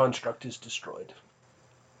 Your construct is destroyed.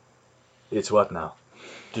 It's what now?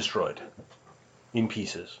 Destroyed. In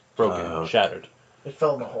pieces. Broken. Oh. Shattered. It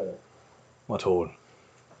fell in the hole. What hole?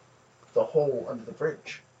 The hole under the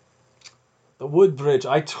bridge. The wood bridge.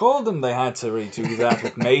 I told them they had to redo that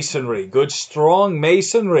with masonry. Good, strong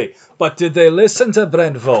masonry. But did they listen to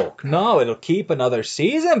Brent Volk? No, it'll keep another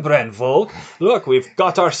season, Brent Volk. Look, we've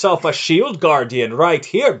got ourselves a shield guardian right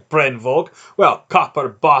here, Brent Volk. Well, Copper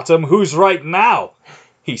Bottom, who's right now?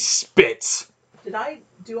 He spits. Do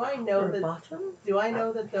I know Or that? bottom? Do I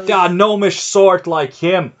know that those? A gnomish sort like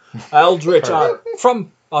him. Eldritch,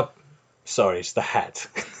 sorry, it's the hat.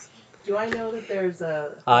 Do I know that there's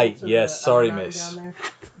a? Aye, hole to yes, the sorry, underground miss. down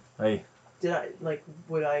Hey, there?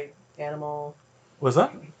 Would I animal? was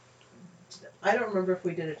that? I don't remember if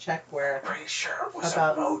we did a check where Pretty sure it was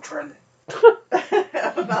About- a Modron.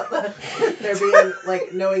 about there being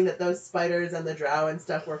like knowing that those spiders and the drow and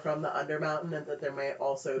stuff were from the Undermountain and that there may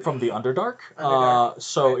also From the Underdark. Underdark.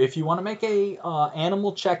 So Right. if you want to make a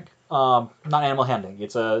animal check, not animal handling,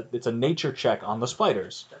 it's a nature check on the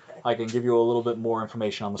spiders. Okay. I can give you a little bit more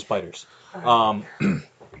information on the spiders. Alright.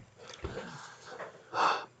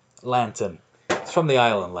 Lantern. It's from the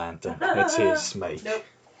island Lantern. It's his, mate. Nope.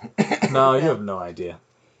 No, you have no idea.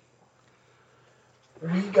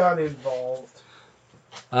 We got involved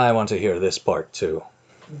I want to hear this part too.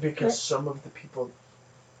 because some of the people.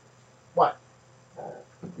 What?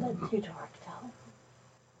 Not too dark,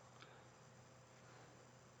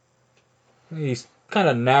 though. He kind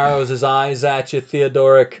of narrows his eyes at you,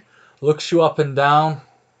 Theodoric. Looks you up and down.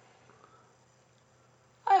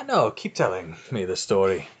 I know, keep telling me the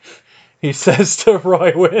story. He says to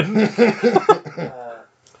Roywin.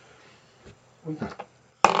 We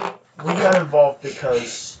got involved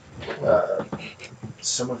because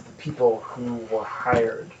some of the people who were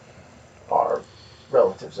hired are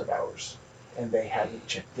relatives of ours, and they hadn't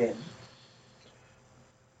checked in.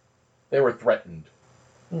 They were threatened,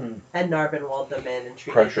 And Narbin walled them in and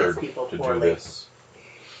treated pressured his people to do poorly. this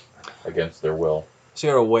against their will. So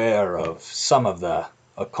you're aware of some of the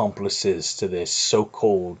accomplices to this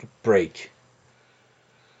so-called break.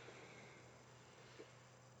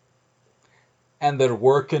 And they're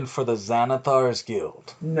working for the Xanathar's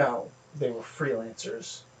Guild. No, they were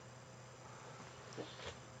freelancers.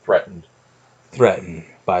 Threatened, Threatened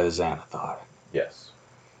by the Xanathar. yes.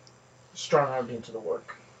 Strong-armed into the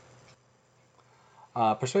work.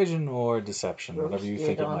 Persuasion or deception, whatever you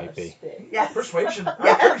think it might be. Yes. Persuasion.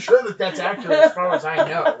 I'm pretty sure that's accurate as far as I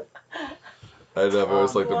know. I'd have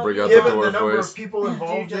always like to Well, bring out the Given the dwarf number voice. of people Do you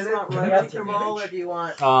involved in just it, want I Roy think to an roll, or image. do you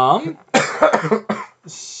want?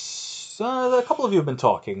 A couple of you have been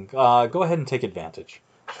talking. Go ahead and take advantage.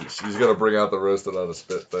 She's gonna bring out the roasted on a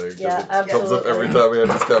spit thing. 'cause Yeah, it comes up every absolutely. time we have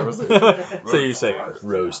this conversation. So you say,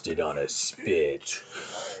 roasted on a spit.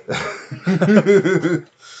 That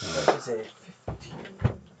is a 15.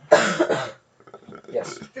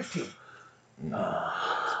 Yes, 15.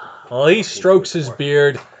 Well, he strokes his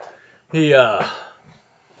beard. He,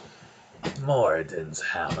 Moradin's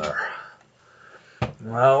hammer.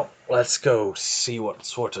 Well, let's go see what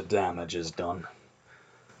sort of damage is done.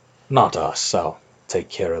 Not us, I'll take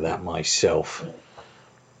care of that myself.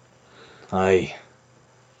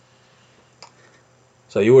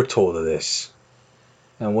 So you were told of this.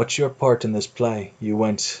 And what's your part in this play? You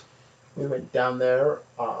went... We went down there,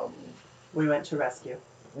 We went to rescue.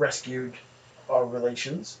 rescued our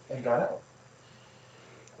relations, and got out.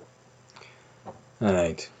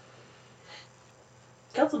 Alright.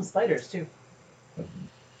 Killed some spiders too.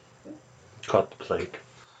 Cut the plate.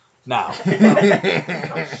 Now,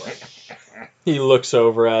 he looks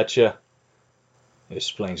over at you.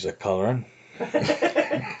 Explains the coloring.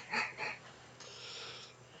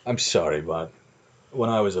 I'm sorry, but when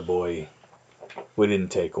I was a boy, we didn't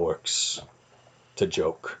take orcs to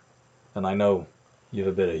joke. And I know you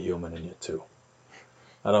have a bit of human in you too.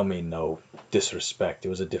 I don't mean no disrespect. It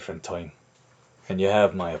was a different time. And you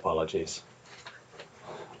have my apologies.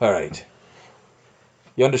 Alright.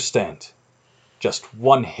 You understand? Just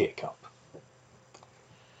one hiccup.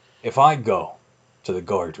 If I go to the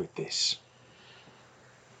guard with this,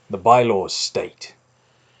 the bylaws state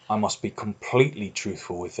I must be completely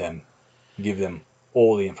truthful with them, give them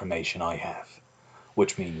all the information I have,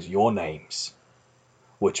 which means your names,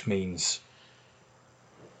 which means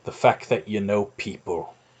the fact that you know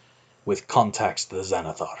people with contacts to the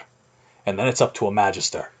Xanathar, and then it's up to a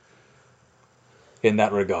magister in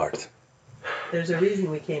that regard. There's a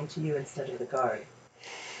reason we came to you instead of the guard.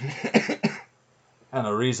 And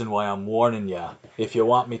a reason why I'm warning you, if you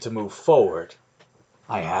want me to move forward,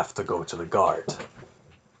 I have to go to the guard.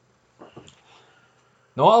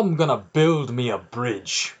 Now I'm gonna build me a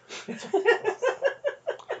bridge.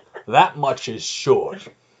 That much is sure.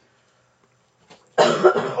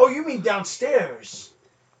 Oh, you mean downstairs?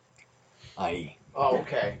 Aye. Oh,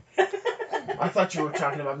 okay. I thought you were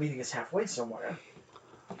talking about meeting us halfway somewhere.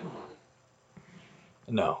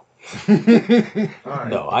 No. Alright.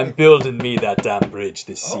 No, I'm building me that damn bridge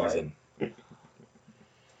this All right. season.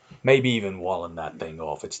 Maybe even walling that thing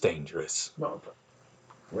off. It's dangerous. No, but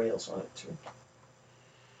rails on it too.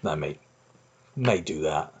 I may do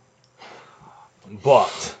that.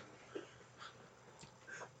 But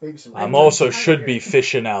Maybe some. I'm also should be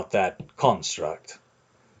fishing out that construct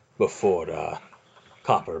before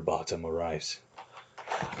Copper Bottom arrives.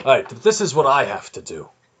 Alright, this is what I have to do.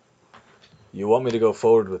 You want me to go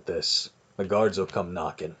forward with this, the guards will come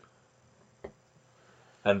knocking.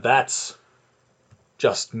 And that's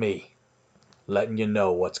just me letting you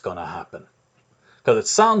know what's gonna happen. Because it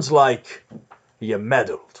sounds like you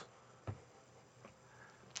meddled.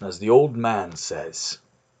 As the old man says,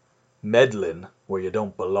 meddling where you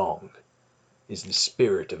don't belong is the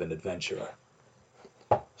spirit of an adventurer.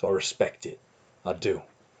 So I respect it. I do.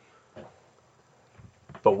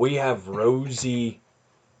 But we have rosy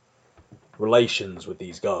relations with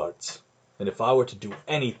these guards. And if I were to do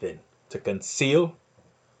anything to conceal,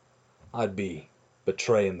 I'd be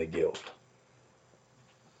betraying the guild.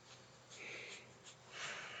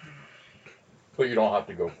 But you don't have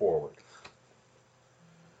to go forward.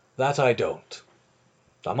 That I don't.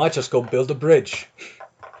 I might just go build a bridge.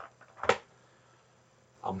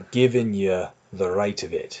 I'm giving you the right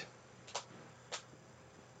of it.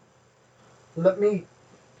 Let me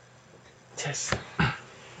test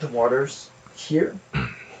the waters here.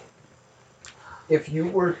 If you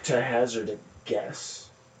were to hazard a guess,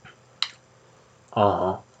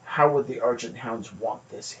 how would the Argent Hounds want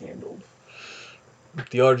this handled?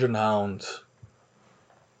 The Argent Hound.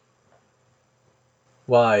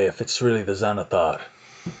 Why, if it's really the Xanathar,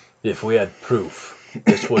 if we had proof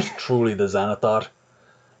this was truly the Xanathar,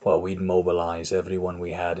 well, we'd mobilize everyone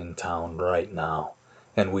we had in town right now,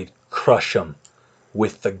 and we'd crush them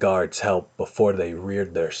with the guards' help before they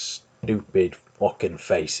reared their stupid fucking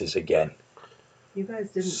faces again. You guys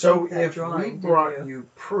didn't So take that if drawing, we did brought you? you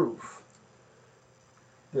proof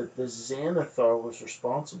that the Xanathar was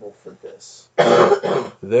responsible for this,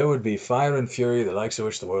 There would be fire and fury the likes of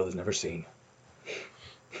which the world has never seen.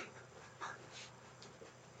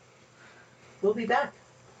 We'll be back.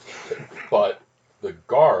 But the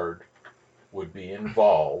guard would be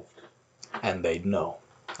involved, And they'd know.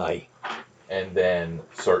 Aye. and then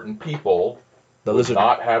certain people The would lizard,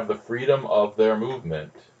 not have the freedom of their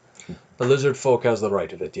movement. the lizard folk has the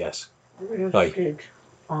right of it, yes. Roasted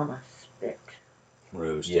on a spit.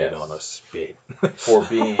 Roasted Yes. on a spit. For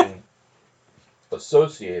being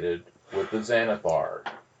associated with the Xanathar.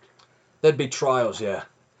 There'd be trials, yeah.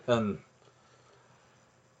 And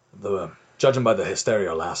judging by the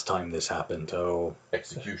hysteria last time this happened,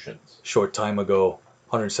 Executions. short time ago,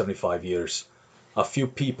 175 years, a few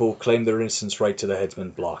people claimed their innocence right to the headsman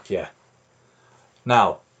block, yeah.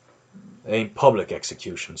 Now, They ain't public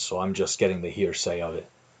executions, so I'm just getting the hearsay of it.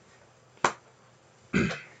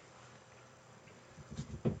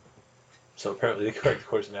 So apparently the correct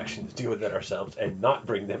course of action is deal with that ourselves and not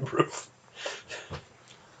bring them proof.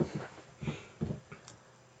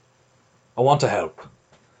 I want to help.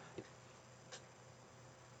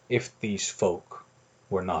 If these folk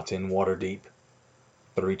were not in Waterdeep,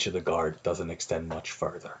 the reach of the guard doesn't extend much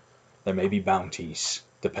further. There may be bounties,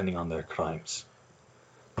 depending on their crimes.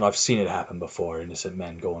 But I've seen it happen before, innocent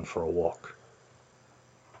men going for a walk.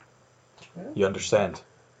 You understand?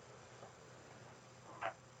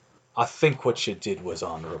 I think what you did was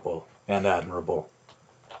honorable and admirable.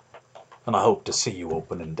 And I hope to see you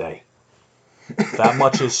opening day. That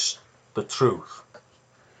much is the truth.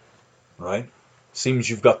 Right? Seems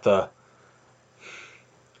you've got the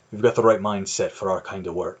right mindset for our kind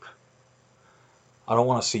of work. I don't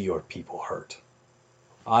want to see your people hurt.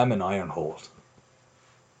 I'm an Ironhold.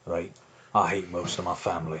 Right? I hate most of my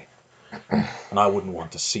family. And I wouldn't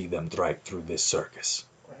want to see them dragged through this circus.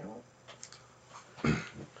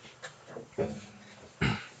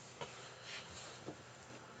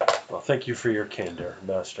 Well, thank you for your candor,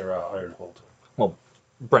 Master Ironhold. Well,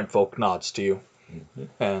 Brentfolk nods to you.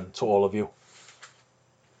 And to all of you.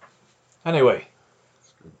 Anyway.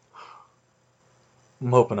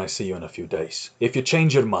 I'm hoping I see you in a few days. If you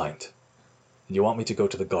change your mind, and you want me to go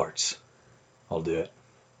to the guards, I'll do it.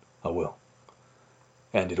 I will.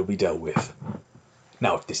 And it'll be dealt with.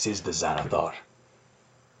 Now, if this is the Xanathar,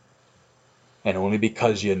 and only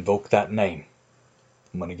because you invoke that name,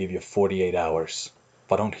 I'm going to give you 48 hours.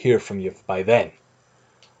 If I don't hear from you by then,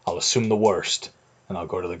 I'll assume the worst, and I'll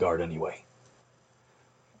go to the guard anyway.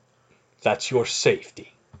 That's your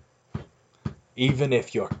safety. Even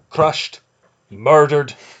if you're crushed,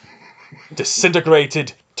 murdered,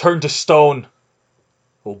 disintegrated, turned to stone,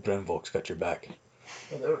 old Brentfolk's got your back.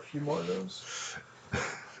 Well, there were a few more of those.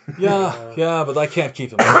 Yeah, but I can't keep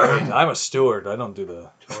them straight. I'm a steward. I don't do the...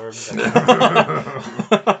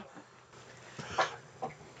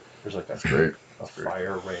 There's like That's great. a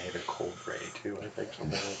fire ray and a cold ray, too, I think.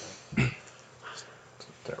 Something like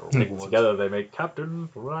Terrible. that. I think one's- Together they make Captain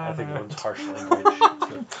I think Rana. one's harsh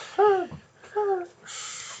language.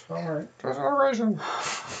 Alright. There's an oration.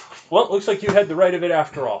 Well, it looks like you had the right of it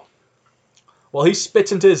after all. Well, he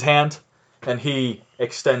spits into his hand, and he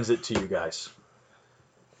extends it to you guys.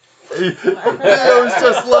 It was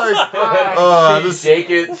just like, She shake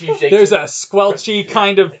it. She shakes There's it. a squelchy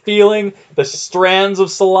kind of feeling, the strands of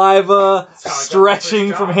saliva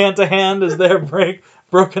stretching from hand to hand as they're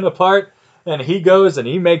broken apart, and he goes and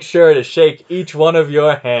he makes sure to shake each one of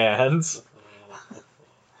your hands.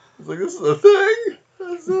 it's like, this is a thing?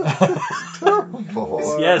 This is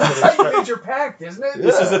terrible. Yes, That's and it's how you try- made your pact, isn't it?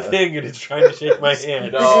 this is a thing, and it's trying to shake my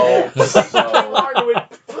hand. No. Hard to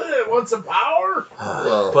put it. Want some power?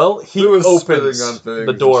 Well, he It was opens spitting on things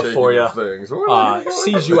the door and shaking for you, of things. What are you doing?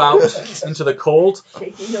 sees you out into the cold.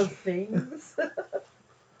 Shaking of things.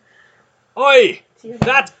 Oi!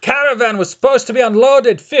 That caravan was supposed to be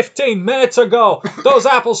unloaded 15 minutes ago. Those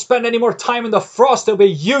apples spend any more time in the frost, they'll be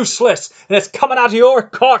useless. And it's coming out of your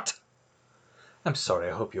cart. I'm sorry,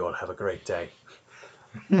 I hope you all have a great day.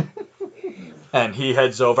 And he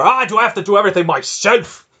heads over. Do I have to do everything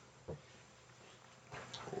myself?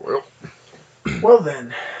 Well, Well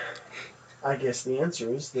then, I guess the answer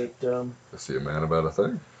is that I see a man about a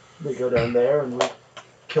thing. we go down there and we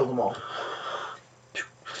kill them all.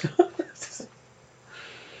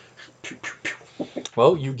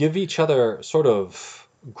 Well, you give each other sort of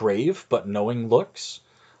grave but knowing looks.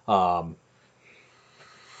 There's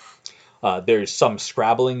some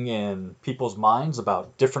scrabbling in people's minds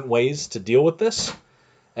about different ways to deal with this.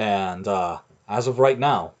 And as of right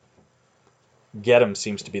now, get him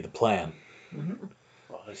seems to be the plan.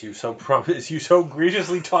 Well, as you so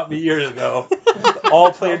graciously taught me years ago,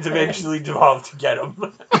 all plans eventually devolve to get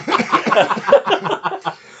him.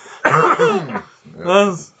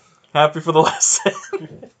 Happy for the lesson.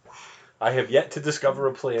 I have yet to discover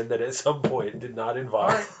a plan that at some point did not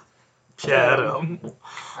involve. Get him.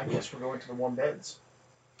 I guess we're going to the warm beds.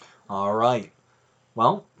 All right.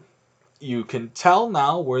 Well, you can tell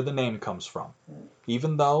now where the name comes from.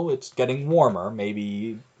 Even though it's getting warmer,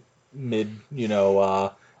 maybe mid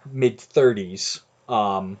 30s,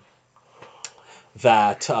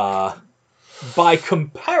 that by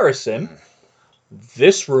comparison,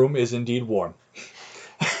 this room is indeed warm.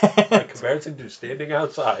 By comparison to standing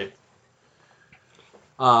outside.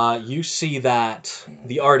 You see that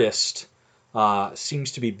the artist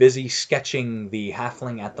seems to be busy sketching the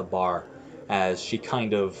halfling at the bar as she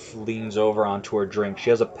kind of leans over onto her drink.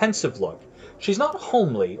 She has a pensive look. She's not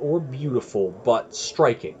homely or beautiful, but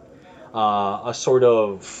striking. a sort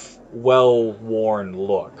of well-worn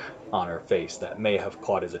look on her face that may have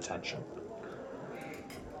caught his attention.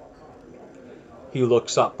 He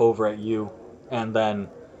looks up over at you, and then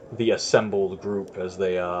the assembled group as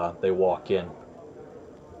they walk in,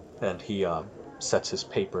 and he sets his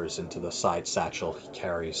papers into the side satchel he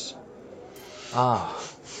carries. Ah,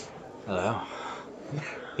 hello.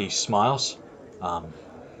 He smiles.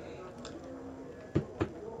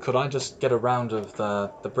 Could I just get a round of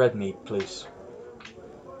the bread meat, please?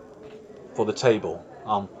 For the table.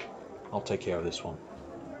 I'll take care of this one.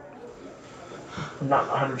 I'm not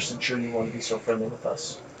 100% sure you want to be so friendly with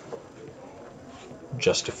us.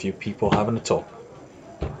 Just a few people having a talk.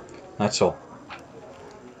 That's all.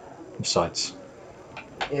 Besides,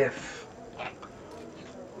 If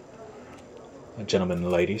gentlemen and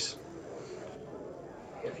ladies,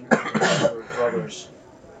 you were brothers,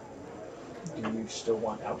 do you still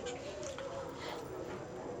want out?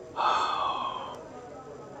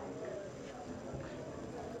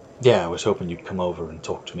 yeah, I was hoping you'd come over and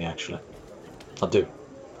talk to me, actually. I do.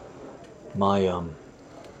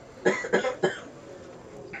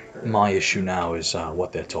 My issue now is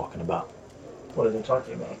what they're talking about. What are they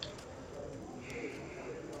talking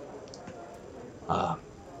about?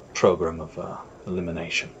 Program of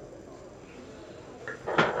elimination.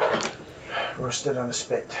 Roasted on a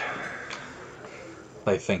spit.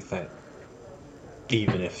 They think that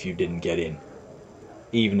even if you didn't get in,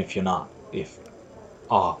 even if you're not, if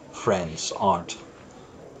our friends aren't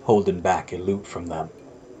holding back a loot from them,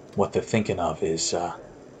 what they're thinking of is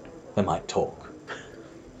they might talk.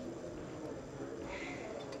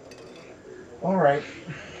 All right.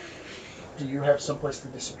 Do you have someplace to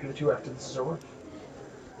disappear to after this is over?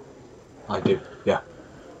 I do, yeah.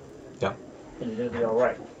 And you're gonna be all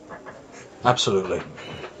right. Absolutely.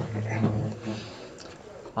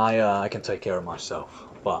 I can take care of myself,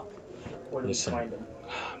 but Where do we listen. find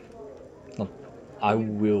them? I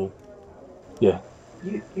will. You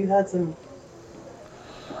had some.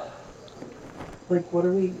 Like, what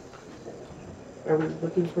are we? Are we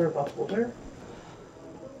looking for a beholder?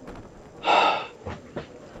 I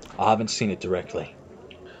haven't seen it directly,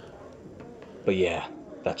 but yeah,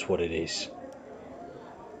 that's what it is.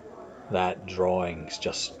 That drawing's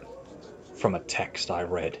just from a text I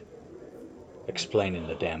read, explaining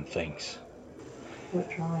the damn things. What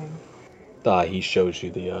drawing? He shows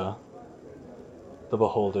you the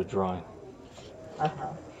beholder drawing. Uh-huh.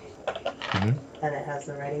 Mhm. And it has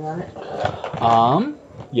the writing on it?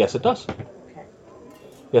 Yes it does. Okay.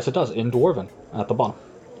 Yes it does, in Dwarven, at the bottom.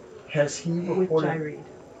 Has he Which I reported? read.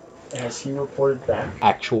 Has he reported back?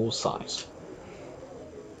 Actual size.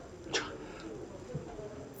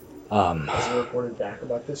 Has he reported back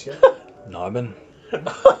about this yet? Narbin?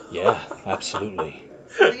 Yeah, absolutely.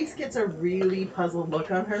 Elise gets a really puzzled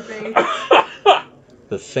look on her face.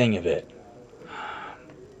 The thing of it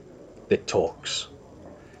talks.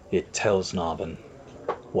 It tells Narbin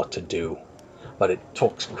what to do, but it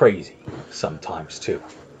talks crazy sometimes too.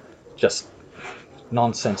 Just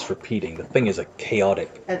nonsense repeating. The thing is a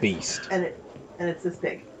chaotic beast. And it's this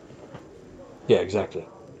big. Yeah, exactly.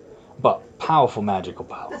 But powerful magical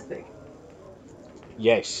power. This big.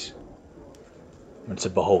 Yes. It's a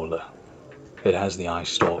beholder. It has the eye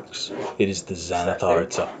stalks. It is the Xanathar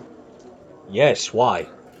itself. Yes, why?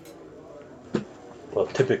 Well,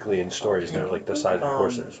 typically in stories, they're like the size of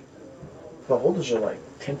horses. Beholders are like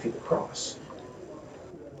 10 feet across.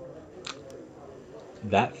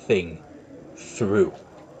 That thing threw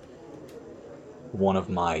one of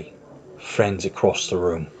my friends across the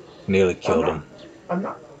room. Nearly killed him. I'm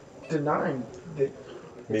not denying that.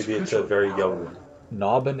 Maybe it's a very young one.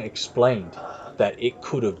 Narbin explained that it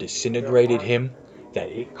could have disintegrated him, that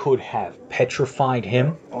it could have petrified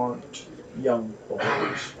him. Aren't young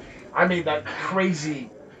beholders. I made that crazy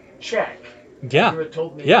check. Yeah. You had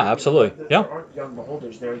told me Yeah, that absolutely. there Yeah. aren't young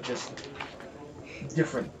beholders. They're just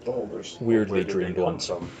different beholders. Weirdly Where did they dreamed come ones.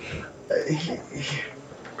 from?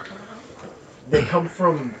 They come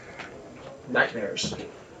from nightmares.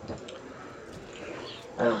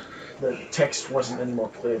 I don't. The text wasn't any more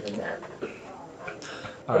clear than that. All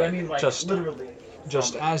But I right, mean, like, just literally.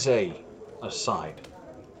 Just as a aside,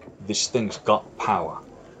 this thing's got power,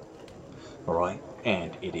 alright?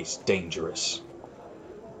 And it is dangerous.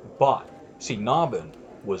 But, see, Narbin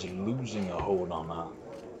was losing a hold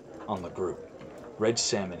on the group. Red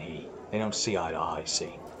Sam and he, they don't see eye to eye,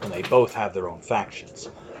 see? And they both have their own factions.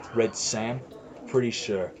 Red Sam, pretty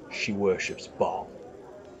sure she worships Baal.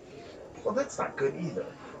 Well, that's not good either.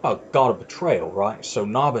 A god of betrayal, right? So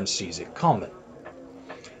Narbin sees it coming.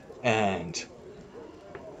 And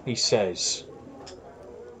he says,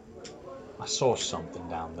 I saw something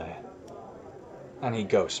down there. And he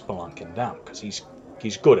goes spelunking down, because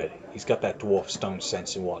he's good at it. He's got that dwarf stone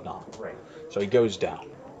sense and whatnot. Right. So he goes down,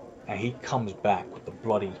 and he comes back with the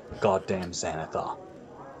bloody goddamn Xanathar.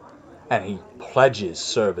 And he pledges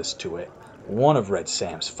service to it. One of Red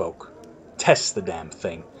Sam's folk tests the damn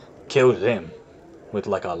thing, kills him with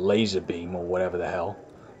like a laser beam or whatever the hell,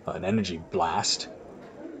 an energy blast,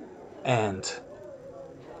 and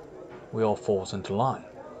we all falls into line.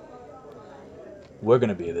 We're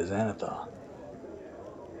gonna be the Xanathar.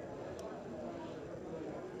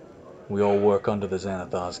 We all work under the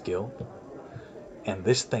Xanathar's guild, and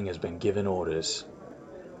this thing has been given orders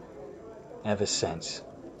ever since.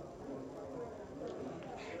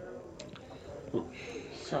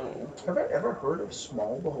 So, Have I ever heard of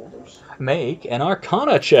small beholders? Make an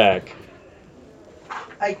Arcana check.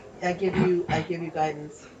 I give you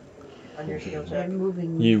guidance on your skill check. I'm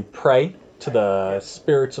moving. You pray to the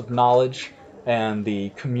spirits of knowledge and the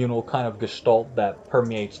communal kind of gestalt that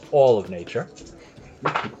permeates all of nature.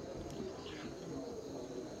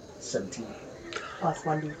 17. Plus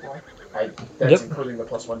 1d4. That's Yep. including the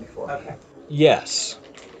plus 1d4. Okay. Yes,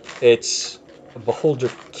 it's a beholder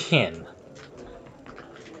kin.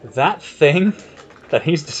 That thing that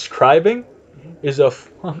he's describing is a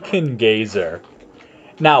fucking gazer.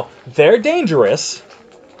 Now, they're dangerous.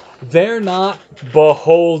 They're not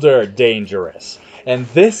beholder dangerous. And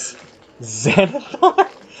this Xanathar,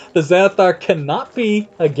 the Xanathar cannot be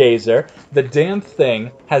a gazer. The damn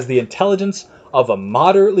thing has the intelligence of a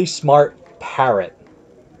moderately smart parrot.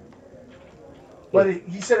 But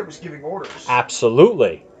he said it was giving orders.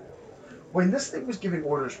 Absolutely. When this thing was giving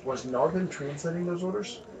orders, was Narvin translating those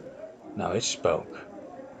orders? No, it spoke.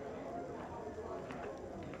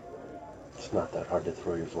 It's not that hard to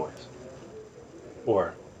throw your voice.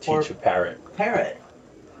 Or Or- teach a parrot. Parrot.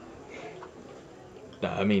 No,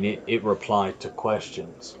 I mean, it replied to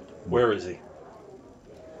questions. Where is he?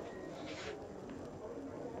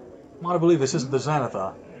 I believe this isn't the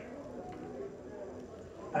Xanathar.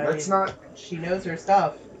 I That's mean, not. She knows her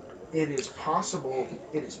stuff. It is possible.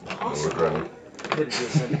 It is Lord possible Rennie. that it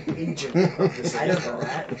is an agent of this. I don't know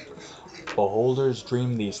that. Beholders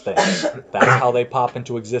dream these things. That's how they pop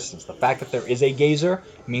into existence. The fact that there is a gazer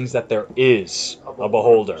means that there is a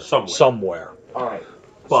beholder somewhere. All right.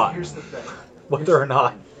 But- so here's the thing. Whether or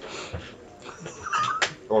not.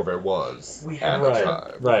 Or there was We at have the Right.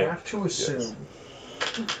 time. We Right. have to assume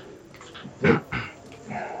that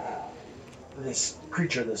this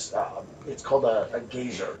creature, it's called a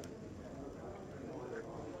gazer.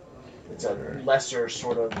 It's a lesser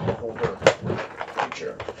sort of beholder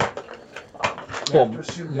creature. We Well, have to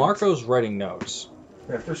assume that Marco's writing notes.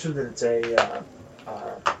 we have to assume that it's a.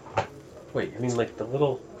 Wait, you mean like the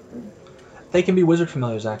little... They can be wizard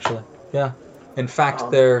familiars, actually. Yeah. In fact,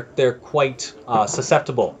 Um, they're quite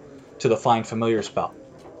susceptible to the find familiar spell.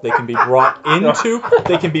 They can be brought into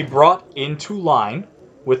line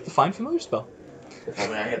with the find familiar spell. If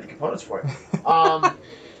only I had the components for it.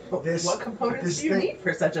 This, What components this do you thing- need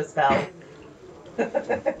for such a spell?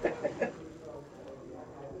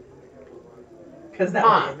 Because that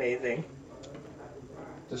would be amazing.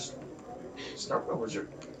 This start with a wizard.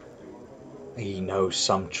 He knows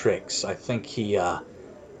some tricks. I think he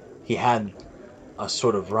had a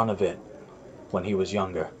sort of run of it when he was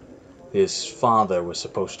younger. His father was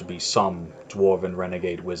supposed to be some dwarven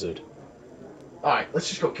renegade wizard. All right, let's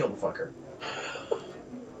just go kill the fucker.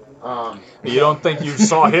 You don't think you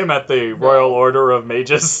saw him at the Royal Order of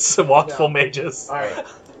Mages, Watchful Mages? All right.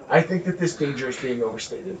 I think that this danger is being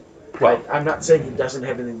overstated. Well- I'm not saying he doesn't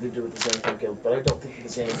have anything to do with the Xanathar Guild, but I don't think the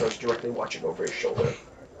Xanathar is directly watching over his shoulder.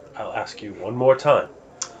 I'll ask you one more time.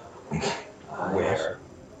 Where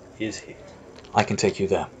is he? I can take you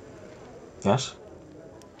there. Yes?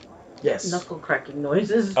 Yes. Knuckle cracking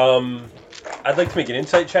noises. I'd like to make an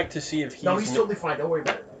insight check to see if he's... No, he's totally fine. Don't worry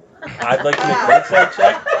about it. I'd like to make an insight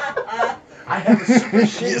check. I have a super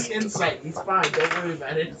shitty insight. He's fine. Don't worry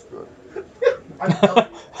about it. It's good. I'm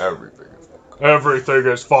Everything is Everything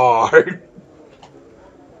is fine.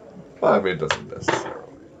 I mean, it doesn't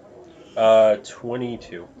necessarily.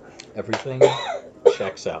 22. Everything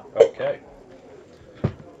checks out. Okay.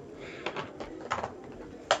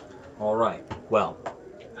 All right. Well,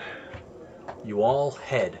 you all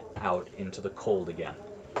head out into the cold again.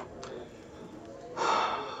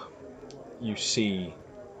 You see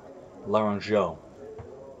Larangeau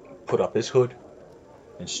put up his hood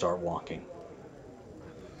and start walking.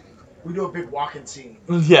 We do a big walking scene.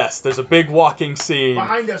 Yes, there's a big walking scene.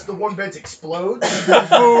 Behind us, the one bed explodes.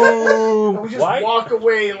 Boom! And we just Why? walk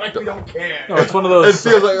away like we don't care. No, it's one of It those.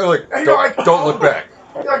 feels like, And you're like, don't look back.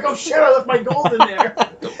 You're like, oh shit, I left my gold in there.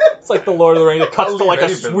 It's like the Lord of the Rings. It cuts I'll to like a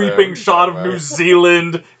leave anything sweeping there. shot of New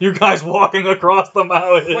Zealand. You guys walking across the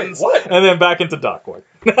mountains. Wait, what? And then back into Dockwood.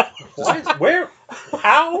 What is, where?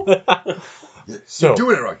 How? So You're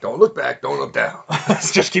doing it right. Don't look back. Don't look down.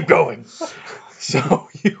 let's just keep going. So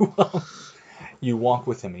you walk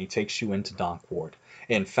with him, and he takes you into Dockward.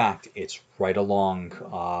 In fact, it's right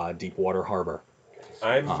along Deepwater Harbor.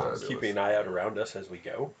 I'm Fabulous. keeping an eye out around us as we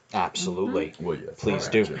go. Absolutely. Well, yes. Please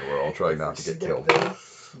imagine. We're all trying not to get killed.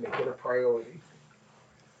 Make it a priority.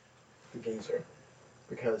 The gazer,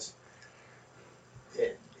 because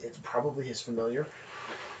it's probably his familiar,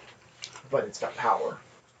 but it's got power.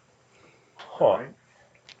 Huh.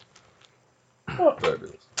 Right?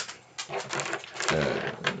 Fabulous.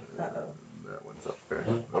 And Uh-oh. that one's up there.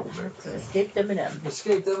 Up there. Escaped Eminem.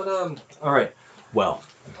 Escaped Eminem. All right. Well,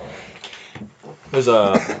 there's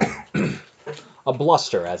a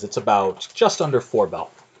bluster as it's about just under 4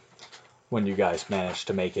 bell when you guys manage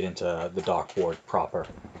to make it into the dock ward proper.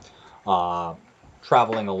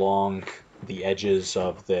 Traveling along the edges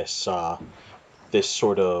of this this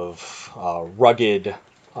sort of rugged,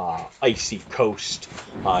 icy coast,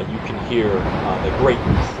 you can hear the great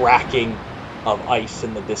cracking of ice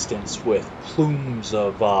in the distance with plumes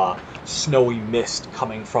of snowy mist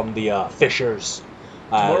coming from the fissures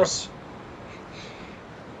as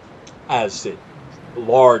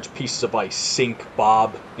large pieces of ice sink,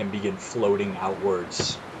 bob, and begin floating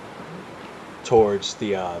outwards towards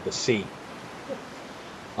the sea.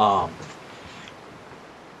 My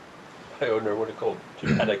owner would have called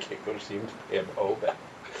too bad I can't go to see him to pay him back.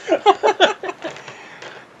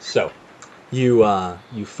 So,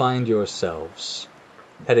 you find yourselves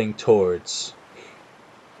heading towards,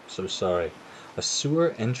 so sorry, a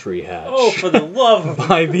sewer entry hatch. Oh, for the love of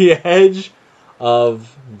by the edge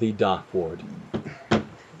of the dock ward.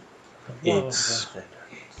 It's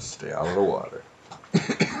Stay out of the water.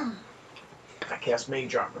 I cast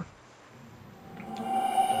Mage Armor.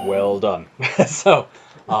 well done. So,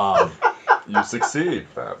 You succeed.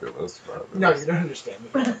 Fabulous. Fabulous. No, you don't understand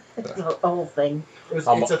me. It's a whole thing. It's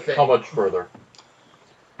How, a thing. how much further?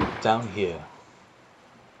 down here,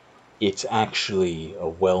 it's actually a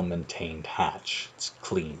well-maintained hatch. It's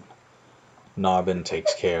clean. Narbin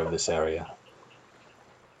takes care of this area.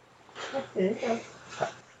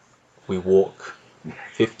 We walk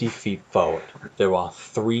 50 feet forward. There are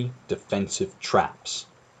 3 defensive traps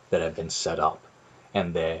that have been set up,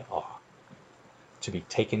 and they are to be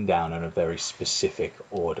taken down in a very specific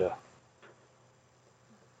order.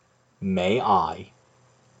 May I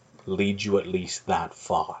lead you at least that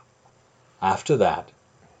far? After that,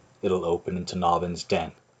 it'll open into Narbin's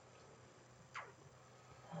den.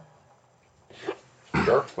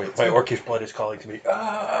 Sure. Wait, my orcish blood is calling to me.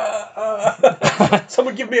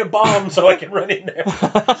 Someone give me a bomb so I can run in there. Step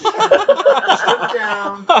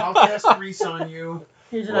down. I'll cast Grease on you.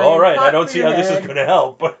 Here's an Well, all iron right, I pot don't for see your how this is head. going to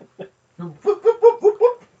help, but Whoop, whoop, whoop, whoop,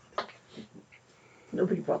 whoop.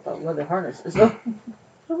 Nobody brought that leather harnesses, though.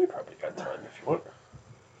 we probably got time if you want.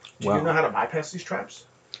 Do you know how to bypass these traps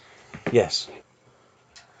Yes.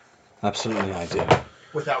 Absolutely I do.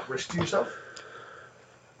 without risk to yourself?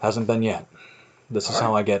 Hasn't been yet. This is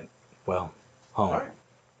how I get, well, home. Alright.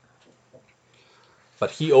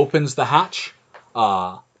 But he opens the hatch.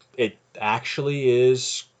 It actually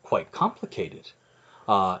is quite complicated.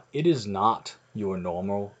 It is not your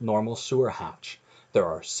normal sewer hatch. There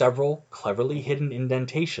are several cleverly hidden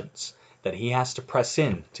indentations that he has to press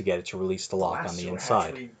in to get it to release the lock on the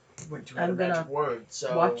inside. We went to I'm a magic gonna word,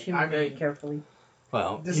 so Watch him I very mean, carefully.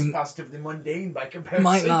 Well, this is you positively mundane by comparison.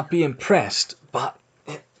 might not be impressed, but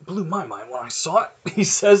it blew my mind when I saw it, he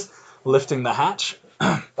says, lifting the hatch.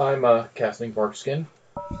 I'm casting Barkskin.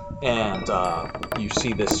 And you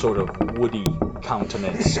see this sort of woody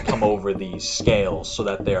countenance come over these scales so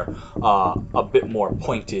that they're a bit more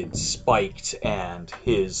pointed, spiked, and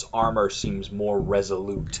his armor seems more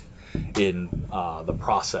resolute in the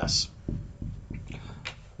process.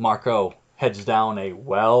 Marco heads down he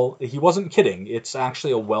wasn't kidding, it's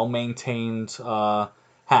actually a well-maintained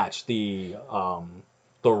hatch. The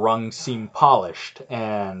rungs seem polished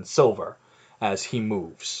and silver as he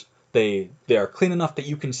moves. They are clean enough that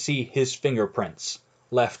you can see his fingerprints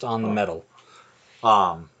left on the metal.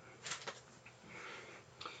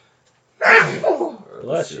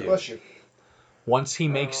 Bless you. Bless you. Once he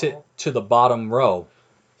makes it to the bottom row,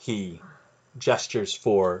 he gestures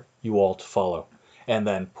for you all to follow, and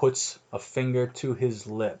then puts a finger to his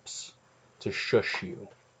lips to shush you.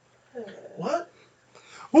 What?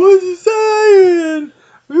 What is he saying?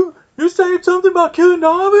 You saying something about killing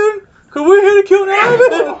Narbin? Cause we're here to kill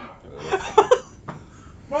Narbin.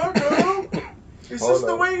 Marco! Is Oh, this the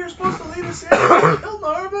no. way you're supposed to lead us in? Kill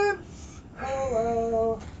Narvin?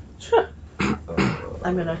 Hello.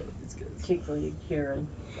 I'm gonna It's good. take the lead here and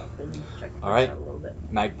up and check this All right. out a little bit.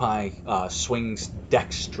 Magpie swings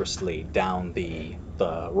dexterously down the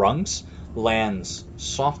rungs, lands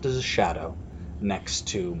soft as a shadow next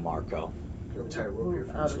to Marco. You have a tie a rope here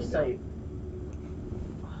Move for out this of window.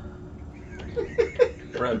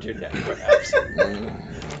 sight. Around your neck, perhaps.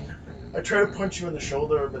 I try to punch you in the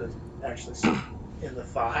shoulder, but it's actually in the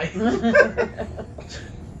thigh.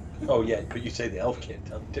 Oh yeah, but you say the elf can't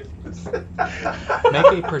tell the difference.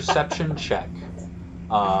 Make a perception check.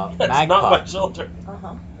 That's Magpie. not my shoulder.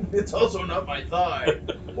 Uh-huh. It's also not my thigh.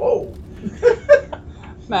 Whoa.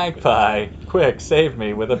 Magpie, quick, save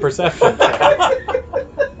me with a perception check.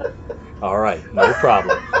 All right, no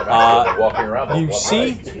problem. I'm actually walking around. on you one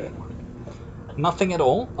see- leg. Nothing at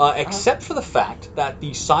all, except for the fact that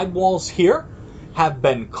the side walls here have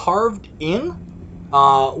been carved in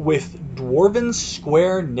with dwarven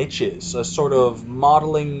square niches, a sort of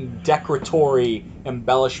modeling decoratory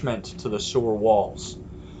embellishment to the sewer walls.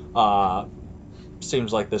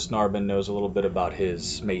 Seems like this Narbin knows a little bit about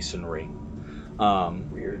his masonry.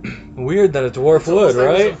 Weird. Weird that a dwarf It's almost would,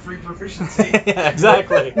 like right? some free proficiency. Yeah,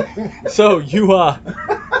 exactly. So you,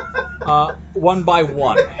 one by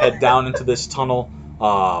one, head down into this tunnel.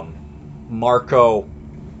 Marco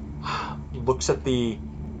looks at the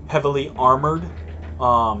heavily armored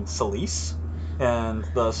Celise and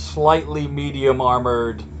the slightly medium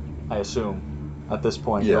armored, I assume, at this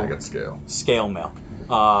point. Yeah, I got scale. Scale mail.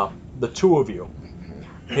 The two of you.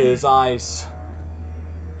 His eyes.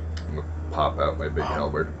 I'm gonna pop out my big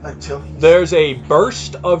halberd. Until he's... There's a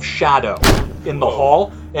burst of shadow in the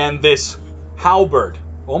hall, and this halberd,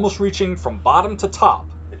 almost reaching from bottom to top.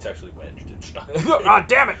 It's actually wedged. It's not. Ah,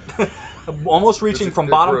 damn it! Almost reaching It's from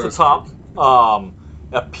a bottom to gross. top,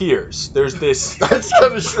 appears. There's this. I just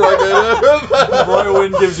kind of shrug at him.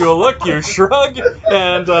 Roywin gives you a look, you shrug,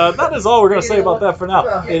 and that is all we're gonna say about that for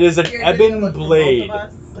now. It is an You're gonna ebon look for both blade,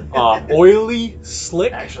 of us. oily,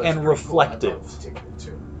 slick, Actually, and it's pretty cool. I'd reflective. love to take it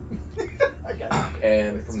too. I got it.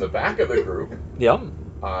 And from the back of the group, Yep.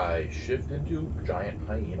 I shift into giant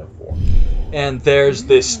hyena form. And there's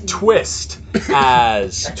this twist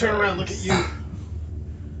as I turn around and look at you.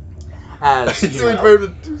 as He's you doing better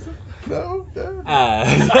than two seconds. No, no.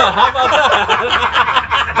 how about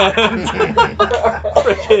that? And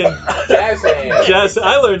frickin' Jazz hands. jazz.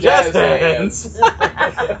 I learned jazz Jazz hands.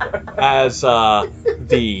 As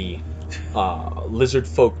the lizard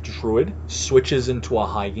folk druid switches into a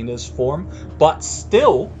hyena's form, but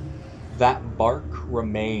still that bark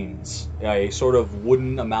remains a sort of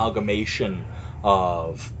wooden amalgamation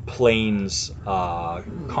of plains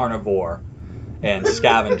carnivore and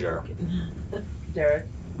scavenger. Derek.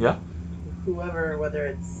 Yeah? Whoever, whether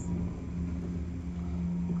it's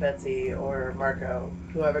Betsy or Marco,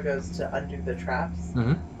 whoever goes to undo the traps,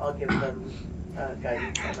 Mhm. I'll give them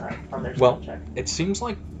guidance on that, on their Well, spell check. It seems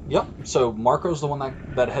like, yep, so Marco's the one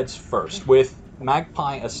that heads first, with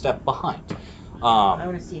Magpie a step behind. I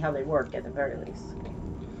want to see how they work at the very least.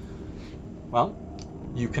 Well,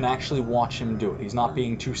 you can actually watch him do it. He's not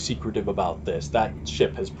being too secretive about this. That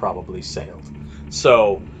ship has probably sailed.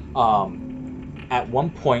 So, at one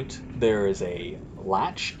point, there is a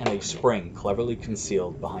latch and a spring cleverly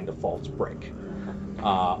concealed behind a false break.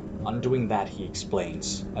 Undoing that, he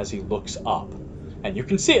explains as he looks up, and you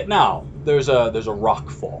can see it now. There's a rock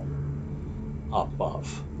fall up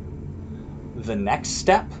above. The next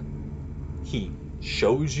step, he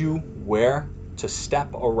shows you where to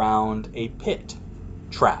step around a pit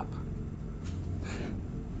trap.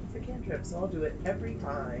 It's a cantrip, so I'll do it every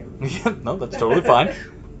time. Yeah, no, that's totally fine.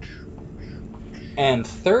 And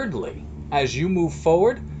thirdly, as you move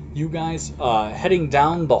forward, you guys heading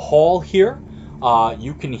down the hall here,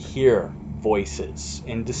 you can hear voices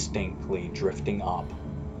indistinctly drifting up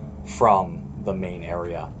from the main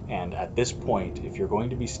area. And at this point, if you're going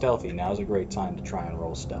to be stealthy, now's a great time to try and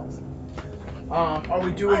roll stealth. Are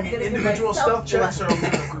we doing I'm gonna do individual myself stealth checks or are we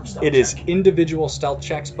doing group stealth It is check? individual stealth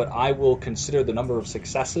checks, but I will consider the number of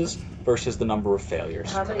successes versus the number of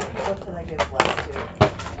failures. How many people can I give bless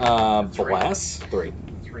to? Bless, 3.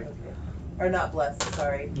 3. Or not bless,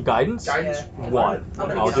 sorry. Guidance, Guidance, Yeah. 1. I'm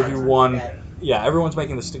gonna I'll get give on you it. 1. Okay. Yeah, everyone's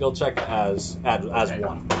making the skill check as Okay.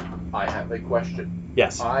 1. I have a question.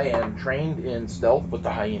 Yes. I am trained in stealth, but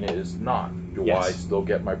the hyena is not. Do Yes. I still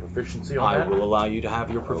get my proficiency on I that? will allow you to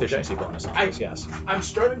have your proficiency bonus on this, yes. I'm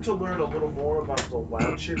starting to learn a little more about the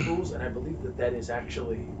wild shit rules, and I believe that is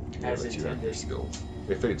actually Yeah, as but you have your intended. skills.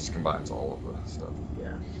 If it just combines all of the stuff.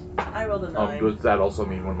 Yeah. I rolled a 9. Does that also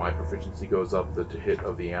mean when my proficiency goes up, the hit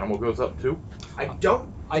of the animal goes up too? I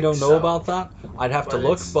don't. I don't know so. about that. I'd have to But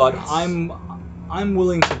look, it's- but it's- I'm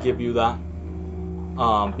willing to give you that.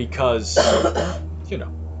 Because you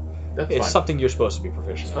know, That's it's fine. something you're supposed to be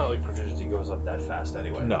proficient It's in. not like proficiency goes up that fast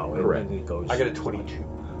anyway. No, Correct. it goes. I got a 22.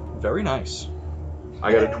 Very nice.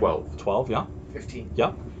 I got a 12. 12, yeah. 15.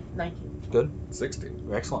 19. 16.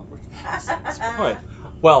 Excellent. All right.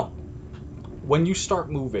 Well, when you start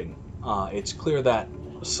moving, it's clear that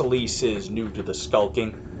Celise is new to the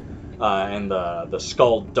skulking and the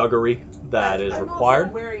skullduggery that is I'm required.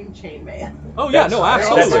 Also wearing chainmail. Oh yeah, no, That's-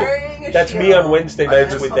 absolutely. Wearing a That's me shield. on Wednesday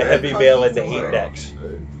nights with the heavy mail and the heat necks.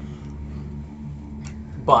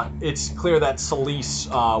 But it's clear that Celise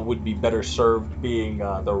would be better served being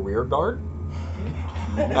the rear guard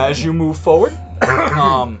as you move forward.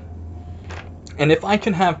 And if I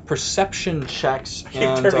can have perception checks Keep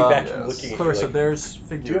and turning back yes. and looking at you Clarissa, like, there's you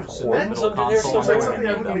figures have in the horns middle under there? console. Sounds like I'm something I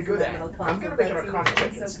gonna wouldn't be need good at. Middle I'm console, gonna make an that arcana seems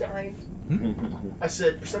check so instead. kind. I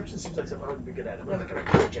said perception seems like something I wouldn't be good at. I'm gonna make an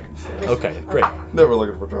arcana check instead. them. Okay, great. Never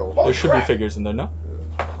looking for trouble. Oh, There should be crap. figures in there, no?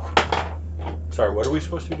 sorry, what are we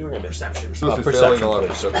supposed to be doing? I missed Perception. You're supposed to be failing a lot of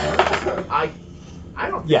Perception, perception. I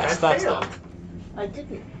don't think Yes, I that's failed. I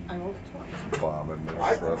didn't. I rolled a 20. Bombing this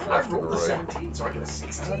I stuff I left and rolled a right. 17, so I got a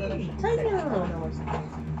 16. I know.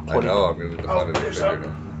 I know, I'm going to define it there's figure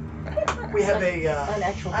some- We have a. An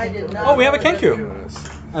actual I did Kenku. not. Oh, we have a roll Kenku. now. Yes.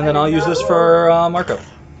 And then I I'll did use not this roll. for Marco.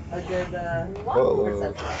 A good, Hello.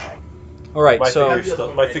 perception check. All right, My so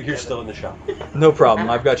figure's still in the shop. no problem.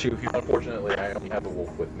 I've got you. Unfortunately, I only have a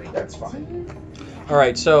wolf with me. That's fine. All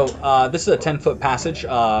right, so this is a 10-foot passage.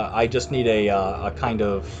 I just need a kind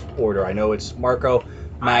of order. I know it's Marco,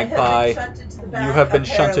 Magpie. You have been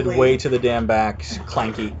shunted way to the damn back,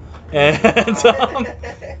 Clanky, and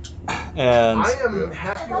and I am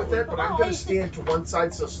happy with that, but I'm going to stand to one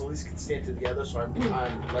side so Celise can stand to the other, so I'm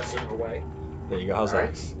less in her way. there you go. How's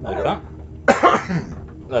Alright. that? Like that?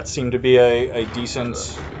 That seemed to be a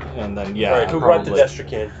decent, and then yeah, All right, who brought the probably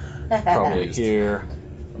Destrecan? Probably. here.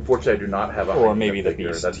 Unfortunately, I do not have a Or hyena maybe the figure.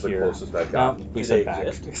 beast That's the here. closest I've No, got. we Do said they back.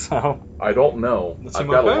 exist? So I don't know. Does it I've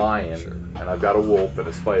seem got okay? a lion, and I've got a wolf and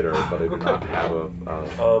a spider, but I do not have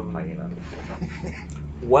a hyena.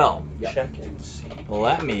 well, Check and see.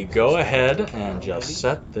 let me go ahead and just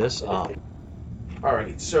set this up.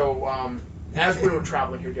 Alrighty, so as we were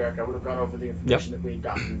traveling here, Derek, I would have gone over the information that we had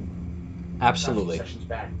gotten Absolutely. sessions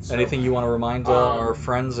back. So, Anything you want to remind our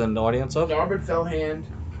friends and audience of? Narbin Fellhand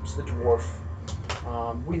is the dwarf.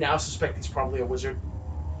 We now suspect he's probably a wizard.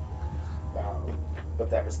 But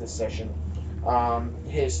that was this session.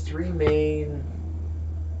 His three main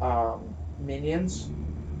minions,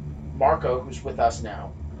 Marco, who's with us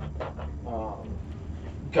now,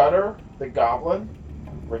 Gutter, the goblin,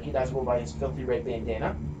 recognizable by his filthy red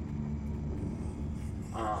bandana,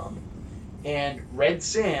 and Red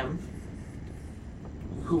Sam,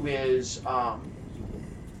 who is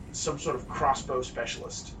some sort of crossbow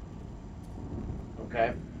specialist.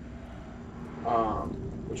 Okay?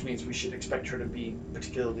 Which means we should expect her to be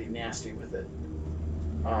particularly nasty with it.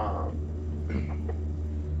 I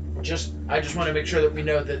just want to make sure that we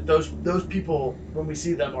know that those people, when we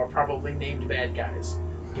see them, are probably named bad guys,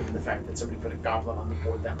 given the fact that somebody put a goblin on the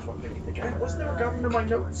board. That was what made me think, "Hey, wasn't there a goblin in my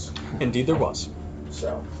notes?" Indeed, there was.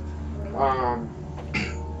 So,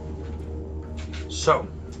 So,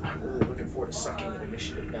 I'm really looking forward to sucking an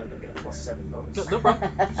initiative now that I get a +7 bonus. no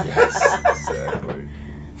problem. Yes, exactly.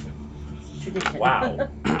 Tradition. Wow.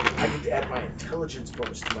 I get to add my intelligence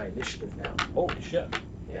bonus to my initiative now. Holy shit.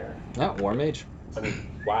 Yeah. Yeah, War Mage. I mean,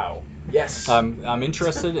 wow. Yes. I'm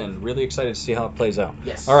interested and really excited to see how it plays out.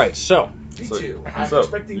 Yes. All right, so Me So- too. I'm so,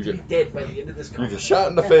 expecting you to be dead by the end of this You conference. get shot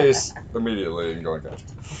in the face immediately and going gotcha.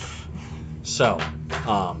 So,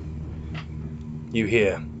 you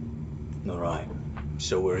hear? All right.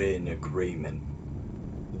 So we're in agreement.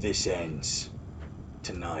 This ends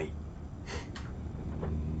tonight.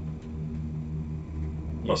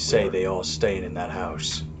 You say they all staying in that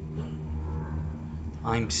house.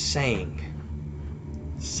 I'm saying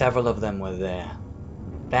several of them were there.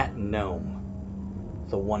 That gnome,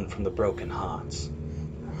 the one from the Broken Hearts.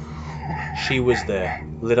 She was there,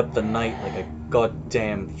 lit up the night like a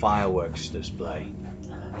goddamn fireworks display.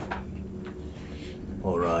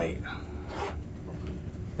 Alright.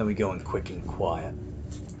 Then we go in quick and quiet.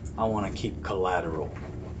 I want to keep collateral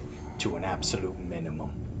to an absolute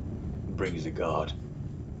minimum. Brings the guard.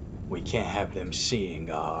 We can't have them seeing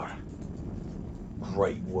our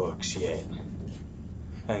great works yet.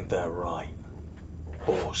 Ain't that right,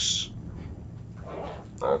 boss?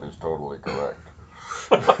 That is totally correct.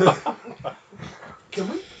 Can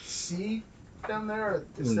we see down there? Or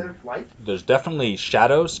is there light? There's definitely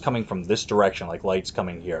shadows coming from this direction, like lights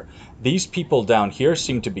coming here. These people down here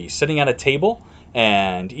seem to be sitting at a table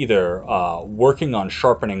and either working on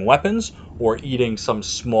sharpening weapons or eating some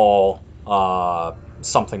small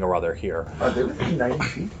something or other here. Are they within 90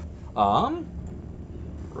 feet? Probably.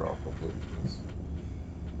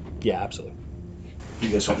 Yeah, absolutely. You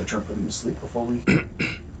guys want to try and put them to sleep before we...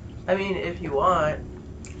 I mean, if you want,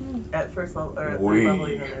 at first level, or at third We level,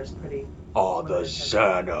 even there's pretty. are the limited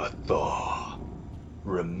Xanathar.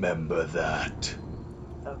 Remember that.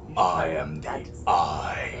 Oh, you should I find am the that.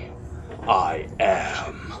 I. I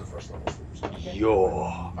am your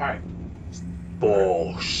Alright.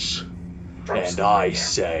 boss. Drop And some I in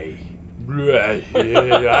say... there. Is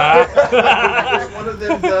one of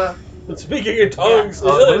them the... Speaking in tongues.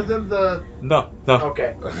 one of them the... No.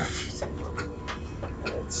 Okay.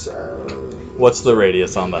 It's, What's the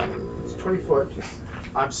radius on that? It's 20 foot.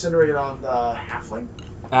 I'm centering it on the halfling.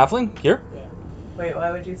 Halfling? Here? Wait,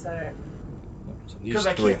 why would you say it? So these Because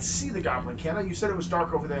I three. can't see the goblin, can I? You said it was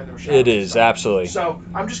dark over there and there were shadows. It is, absolutely. So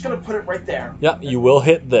I'm just going to put it right there. Yeah, you will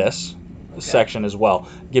hit this Okay. section as well.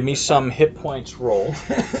 Give me some hit points rolled.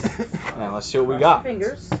 And let's see what we got.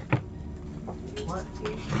 Fingers. What?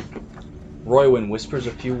 Roywin whispers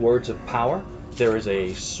a few words of power. There is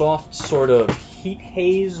a soft sort of heat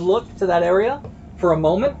haze look to that area for a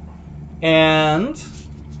moment. And...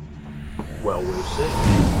 well, we'll see.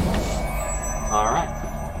 Alright.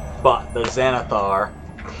 But the Xanathar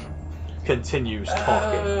continues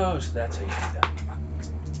talking. Oh, so that's how you do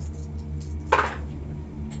that.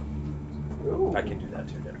 Ooh. I can do that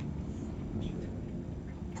too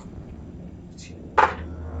now.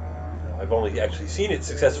 I've only actually seen it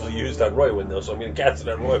successfully used on Roywin though, so I'm going to cast it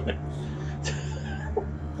on Roywin.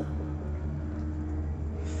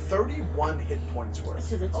 31 hit points worth.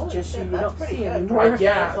 So that's Holy just shit, you that's don't pretty see good. anymore. Right,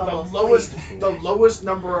 yeah, the lowest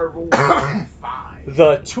number I rolled was 5.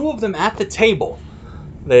 The two of them at the table,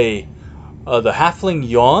 the halfling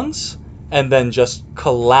yawns and then just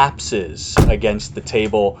collapses against the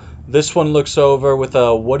table. This one looks over with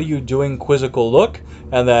a "what are you doing" quizzical look,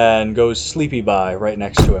 and then goes sleepy by right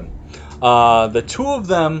next to him. The two of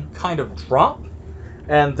them kind of drop,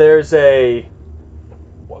 and there's a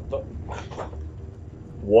what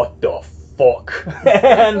the fuck,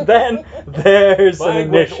 and then there's an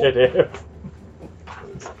initiative.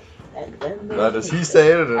 And then Now, does he say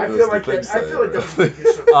it or I does feel the like thing that, say I feel like it? that was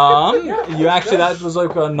just You actually, that was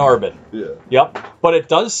like a Narbin. Yeah. Yep. But it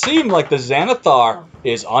does seem like the Xanathar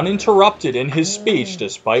is uninterrupted in his speech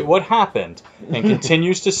despite what happened and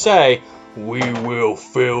continues to say, "We will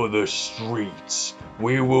fill the streets.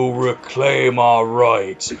 We will reclaim our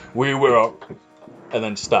rights. We will..." And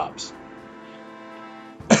then stops.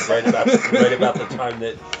 right about the time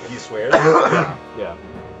that he swears. Yeah.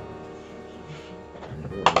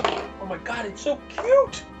 Oh my god, it's so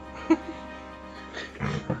cute!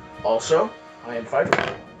 Also, I am fighting.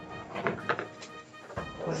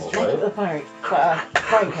 the frying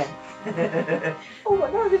pan. Oh my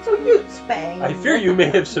god, it's so cute. Spang. I fear you may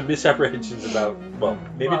have some misapprehensions about, well,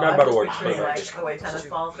 maybe Well, not I about was orcs, picturing, but like the way tennis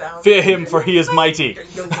balls bounce. Fear him, for he is mighty.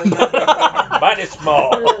 mine is small.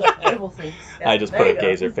 Little things. I just There put a you go.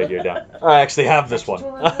 gazer figure down. I actually have this one.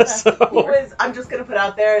 He So, was. I'm just gonna put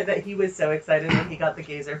out there that he was so excited when he got the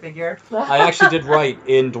gazer figure. I actually did write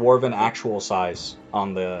in Dwarven actual size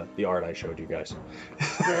on the art I showed you guys.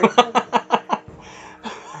 Very good.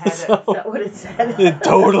 had Is that what it said? It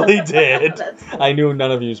totally did. That's cool. I knew none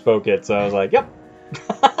of you spoke it, so I was like, yep.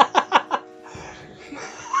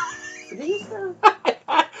 These,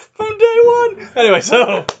 From day one. Anyway,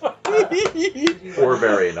 so. Or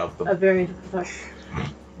variant of them. a very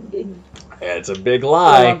It's a big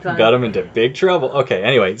lie. long time. Got him into big trouble. Okay,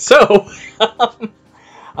 anyway, so.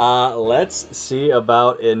 Let's see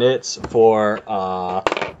about inits for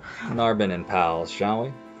Narbin and pals, shall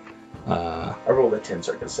we? I rolled a 10,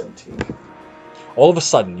 so I got 17. All of a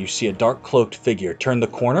sudden, you see a dark cloaked figure turn the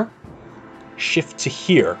corner, shift to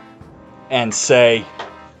here, and say,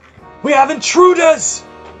 "We have intruders!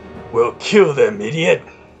 We'll kill them, idiot!"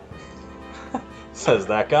 Says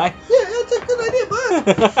that guy. Yeah, that's a good idea,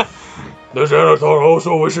 bud. The Xanathar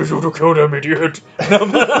also wishes you to kill them, idiot!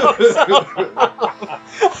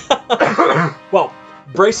 Well,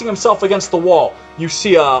 bracing himself against the wall, you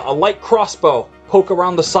see a light crossbow poke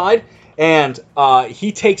around the side, and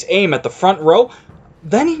he takes aim at the front row.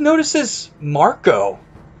 Then he notices Marco,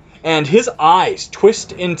 and his eyes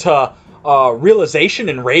twist into realization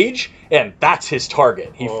and rage, and that's his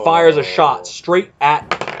target. He fires a shot straight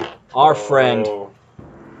at our friend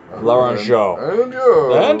Larangeau. And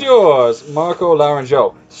yours. And yours, Marco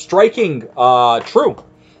Larangeau. Striking true.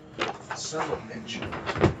 Son of a bitch.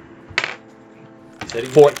 Said he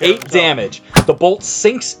could For take care of 8 himself. damage. The bolt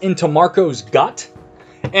sinks into Marco's gut,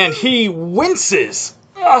 and he winces.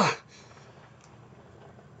 Ugh.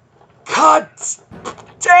 God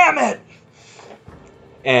damn it!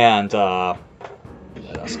 And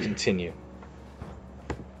let us continue.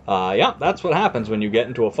 Yeah, that's what happens when you get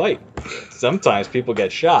into a fight. Sometimes people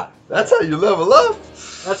get shot. That's how you level up.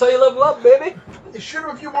 That's how you level up, baby. You shoot him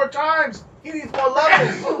a few more times. He needs more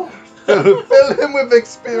levels. Fill him with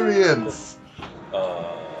experience.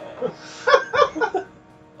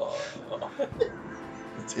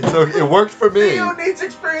 It's okay. It worked for me. Theo needs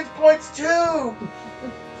experience points too.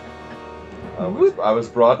 I was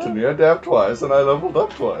brought to near death twice, and I leveled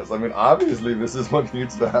up twice. I mean, obviously, this is what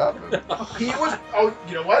needs to happen. He was. Oh,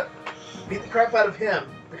 you know what? Beat the crap out of him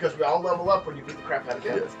because we all level up when you beat the crap out of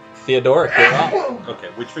him. Theodoric, you're up. Okay,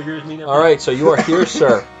 which figure is me now? All right, so you are here,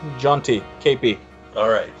 sir. Jaunty, KP. All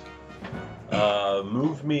right.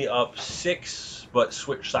 Move me up 6, but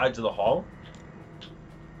switch sides of the hall.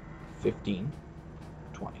 15,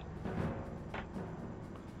 20,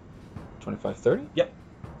 25, 30? Yep.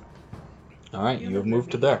 All right, you have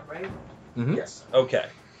moved to there. Right? Mm-hmm. Yes. Okay.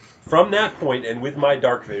 From that point, and with my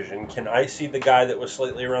dark vision, can I see the guy that was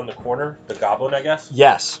slightly around the corner? The goblin, I guess?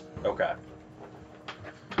 Yes. Okay.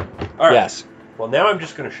 All right. Yes. Well, now I'm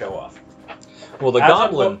just going to show off. Well, the As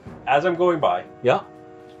goblin. As I'm going by, Yeah.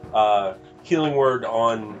 healing word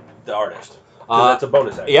on the artist. 'Cause that's a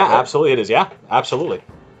bonus action. Yeah, right? absolutely it is. Yeah, absolutely.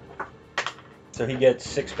 So he gets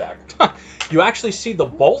 6 back. You actually see the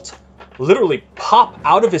bolt literally pop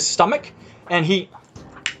out of his stomach, and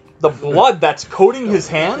the blood that's coating his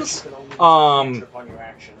hands. On your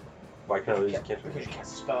action. Why can't I use a Because you cantrip?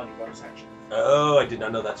 cast a spell on your bonus action. Oh, I did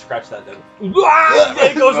not know that. Scratch that then.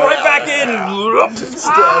 It goes right back in.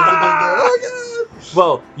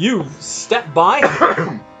 Well, you step by,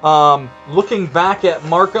 looking back at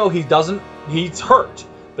Marco. He's hurt,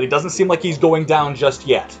 but he doesn't seem like he's going down just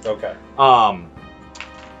yet. Okay.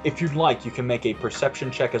 If you'd like, you can make a perception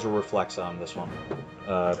check as a reflex on this one.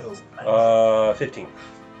 15.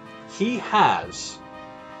 He has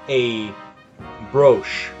a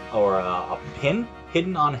brooch or a pin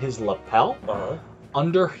hidden on his lapel Uh-huh.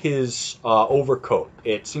 under his overcoat.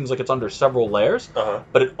 It seems like it's under several layers, Uh-huh.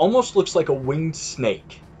 but it almost looks like a winged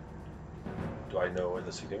snake. Do I know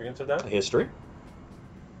the significance of that? History?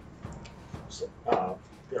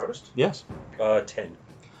 The artist. Yes. 10.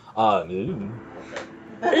 Ooh.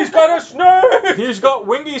 He's got a snake! He's got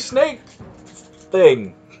wingy snake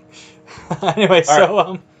thing. Anyway,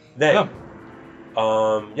 so Then,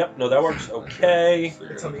 yep, no, that works. Okay.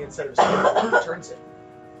 It's on the inside of his skin. It turns it.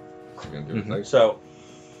 Mhm. So,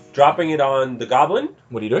 dropping it on the goblin,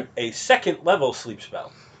 what are you doing? a 2nd level sleep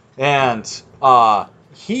spell. And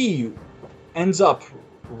he ends up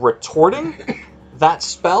retorting that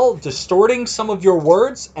spell, distorting some of your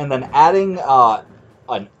words, and then adding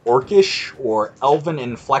an orcish or elven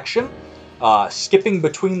inflection. Skipping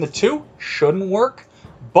between the two shouldn't work,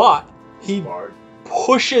 but he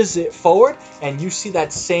pushes it forward, and you see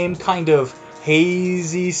that same kind of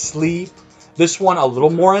hazy sleep. This one a little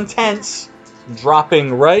more intense,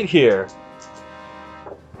 dropping right here.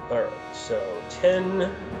 Alright, so 10,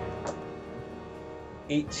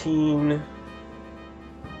 18,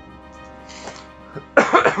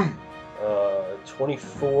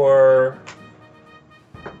 24,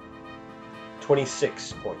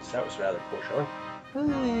 26 points. That was rather poor, Sean.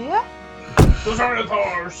 Yeah. The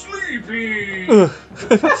Xanathar sleepy.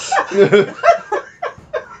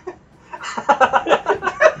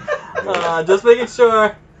 Just making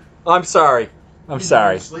sure. I'm sorry. I'm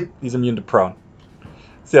sorry. Sleep. He's immune to prone.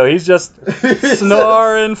 So he's just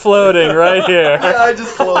snoring, floating right here. I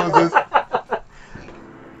just close this.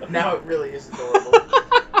 Now it really is adorable.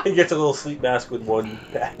 He gets a little sleep mask with one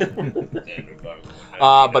pad.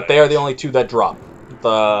 But they are the only two that drop.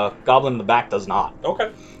 The goblin in the back does not.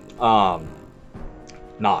 Okay.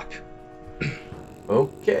 Knock.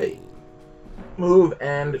 Okay. Move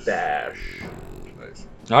and dash. Nice.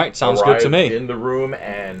 All right, sounds good to Arrive me. In the room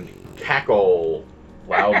and cackle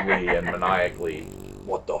loudly and maniacally.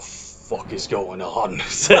 What the fuck is going on?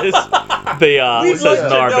 Says the We'd says like to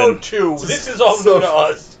know Narbin. too. This is all So- new to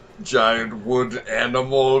us. Giant wood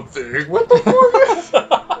animal thing. What the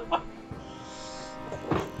fuck?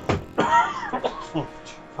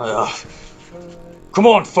 Come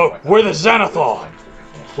on, folk. We're the Xanathar.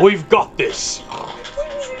 We've got this.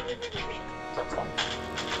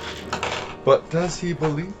 But does he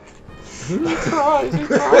believe? He tries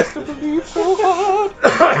to believe so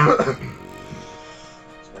hard.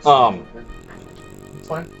 It's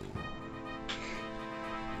fine.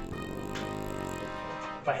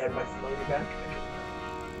 If I had my familiar back,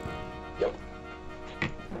 I could.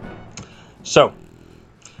 So,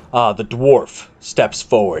 the dwarf steps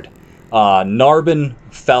forward. Narbin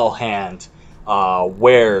Fellhand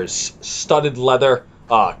wears studded leather,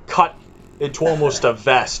 cut into almost a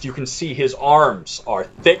vest. You can see his arms are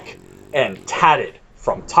thick and tatted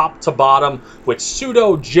from top to bottom with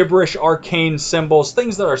pseudo-gibberish arcane symbols,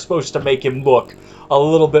 things that are supposed to make him look a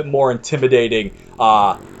little bit more intimidating.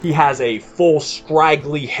 He has a full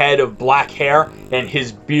scraggly head of black hair, and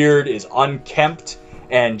his beard is unkempt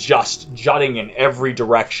and just jutting in every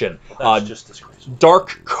direction. That's just disgraceful.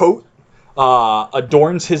 Dark coat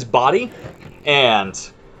adorns his body, and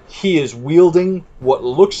he is wielding what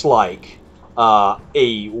looks like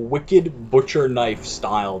a wicked butcher knife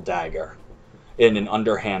style dagger in an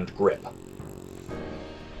underhand grip.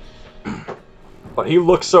 But he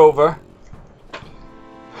looks over,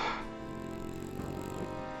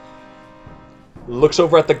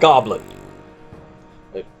 at the goblin.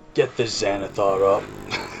 Get the Xanathar up.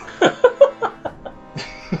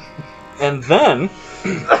 And then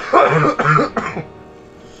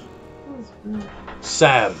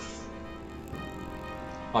Sam,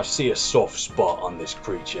 I see a soft spot on this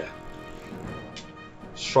creature.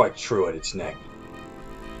 Strike true at its neck.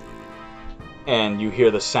 And you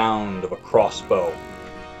hear the sound of a crossbow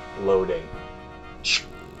loading.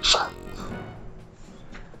 Chuck.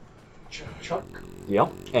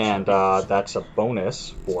 Yep, and that's a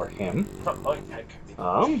bonus for him.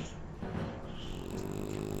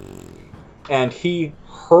 And he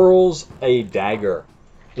hurls a dagger,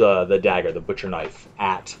 the dagger, the butcher knife,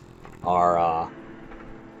 at our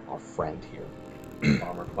friend here.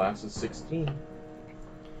 Armor class is 16.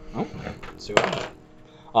 Oh, so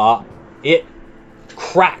it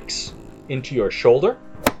cracks into your shoulder,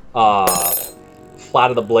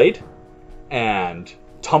 flat of the blade, and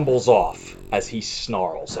tumbles off as he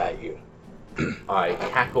snarls at you. I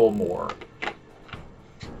cackle more.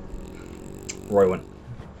 Roywin.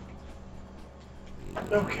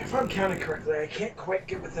 Okay, if I'm counting correctly, I can't quite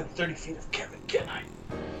get within 30 feet of Kevin, can I?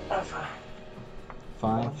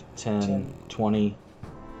 5, 10, 20,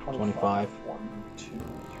 25. 1, 2, 3,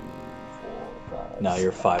 4, 5. No,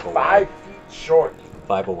 you're 5 away. 5 feet short.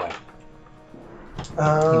 5 away.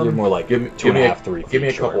 You're more like Give me 2.5, 3 feet Give me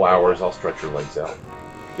a short. couple hours, I'll stretch your legs out.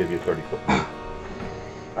 Give you a 30 foot.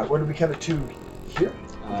 Alright, where do we count it to? Here?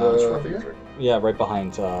 The right thing's here? Yeah, right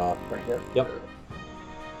behind. Right here? Yep.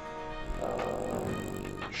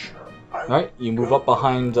 Sure. Alright, you move up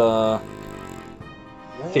behind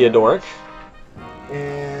Theodoric.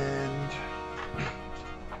 And...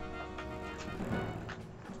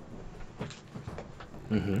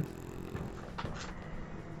 Mm-hmm.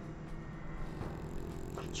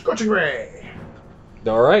 Scorching Ray!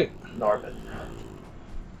 Alright. Narbin.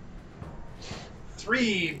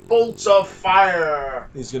 3 bolts of fire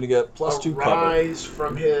He's gonna get +2 cover. arise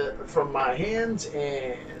from my hands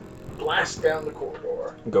and blast down the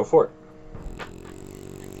corridor. Go for it.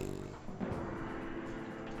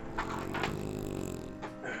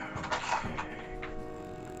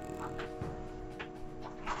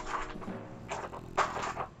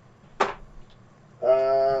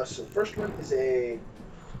 So the first one is a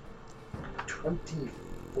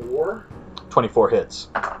 24. 24 hits.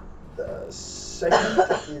 The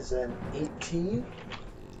second is an 18.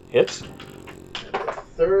 Hits. And the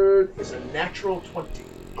third is a natural 20.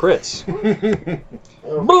 Crits. Okay.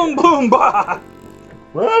 Boom, boom, bah!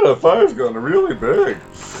 Wow, the fire's gone really big.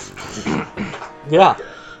 Yeah.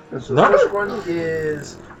 So the No. first one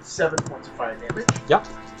is 7 points of fire damage. Yep.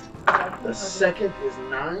 The second is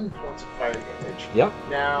 9 points of fire damage. Yep.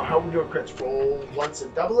 Now, how we do crits? Roll once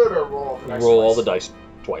and double it, or roll all the dice Roll twice? all the dice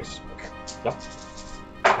twice. Okay. Yep.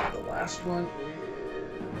 The last one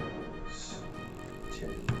is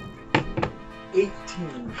 10,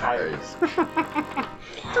 18 fire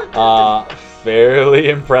damage. Fairly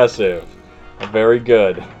impressive. Very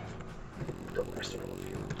good. Don't rest all of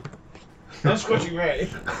you. No scorching ray.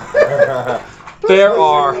 There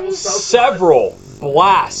are several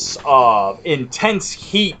blasts of intense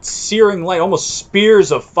heat, searing light, almost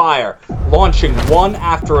spears of fire, launching one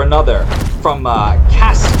after another from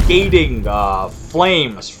cascading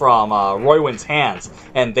flames from Roywin's hands,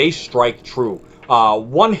 and they strike true.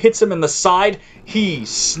 One hits him in the side, he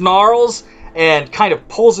snarls and kind of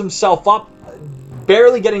pulls himself up,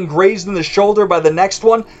 barely getting grazed in the shoulder by the next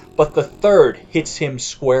one, but the third hits him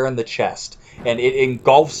square in the chest, and it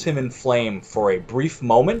engulfs him in flame for a brief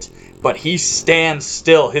moment, but he stands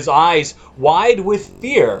still, his eyes wide with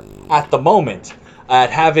fear at the moment at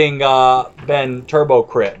having been turbo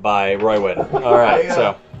crit by Roywin. Alright,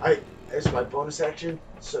 so. As my bonus action,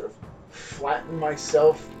 sort of flatten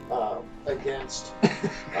myself against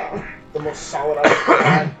the most solid I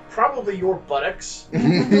can, probably your buttocks,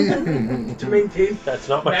 to maintain That's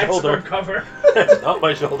not my maximum shoulder. cover. That's not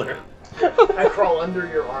my shoulder. I crawl under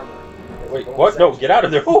your armor. Wait, what? No, get out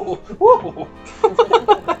of there. Whoa, whoa.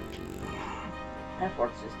 That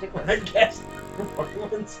works just ticklish. I guess.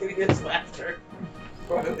 Royal insidious laughter.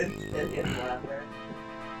 Royal insidious laughter.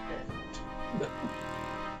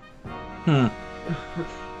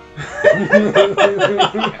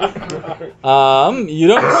 You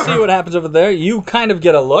don't see what happens over there. You kind of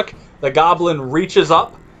get a look. The goblin reaches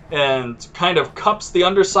up and kind of cups the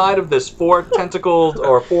underside of this four-tentacled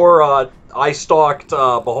or four-eye-stalked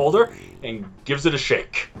beholder and gives it a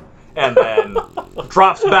shake. And then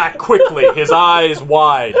drops back quickly, his eyes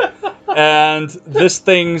wide. And this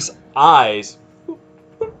thing's eyes,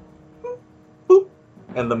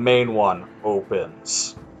 and the main one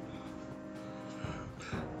opens.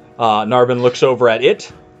 Narbin looks over at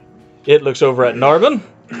it. It looks over at Narbin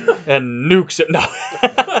and nukes it. No.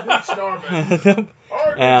 Nukes Narbin.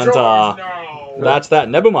 And no. that's that.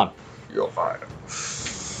 Nebumon. You'll find it.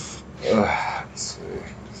 Let's see.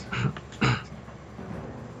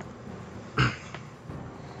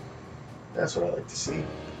 That's what I like to see.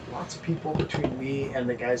 Lots of people between me and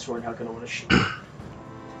the guys who are not going to want to shoot.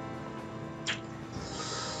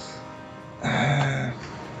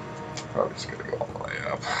 Probably just gonna go all the way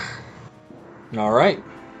up. All right.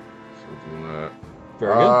 So do that.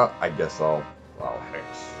 Very good. I guess I'll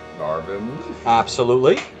hex Narbin.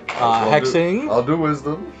 Absolutely. I'll Hexing. I'll do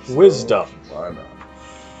wisdom. so Wisdom. Why not?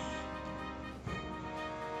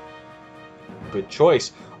 Good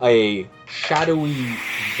choice. A shadowy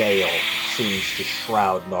veil seems to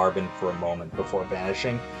shroud Narbin for a moment before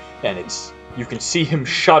vanishing, and you can see him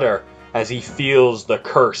shudder as he feels the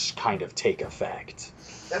curse kind of take effect.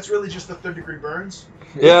 That's really just the third-degree burns.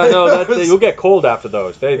 Yeah, no, you'll get cold after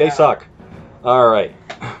those. They suck. All right.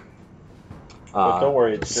 But don't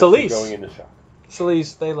worry, it's just Celise. going into shock.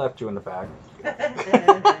 Celise, they left you in the back.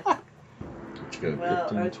 Good. Well,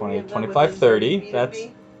 15, are 20, three of them 25, within 30. feet of That's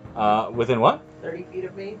me? within what? 30 feet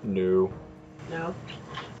of me? No. No.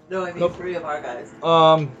 No, I mean Nope. 3 of our guys.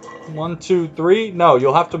 1, 2, 3. No,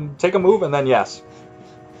 you'll have to take a move and then yes.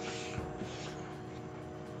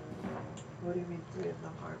 What do you mean 3 of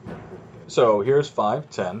them are? So here's 5,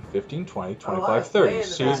 10, 15, 20, 25, I was way 30. in the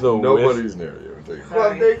See back. the width. Nobody's near you. Until you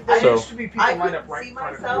Well, there So- used to be people I lined up couldn't right see in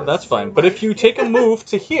front of myself. you. That's fine. But if you take a move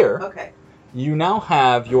to here, Okay. you now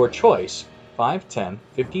have your choice. 5, 10,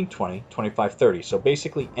 15, 20, 25, 30. So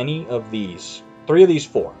basically any of these, 3 of these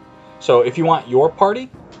 4. So if you want your party,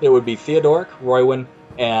 it would be Theodoric, Roywin,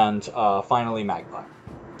 and finally Magpie.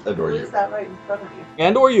 Adore Who you. is that right in front of you?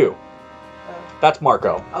 And or you. Oh, That's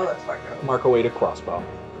Marco. oh that's Marco. Marco with a crossbow.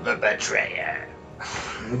 The betrayer.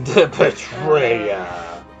 The betrayer.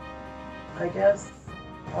 I guess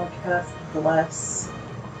I'll cast Bless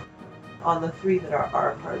on the 3 that are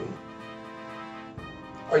our party.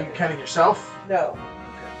 Are you counting yourself? No.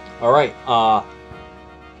 All right.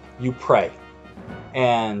 You pray,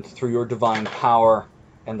 and through your divine power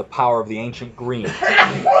and the power of the ancient green,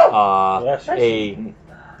 Bless you. a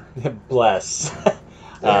bless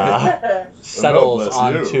settles bless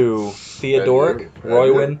onto you. Theodoric, And you.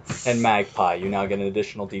 Roywin, and Magpie. You now get an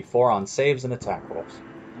additional D4 on saves and attack rolls.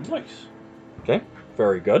 Nice.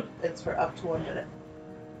 Very good. It's for up to 1 minute.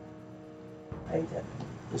 I did.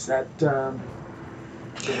 Is that the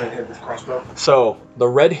redhead with crossbow? So the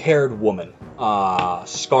red-haired woman,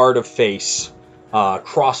 scarred of face,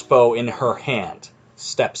 crossbow in her hand,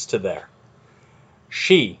 steps to there.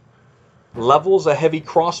 She levels a heavy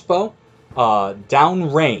crossbow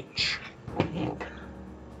down range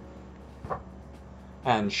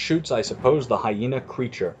and shoots, I suppose, the hyena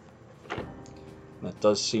creature. That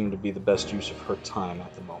does seem to be the best use of her time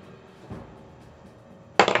at the moment.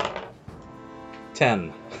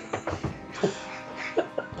 10.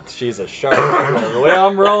 She's a sharp roll. The way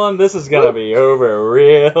I'm rolling, this is gonna be over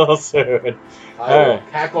real soon. I will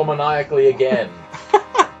Alright. cackle maniacally again.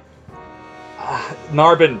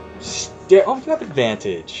 Narbin, oh, you have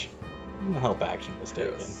advantage. Help action was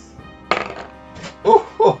taken.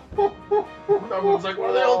 Everyone's like,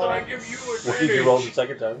 what the hell did I give you? What did you roll the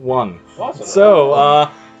second time? 1. Awesome. So,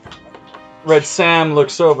 Red Sam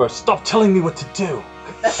looks over. Stop telling me what to do.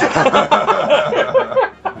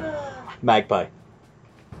 Magpie.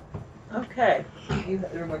 Okay. You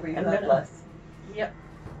remember you I'm had gonna- Bless. Yep.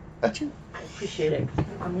 That's you. I appreciate it.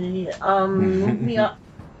 I'm gonna need it. Move me up.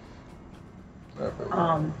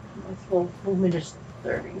 Movement is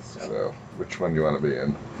 30, so. So, which one do you want to be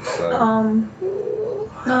in? So,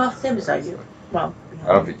 No, same as I do. Well,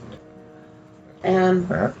 Avi. And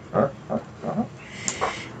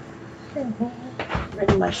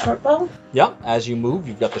ready my short bow. Yep, as you move,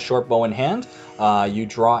 you've got the short bow in hand. You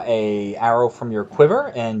draw a arrow from your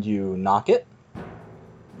quiver and you knock it.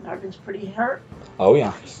 Narvin's pretty hurt. Oh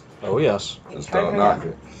yeah. Oh yes. Just don't knock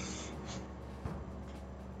it.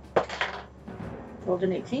 Rolled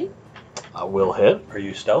an 18. Will hit. Are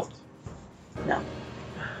you stealthed? No.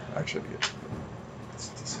 I should get. It's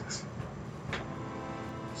D6.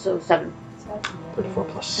 So 7. 34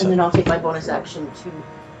 plus And 7. then I'll take my bonus action to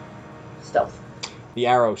stealth. The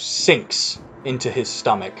arrow sinks into his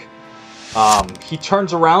stomach. He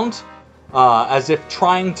turns around as if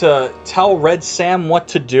trying to tell Red Sam what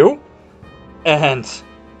to do, and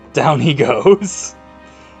down he goes,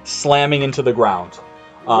 slamming into the ground.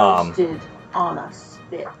 Roasted on a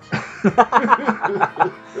spit.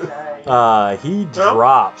 He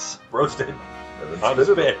drops. Roasted. And On then the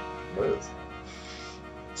spit it. spit. Liz.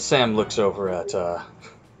 Sam looks over at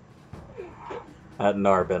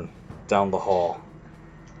Narbin down the hall.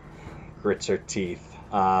 Grits her teeth.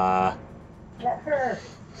 Let her.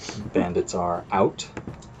 Bandits are out.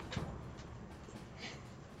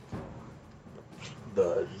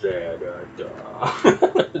 The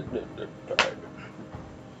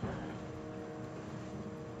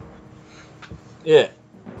Yeah.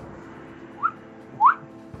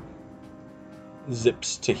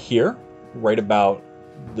 Zips to here, right about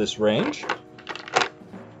this range.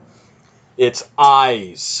 Its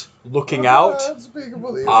eyes looking out.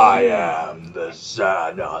 Unspeakable I evil. am the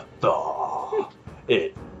Xanathar.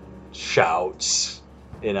 It shouts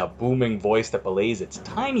in a booming voice that belays its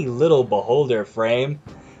tiny little beholder frame.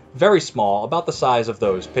 Very small, about the size of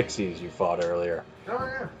those pixies you fought earlier. Oh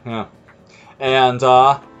yeah. Yeah. And,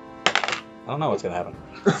 I don't know what's gonna happen.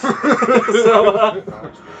 So,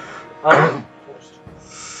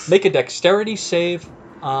 make a dexterity save,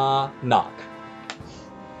 knock.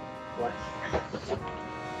 What?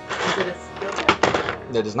 Is it a skill check?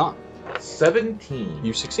 It is not. 17.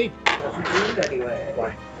 You succeed. Doesn't do it anyway.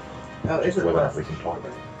 Why? Oh, is it Whether or not less? we can talk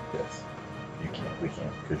about it. Yes. You can't. We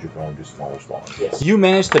can't because you can only do smaller spawns. Yes. You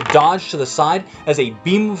manage to dodge to the side as a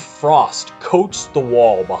beam of frost coats the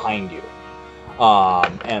wall behind you.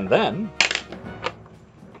 And then...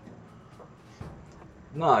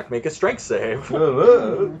 Knock, make a strength save.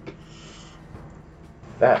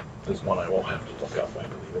 That is one I won't have to look up. I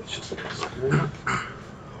believe it's just a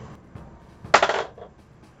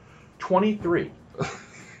 23. Is that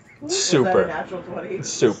a Super. natural 20?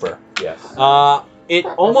 Super. Yes. It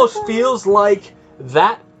almost feels like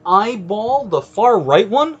that eyeball, the far right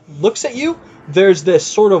one, looks at you. There's this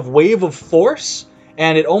sort of wave of force,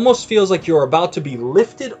 and it almost feels like you're about to be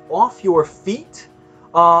lifted off your feet.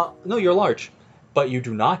 No, you're large. But you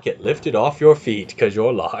do not get lifted off your feet because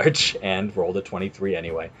you're large and rolled a 23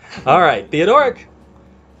 anyway. All right, Theodoric.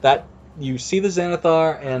 That you see the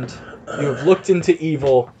Xanathar and you have looked into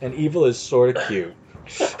evil, and evil is sort of cute.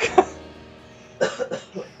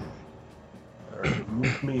 Alright,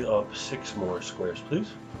 move me up 6 more squares,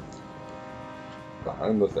 please.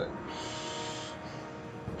 Behind the thing.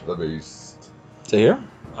 The beast. So here?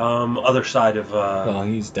 Other side of Well,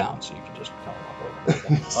 he's down, so you can just kind of walk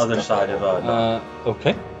over. other side of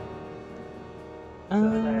Okay.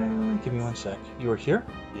 Give me 1 sec. You were here?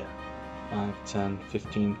 Yeah. 5, 10,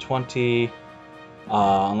 15, 20.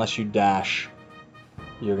 Unless you dash,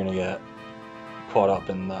 you're gonna get caught up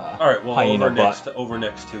in the All right. Well, hyena over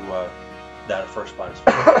next to that first spot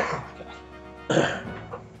is.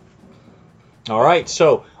 All right,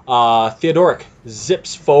 so Theodoric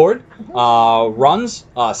zips forward, runs,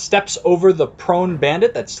 steps over the prone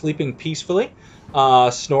bandit that's sleeping peacefully,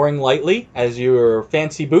 snoring lightly as your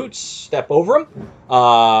fancy boots step over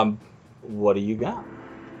him. What do you got?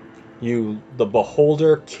 The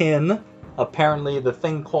beholder kin, apparently the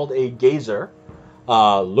thing called a gazer,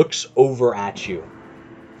 looks over at you.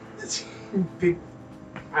 Big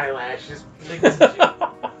eyelashes.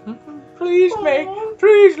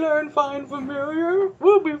 Please learn find familiar.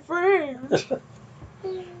 We'll be friends.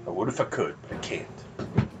 I would if I could, but I can't.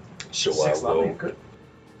 So Six I level, will. good.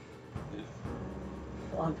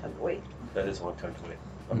 Long time to wait. That is a long time to wait.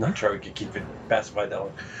 I'm not sure we could keep it pacified that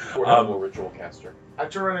long. We're not a ritual caster. I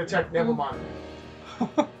turn and attack Nevermon.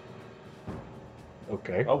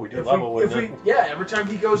 Okay, Oh, we do If level we, with it. yeah, every time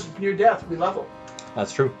he goes near death, we level.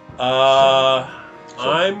 that's true.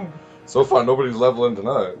 I'm. So far, nobody's leveling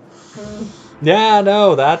tonight. Yeah,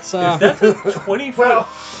 no, that's If that's a 20 foot. Well,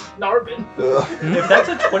 Narbin. If that's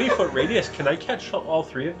a 20-foot radius, can I catch all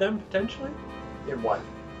 3 of them potentially? In what?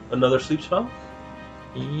 Another sleep spell?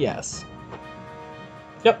 yes.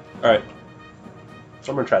 Alright.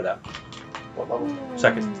 So I'm gonna try that. What level?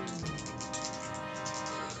 Second.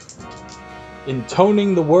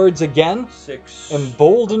 intoning the words again, 6.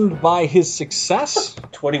 emboldened by his success.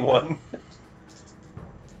 21.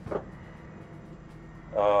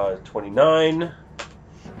 29.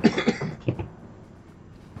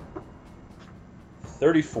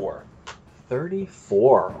 34.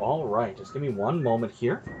 34. All right, just give me one moment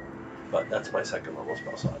here. But that's my second level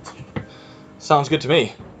spell slots. Sounds good to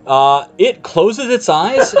me. It closes its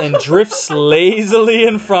eyes and drifts lazily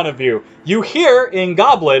in front of you. You hear in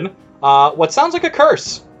Goblin what sounds like a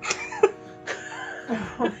curse.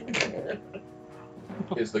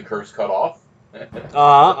 Is the curse cut off?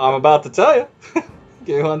 I'm about to tell you.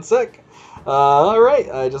 Give me one sec. All right,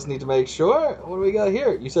 I just need to make sure. What do we got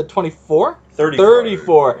here? You said 24? 34.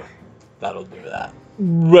 34. That'll do that.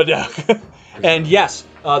 And yes,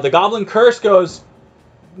 the Goblin curse goes...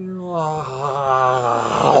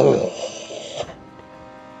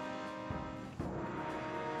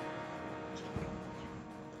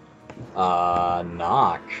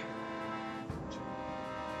 knock.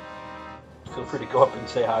 Feel free to go up and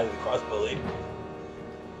say hi to the crossbow lady.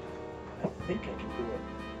 I think I can do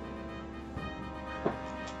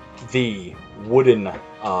it. The wooden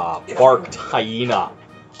barked hyena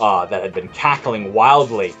that had been cackling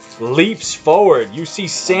wildly leaps forward. You see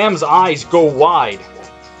Sam's eyes go wide.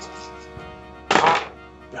 I'm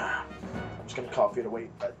just gonna call for you to wait,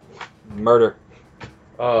 but Murder.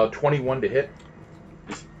 21 to hit.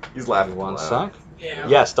 He's laughing. One loud. sec.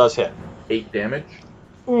 Yes, does hit. 8 damage.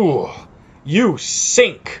 Ooh. You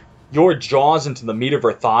sink your jaws into the meat of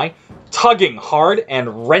her thigh, tugging hard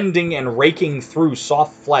and rending and raking through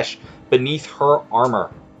soft flesh beneath her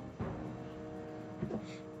armor.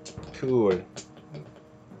 Cool.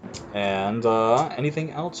 And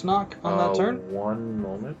anything else, Knock, on that turn? One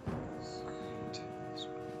moment.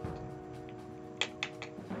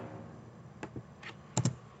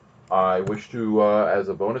 I wish to, as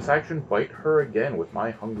a bonus action, bite her again with my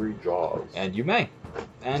hungry jaws. And you may.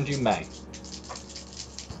 And you may.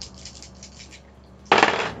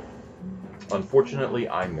 Unfortunately,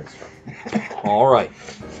 I missed her. All right.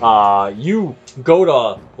 You go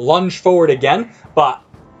to lunge forward again, but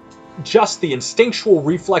just the instinctual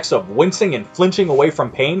reflex of wincing and flinching away from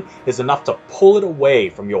pain is enough to pull it away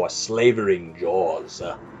from your slavering jaws.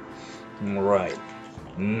 Right.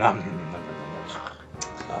 Nobbin.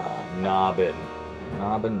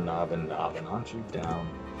 Nobbin. Aren't you down?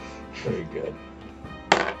 Very good.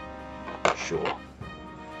 Sure.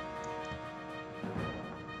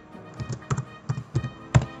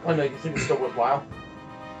 Oh no, you think it's still worthwhile?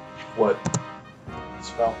 What?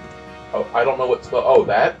 Spell. Oh, I don't know what spell. Oh,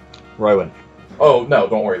 that? Rowan. Oh, no,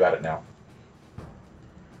 don't worry about it now.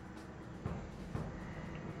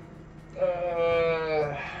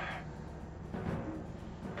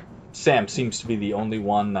 Sam seems to be the only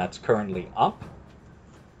one that's currently up.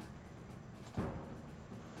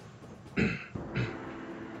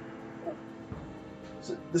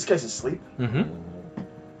 so this guy's asleep. Mm-hmm.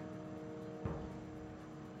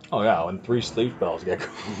 Oh yeah, when 3 sleep spells get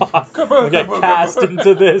cast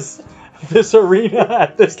into this arena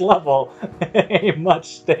at this level, ain't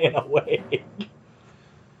much staying awake.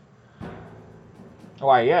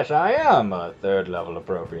 Why, yes, I am a 3rd level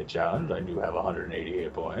appropriate challenge. I do have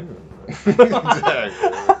 188 points.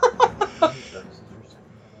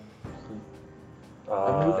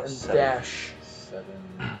 I move and 7. dash 7.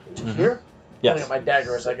 to here. Yes. I got my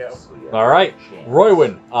dagger as I go. All right,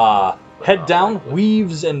 Roywin, head down,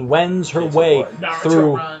 weaves and wends her way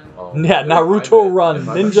through. Yeah, Naruto run.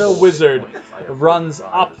 Ninja wizard runs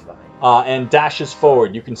up and dashes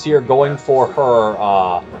forward. You can see her going for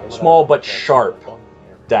her small but sharp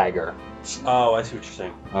dagger. Oh, I see what you're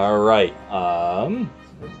saying. All right.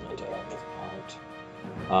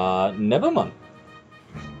 Nevermon.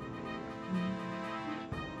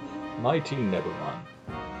 Mighty Nevermon.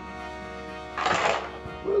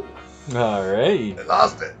 All right. I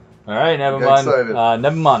lost it. All right, Got excited.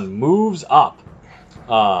 Nevermon moves up.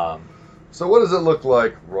 So what does it look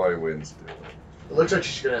like Roy Wynn's doing? It looks like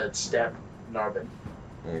she's gonna stab Narbin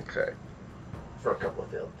Okay. for a couple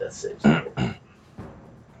of death saves.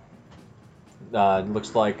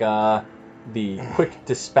 Looks like the quick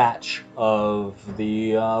dispatch of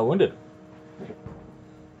the wounded.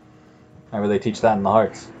 Remember they teach that in the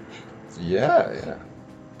Hearts. Yeah,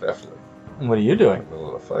 definitely. What are you doing? A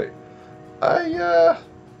little fight. I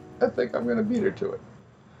think I'm gonna beat her to it.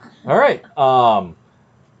 All right.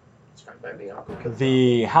 It's fine by me. I'll go kill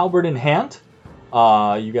The halberd in hand.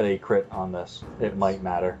 You get a crit on this. It might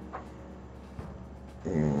matter.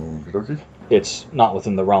 Okay. It's not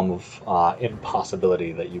within the realm of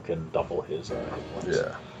impossibility that you can double his hit points.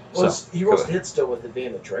 Yeah. Well, So, he rolls to hit still with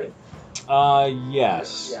advantage, right?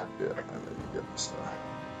 Yes. Yeah. Yeah, and then you get the star.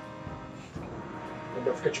 And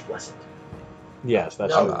don't forget your blessing. Yes,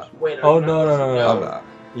 that's no, yours. not. wait. Oh, are you not no, blessing? no. I'm not.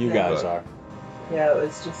 You Yeah. guys But- are. Yeah, it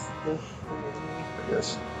was just the. I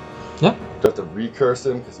guess. Yeah. Do I have to recurse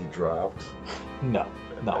him because he dropped? No,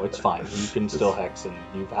 it's fine. You can still hex and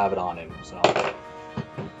you have it on him, so.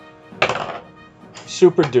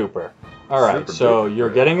 Super duper. Alright, Super so duper you're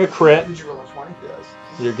crit. getting a crit. Did you roll a 20? Yes.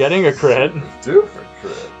 You're getting a crit. Super duper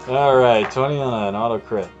crit. Alright, 20 on an auto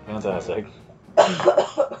crit. Fantastic.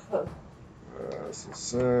 So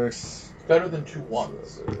 6. Better than 2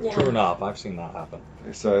 ones. Yeah. True enough, I've seen that happen.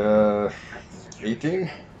 So 18.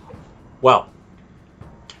 Well,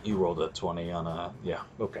 you rolled a 20 on a... Yeah,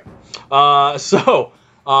 okay.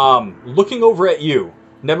 Looking over at you,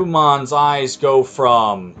 Nebumon's eyes go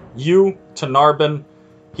from you to Narbin.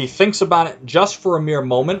 He thinks about it just for a mere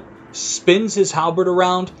moment, spins his halberd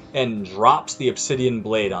around, and drops the obsidian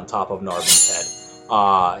blade on top of Narbin's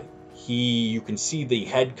head. You can see the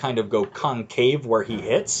head kind of go concave where he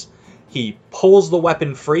hits. He pulls the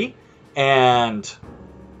weapon free, and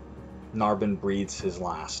Narbin breathes his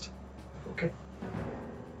last. Okay.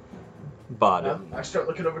 But I start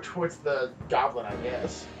looking over towards the goblin, I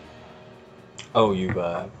guess.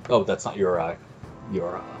 that's not your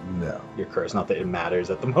No. curse. Not that it matters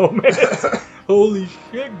at the moment. Holy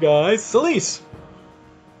shit, guys! Celise,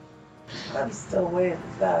 I'm still way in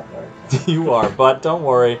the back, aren't you are, but don't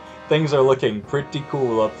worry, things are looking pretty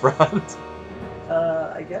cool up front.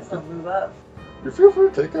 I? I guess I'll move up. You feel free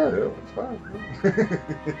to take out him. It's fine.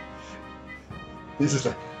 He's just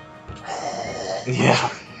like. Yeah.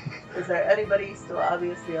 Is there anybody still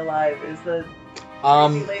obviously alive? Is the crazy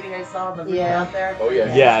Um. lady I saw on the roof Yeah. out there? Oh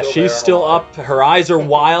yeah. Yeah, there she's and still alive. up. Her eyes are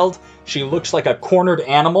wild. She looks like a cornered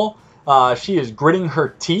animal. She is gritting her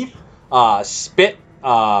teeth. Spit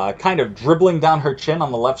kind of dribbling down her chin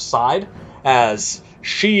on the left side as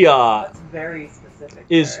she That's very specific.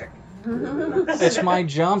 is- Eric. it's my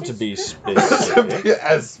job to be to specific. be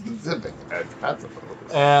as specific as possible.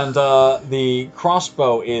 And the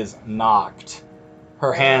crossbow is knocked.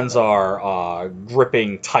 Her hands are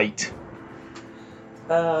gripping tight.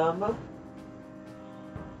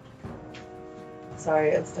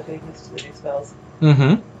 Sorry, I'm still getting used to the new spells.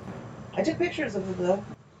 Mm-hmm. I took pictures of them though.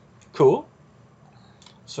 Cool.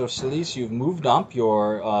 So, Celise, you've moved up.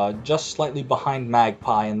 You're just slightly behind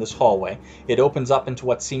Magpie in this hallway. It opens up into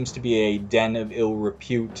what seems to be a den of ill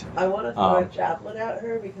repute. I want to throw a Um, javelin at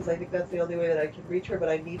her because I think that's the only way that I can reach her, but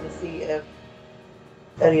I need to see if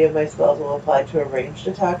any of my spells will apply to a ranged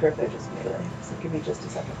attack or if they're just melee. So give me just a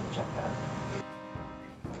second to check that.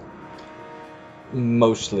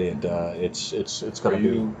 Mostly, it's Are gonna be.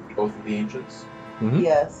 you both of the ancients? Mhm.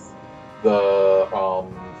 Yes. The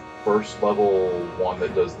first level one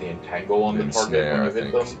that does the entangle on the target Ensnare, when I you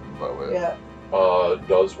hit think. them Below it. Yeah.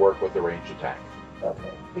 does work with a ranged attack.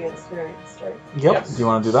 Okay. The ensnaring strike. Yep. Yes. Do you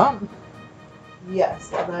want to do that?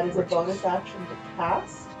 Yes, and that is a bonus action to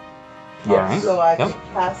cast. All right. So I Yep. can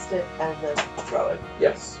cast it and then throw it.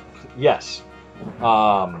 Yes. Yes.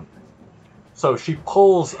 So she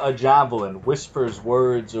pulls a javelin, whispers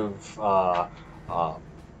words of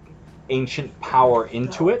ancient power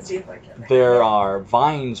into Let's it. see if I can. There are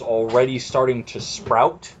vines already starting to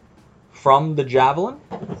sprout from the javelin.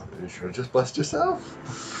 You should have just blessed yourself.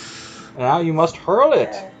 Now you must hurl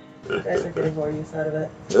it. You guys are getting more use out of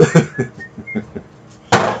it.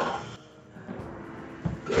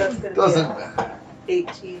 That's going to Doesn't be matter.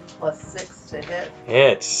 18 plus 6 to hit.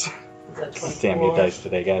 Hits. Is that 24? Damn you dice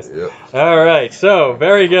today, guys. Yep. All right. So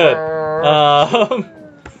very good. So,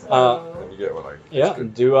 And you get what I. Yeah.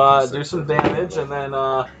 Do some damage, and then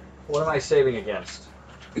what am I saving against?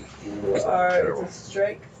 you are, it's a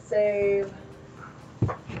strength save.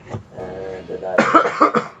 And that's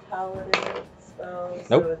a paladin spell. So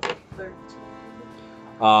Nope. it's a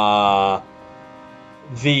 13.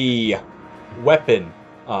 The weapon,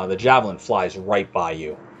 the javelin, flies right by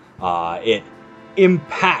you. It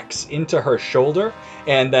impacts into her shoulder,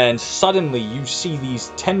 and then suddenly you see these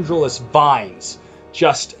tendrillous vines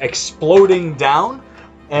just exploding down,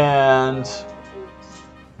 and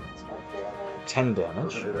 10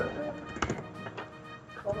 damage.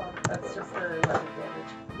 Hold on, that's just the 11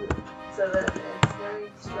 damage. So then ensnaring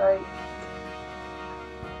strike.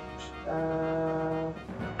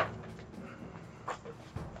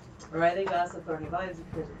 Writhing mass of thorny vines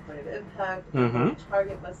appears at the point of impact. Mhm. Each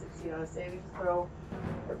target must succeed on a saving throw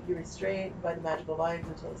or be restrained by the magical vines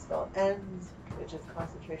until the spell ends, which is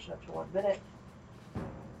concentration up to 1 minute.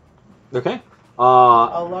 Okay.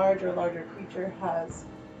 A large or larger creature has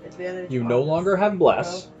advantage. You on no the longer have saving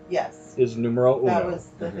bless. throw. Yes. Is numero uno. That was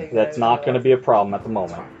the thing. That's not going to be a problem at the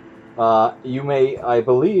moment. You may, I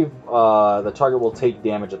believe, the target will take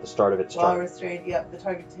damage at the start of its While turn. restrained, yep, the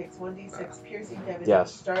target takes 1d6 piercing damage at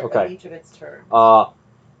Yes, the start okay. of each of its turns.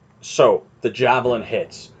 So the javelin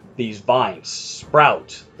hits. These vines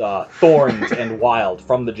sprout, thorns and wild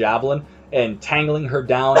from the javelin, entangling her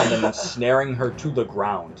down and then snaring her to the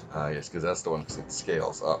ground. Yes, because that's the one that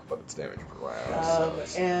scales up, but it's damage per round.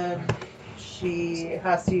 And she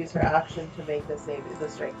has to use her action to make the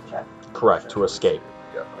strength check. Correct, to escape.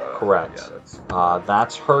 Yep, Correct. Yeah,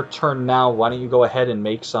 That's her turn now. Why don't you go ahead and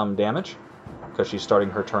make some damage? Because she's starting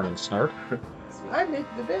her turn ensnared. I make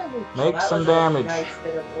the damage. Make That some was damage. A nice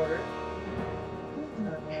bit of order.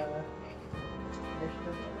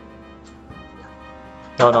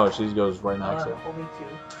 No, she goes right next to it. Only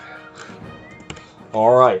 2.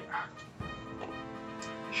 All right.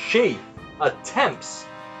 She attempts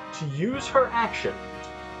to use her action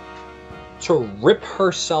to rip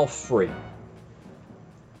herself free.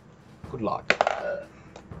 Good luck.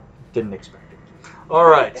 Didn't expect it. All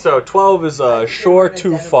right, so 12 is sure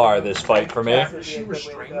too far this fight for me. Is she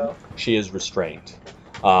restrained? She is restrained.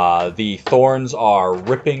 The thorns are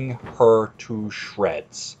ripping her to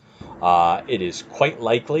shreds. It is quite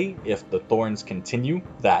likely, if the thorns continue,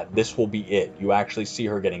 that this will be it. You actually see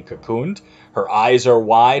her getting cocooned. Her eyes are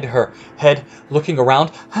wide, her head looking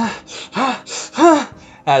around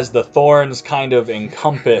as the thorns kind of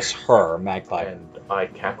encompass her, Magpie. And I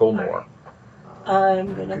cackle more.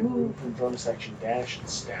 I'm gonna move. From bonus action dash and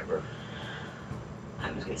stab her. I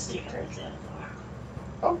was gonna stick her example.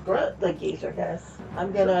 Oh, go ahead. The gazer guys.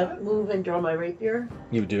 I'm gonna move and draw my rapier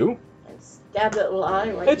You do? and stab that little eye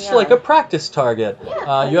right It's in the like eye. a practice target.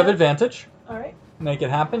 Yeah, You have okay. advantage. Alright. Make it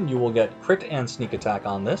happen. You will get crit and sneak attack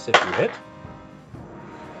on this if you hit.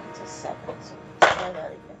 It's a 7, so let's try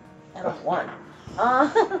that again. And a 1.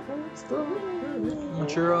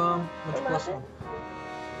 What's your plus one?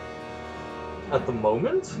 At the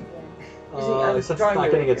moment? I'm Since it's drawing not my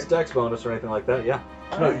getting its rapier. dex bonus or anything like that, yeah.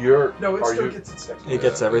 No, you're. No, it are still you, gets its next. It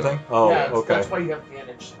gets everything? Oh, yeah, okay. That's why you have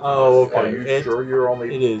advantage. Oh, okay. Are you It- sure you're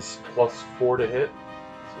only It is. +4 to hit?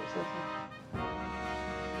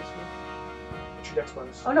 What's your dex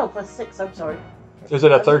bonus? Oh no, +6, I'm sorry. Is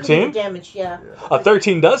it a I was looking at 13? Damage, yeah. A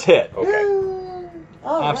 13 does hit. Okay.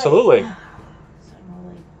 All right. Absolutely. So I'm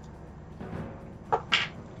rolling.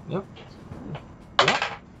 Yep.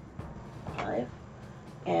 5.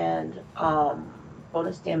 And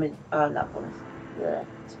bonus damage, not bonus. Yeah,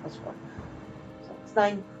 it's +4. So it's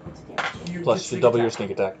 9 points of damage. You Plus get you sneak double your attack.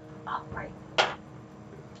 sneak attack. Oh, right.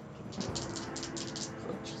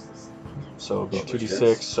 So it'll be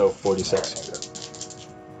 2d6, so 46.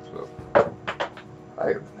 So, I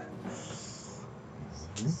have.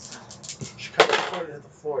 She kind of floated at the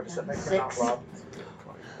floor. Does that make her not 6. robbed?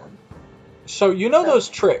 21. So you know those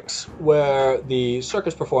tricks where the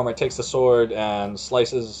circus performer takes the sword and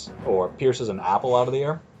slices or pierces an apple out of the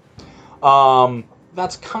air?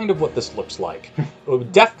 That's kind of what this looks like.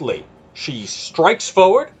 Deftly, she strikes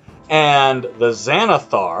forward, and the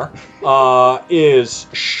Xanathar is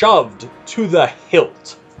shoved to the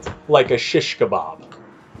hilt like a shish kebab.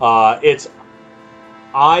 Its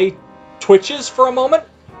eye twitches for a moment,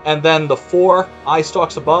 and then the 4 eye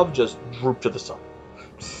stalks above just droop to the side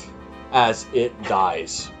as it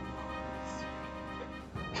dies.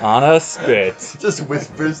 On a spit. Just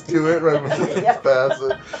whispers to it right when it's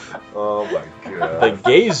passing. Oh my god. The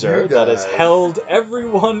gazer You that has guys. held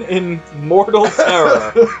everyone in mortal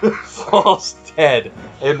terror falls dead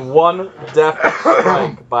in one deft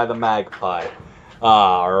strike by the magpie.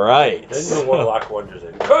 Alright. Then the warlock wonders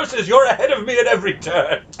in. Curses, you're ahead of me at every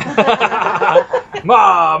turn!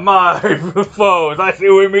 my foes, I see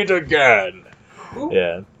we meet again.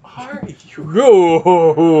 Yeah. Are you?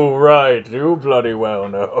 Oh, right, you bloody well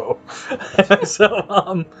know.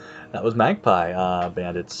 So, that was Magpie.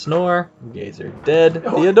 Bandit snore, Gazer dead,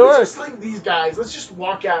 No, Theodorus. Let's just leave these guys. Let's just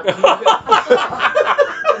walk out. There's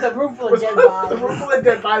a room full of dead The bodies. room full of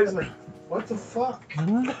dead bodies. Like, what the fuck?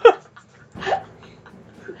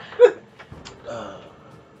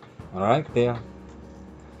 Alright, Theo.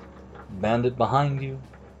 Bandit behind you,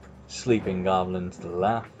 sleeping goblins to the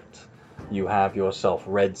left. You have yourself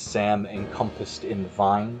Red Sam encompassed in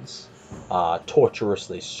vines,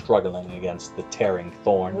 torturously struggling against the tearing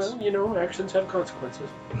thorns. Well, you know, actions have consequences.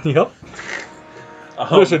 Yep.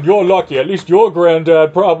 Listen, you're lucky. At least your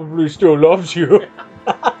granddad probably still loves you.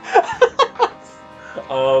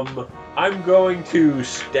 I'm going to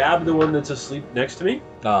stab the one that's asleep next to me.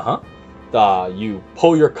 You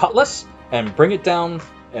pull your cutlass and bring it down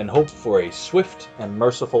and hope for a swift and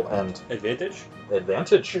merciful end. Advantage.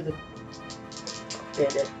 Advantage. To the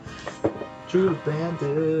bandit. to the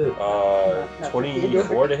bandit.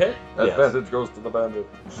 24 to hit. Yes. Advantage goes to the bandit.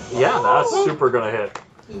 Yeah, that's super gonna hit.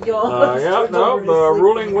 Yo, Yeah, no, the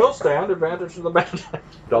ruling will stand. Advantage to the bandit.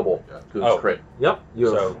 Double. Because Oh. it's crit. Yep, you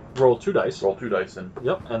So- roll 2 dice. Roll 2 dice and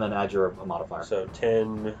Yep, and then add your modifier. So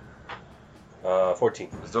 10, 14.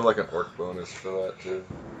 Is there like an orc bonus for that too?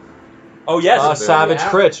 Oh, yes. Savage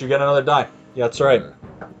Yeah. crits, you get another die. Yeah, that's right.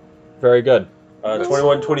 Very good.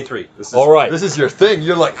 21, 23. This is, All right. This is your thing.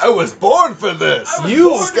 You're like, I was born for this.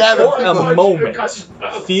 You, Scatter for a people. moment,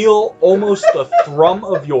 feel almost the thrum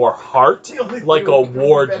of your heart like a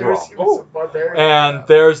war drum. And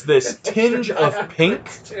there's this tinge of pink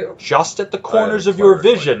just at the corners of your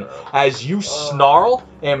vision as you snarl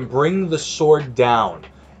and bring the sword down.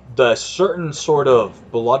 The certain sort of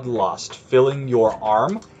bloodlust filling your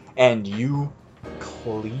arm, and you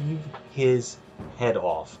cleave his head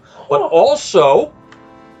off. But also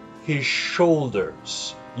his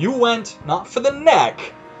shoulders. You went not for the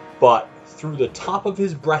neck, but through the top of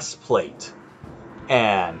his breastplate.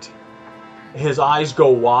 And his eyes go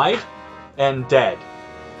wide and dead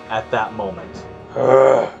at that moment.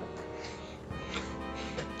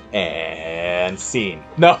 And scene.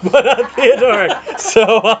 No, but Theodoric.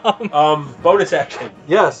 So, Bonus action.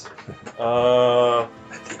 yes. I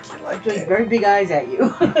Just very big eyes at you.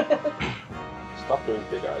 Stop doing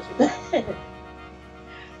big eyes with that.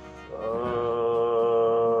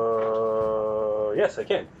 Yes, I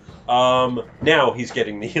can. Now he's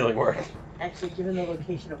getting the healing word. Actually, given the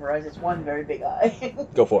location of her eyes, it's one very big eye.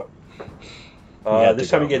 Go for it. Yeah, This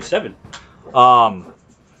to time go. he gets 7.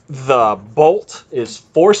 The bolt is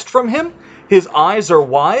forced from him. His eyes are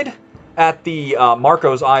wide at the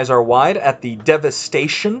Marco's eyes are wide at the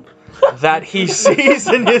devastation that he sees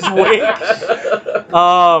in his wake.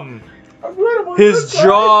 His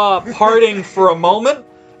jaw parting for a moment.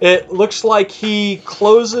 It looks like he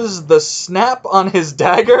closes the snap on his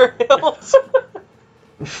dagger hilt.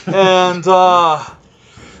 And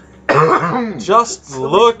just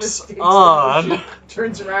looks on.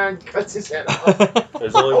 Turns around, cuts his head off.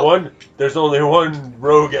 There's only one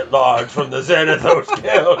rogue at large from the Xanathos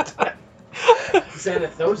Guild.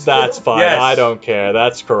 Xanathos. That's fine. Yes. I don't care.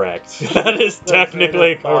 That's correct. That is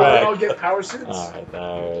technically I'll correct. get power suits. All right,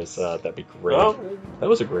 that'd be great. Well, That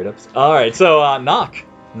was a great episode. All right, so knock.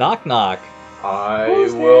 I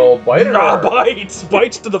will bite at her.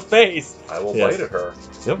 Bites to the face. I will Yes. bite at her.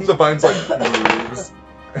 The vines like moves.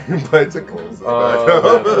 Bites it close.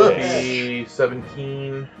 That will be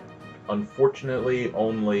 17. Unfortunately,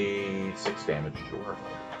 only 6 damage to her.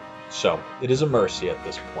 So it is a mercy at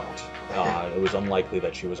this point. It was unlikely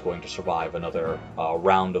that she was going to survive another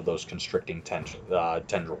round of those constricting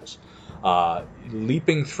tendrils.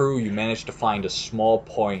 Leaping through, you managed to find a small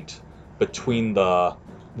point between the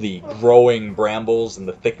growing brambles and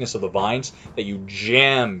the thickness of the vines that you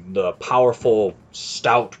jam the powerful,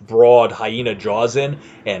 stout, broad hyena jaws in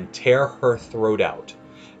and tear her throat out.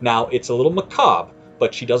 Now, it's a little macabre,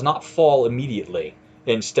 but she does not fall immediately.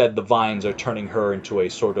 Instead, the vines are turning her into a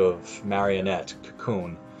sort of marionette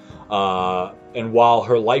cocoon. And while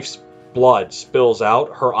her life's blood spills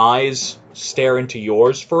out, her eyes stare into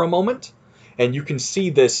yours for a moment, and you can see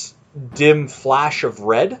this dim flash of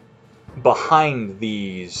red behind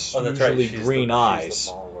these that's right, usually she's green the eyes.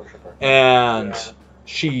 Baal worshiper. And Yeah.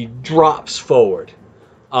 she drops forward.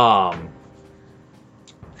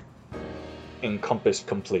 Encompassed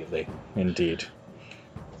completely, indeed.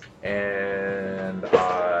 And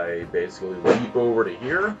I basically leap over to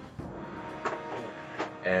here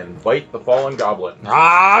and bite the fallen goblin.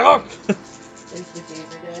 Ah! Is your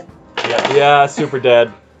favorite dead? Yeah. Yeah, super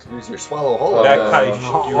dead. Use your swallow hole. That kind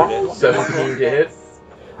skewered it. 17 to hit.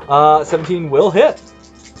 17 will hit.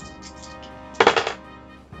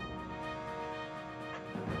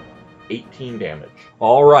 18 damage.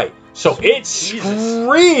 All right. So it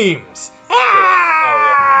screams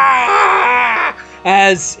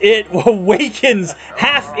as it awakens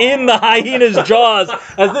half in the hyena's jaws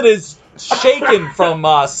as it is shaken from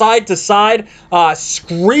side to side,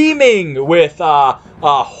 screaming with a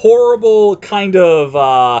horrible kind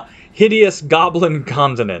of hideous goblin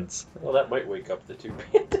countenance. Well, that might wake up the two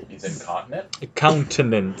bandits. He's incontinent. He's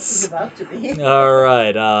Countenance. about to be. All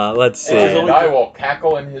right. Let's see. And I will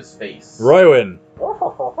cackle in his face. Roywin.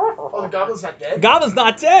 Oh, the goblin's not dead? Goblin's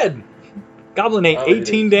not dead. Goblin ate Oh, it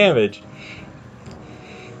 18 is. damage.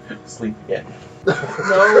 Sleep again. No.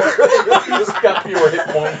 He's got fewer hit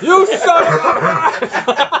points. You son of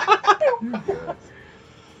a...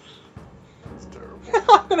 It's terrible.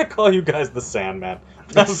 I'm gonna call you guys the Sandman.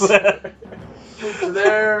 That's it. So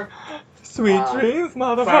there. Sweet dreams,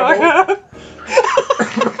 motherfucker.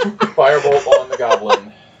 Firebolt on the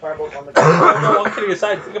goblin. Firebolt on the No, ground. no, all kidding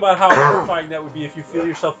aside, think about how horrifying that would be if you feel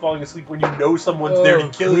yourself falling asleep when you know someone's there to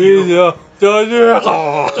kill you.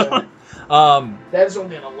 That is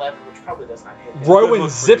only an 11, which probably does not hit. Roywin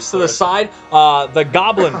zips to the side. The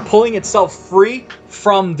goblin, pulling itself free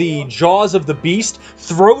from the jaws of the beast,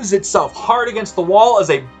 throws itself hard against the wall as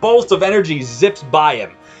a bolt of energy zips by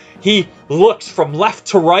him. He looks from left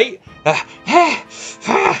to right. It's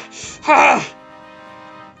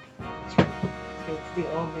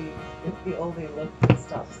the only look that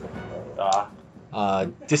stops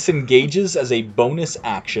them. Disengages as a bonus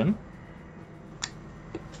action.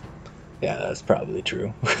 Yeah, that's probably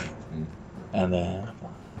true. And then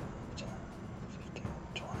 15,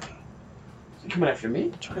 20. You coming after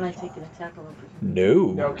me? Can I take an attack on him?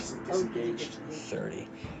 No. No, because he's disengaged. 30.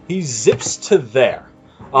 He zips to there.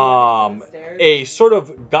 Downstairs? A sort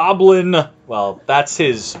of goblin, well, that's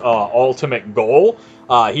his ultimate goal.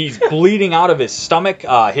 He's bleeding out of his stomach.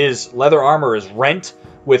 His leather armor is rent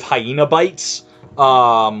with hyena bites,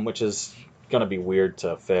 which is gonna be weird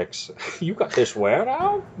to fix. You got this where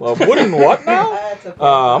now? Wooden what now? That's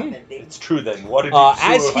okay. It's true then. What did you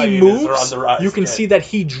As he hyenas moves, are on the rise you can again. see that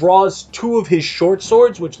he draws 2 of his short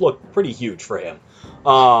swords, which look pretty huge for him.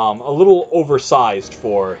 A little oversized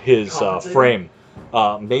for his frame,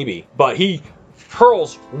 maybe. But he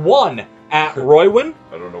hurls 1 at Roywin.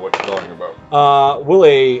 I don't know what you're talking about. Will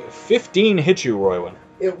a 15 hit you, Roywin?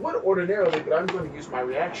 It would ordinarily, but I'm going to use my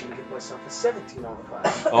reaction to give myself a 17 on the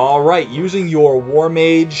class. All right, using your War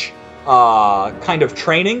Mage kind of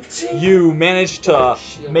training, you manage to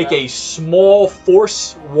make a small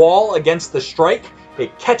force wall against the strike.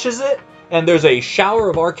 It catches it, and there's a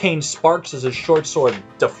shower of arcane sparks as his short sword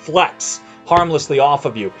deflects harmlessly off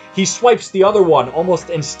of you. He swipes the other one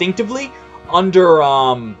almost instinctively under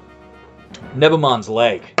Nebumon's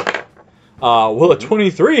leg. Will a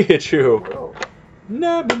 23 hit you? Well,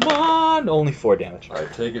 Nebumon! Only 4 damage. I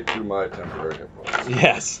take it to my temporary hit points.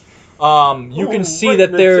 Yes. You can see right,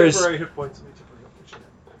 that the there's... temporary hit points.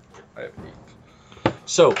 I have 8.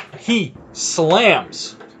 So, he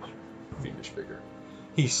slams. Fiendish figure.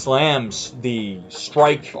 He slams the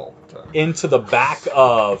strike All the time. into the back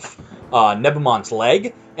of Nebumon's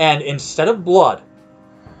leg, and instead of blood,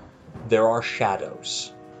 there are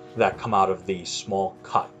shadows that come out of the small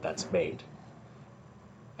cut that's made.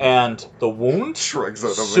 And the wound Shrugs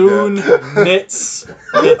at him soon again. knits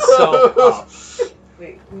itself up.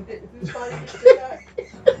 Wait, whose body did that?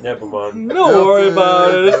 Nebumon. Don't worry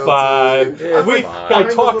about it, it's Guilty. fine. It's fine. I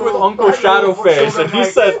talked with Uncle Shadowface, and he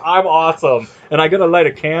says I'm awesome, and I gotta light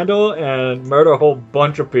a candle and murder a whole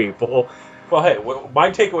bunch of people. Well, hey, my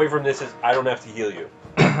takeaway from this is I don't have to heal you.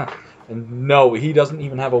 And no, he doesn't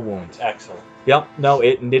even have a wound. Excellent. Yep, no,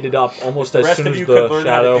 it knitted up almost The as rest soon of as you could the learn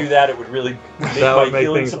how shadow. to do that. It would really make That my would make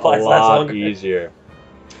healing things a supplies last lot longer. easier.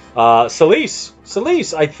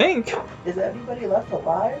 Celise, I think Is everybody left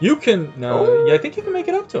alive? you can. No, Oh. yeah, I think you can make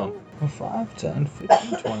it up to him. 5, 10,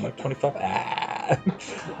 15, 20, 25.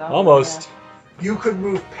 Almost. You could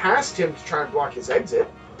move past him to try and block his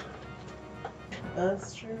exit.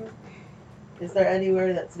 That's true. Is there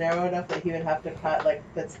anywhere that's narrow enough that he would have to cut, like,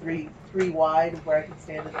 that's three wide where I can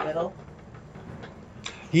stand in the middle?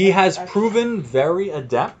 He has proven very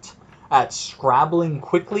adept at scrabbling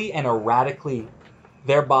quickly and erratically,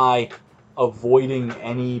 thereby avoiding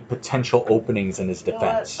any potential openings in his You know what?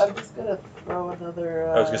 defense. I'm just gonna throw another.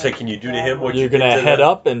 I was gonna say, can you do to him what You're you did gonna to head the-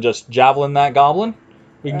 up and just javelin that goblin?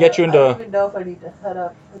 We can get you I don't into. even know if I need to head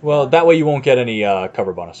up. Well, that way you won't get any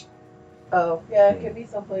cover bonus. Oh, yeah, it could be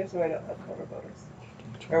someplace where I don't have cover bonus.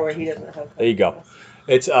 Or where he doesn't have cover There you go. bonus.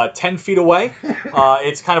 It's 10 feet away.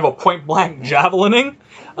 It's kind of a point blank javelining.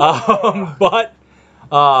 But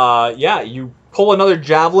yeah, you pull another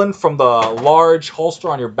javelin from the large holster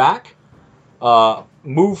on your back,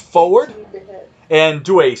 move forward, 18 to hit. and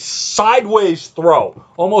do a sideways throw,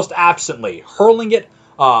 almost absently, hurling it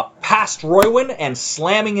past Roywin and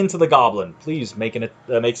slamming into the goblin. Please make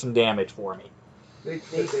some damage for me. Make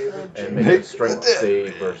the damage. And make a strength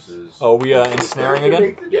save versus. Oh, we ensnaring again?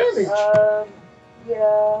 Make the damage. Yeah,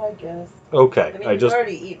 I guess. Okay, I mean, I he's just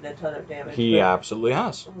already eaten a ton of damage. he but absolutely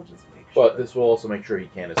has. We'll just make sure. But this will also make sure he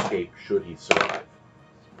can't escape should he survive.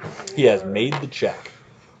 He has made the check.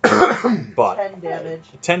 But 10 damage.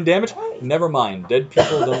 10 damage? Never mind. Dead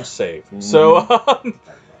people don't save. So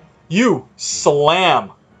you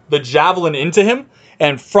slam the javelin into him,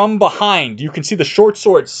 and from behind you can see the short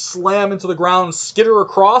sword slam into the ground, skitter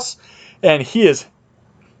across, and he is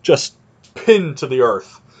just pinned to the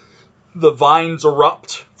earth. The vines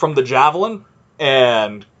erupt from the javelin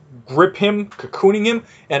and grip him, cocooning him,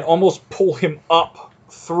 and almost pull him up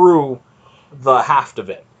through the haft of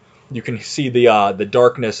it. You can see the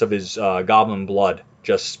darkness of his goblin blood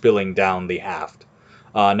just spilling down the haft.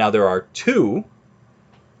 Now there are 2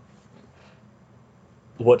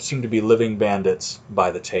 what seem to be living bandits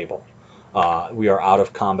by the table. We are out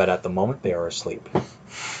of combat at the moment. They are asleep.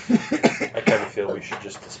 I kind of feel we should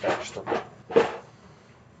just dispatch them.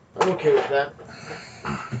 I'm okay with that.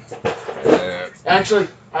 Yeah. Actually,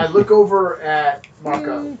 I look over at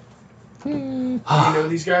Marco. Do you know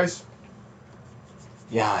these guys?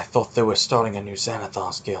 Yeah, I thought they were starting a new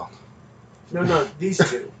Xanathos guild. No, these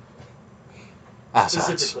two Assets.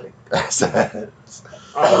 specifically. Assets.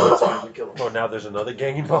 Oh, that's fine. We kill them. Oh, now there's another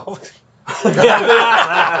gang involved?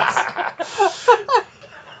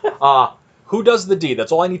 Who does the deed?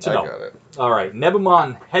 That's all I need to I know. got it. All right,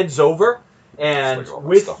 Nebumon heads over, and It's like all my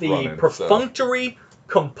with stuff the running, so- perfunctory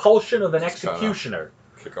compulsion of an Just kinda- executioner,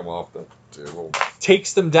 Kick them off the table.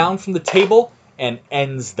 takes them down from the table and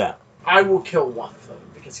ends them. I will kill one of them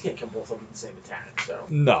because he can't kill both of them in the same attack. So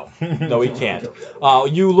No, no, he can't. Kill the other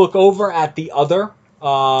one. You look over at the other,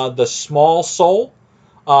 the small soul,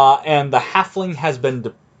 and the halfling has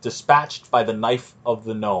been dispatched by the knife of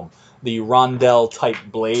the gnome, the rondelle-type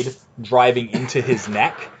blade driving into his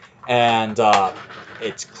neck, and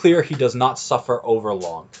it's clear he does not suffer over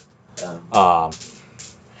long.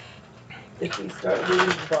 If we start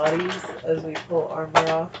losing bodies as we pull armor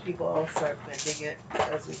off, people all start bending it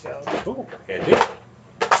as we go. Ooh, handy.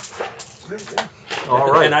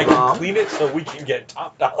 All right, And I can clean it so we can get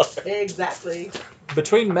top dollar. Exactly.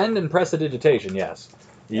 between mend and prestidigitation, yes.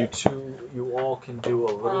 You all can do a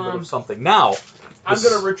little bit of something. Now, I'm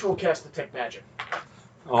gonna ritual cast detect magic.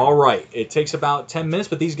 all right, it takes about 10 minutes,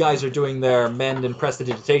 but these guys are doing their mend and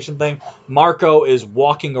prestidigitation thing. Marco is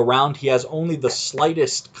walking around. He has only the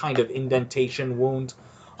slightest kind of indentation wound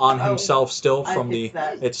on himself still I from fixed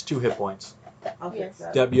that. It's 2 hit points. I'll fix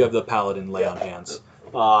that. Yep, you have the paladin lay on hands.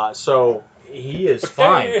 So he is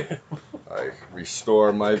fine. I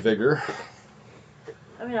restore my vigor.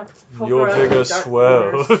 I mean, I'll poke Your around vigor with dark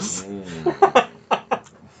fingers. swells.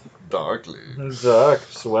 Darkly. Dark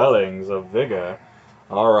swellings of vigor.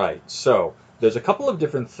 All right, so there's a couple of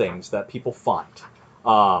different things that people find.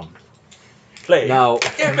 Play. Now,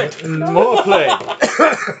 Damn it. more plague.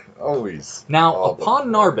 Always. Now, All the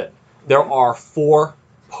upon Narbin, there are 4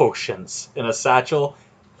 potions in a satchel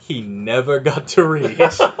he never got to read.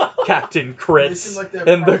 Captain They Crits seem like they're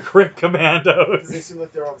and the Crit Does Commandos. they seem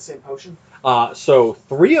like they're all the same potion? So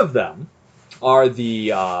 3 of them are the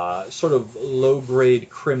sort of low-grade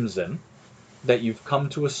crimson that you've come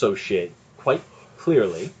to associate quite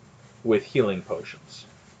clearly with healing potions.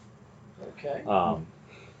 Okay.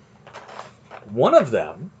 One of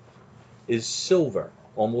them is silver,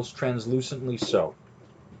 almost translucently so.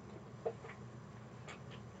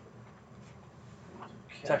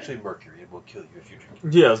 It's actually mercury. It will kill you if you drink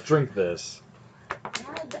it. Yes, drink this.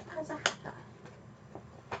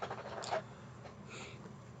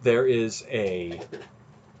 There is a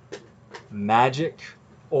magic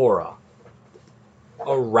aura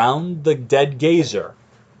around the dead gazer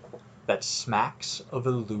that smacks of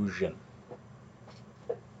illusion.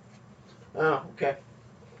 Oh, okay.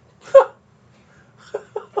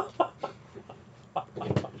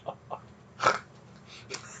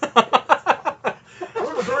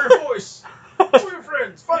 Remember your voice. For your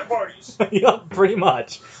friends. Fun parties. Yep, pretty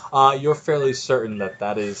much. You're fairly certain that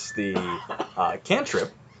that is the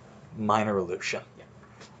cantrip, minor illusion.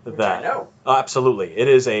 Which I know. Absolutely. It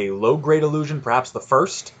is a low-grade illusion, perhaps the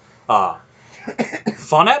first.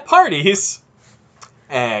 Fun at parties,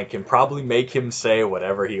 and can probably make him say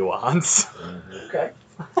whatever he wants. Okay.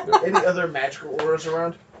 Any other magical auras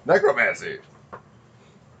around? Necromancy.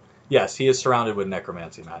 Yes, he is surrounded with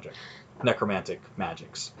necromantic magics.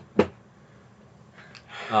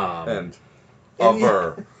 And Any-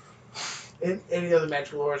 other. Any other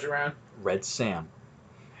magical auras around? Red Sam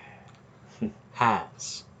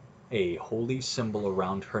has a holy symbol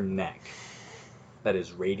around her neck that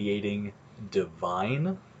is radiating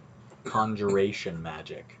divine conjuration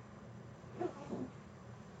magic. The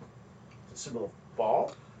symbol of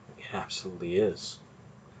ball? It absolutely is.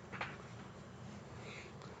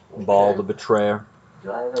 Ball the Betrayer.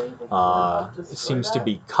 Do I have anything enough to It store seems to that?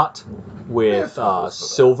 be cut with temples for that.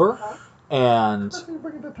 silver and What are you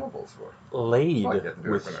bringing the temples for? laid Might get to do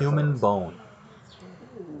it with for human ourselves. bone.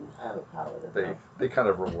 I have a paladin. They kind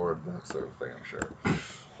of reward that sort of thing, I'm sure.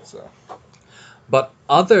 So. But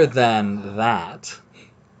other than that,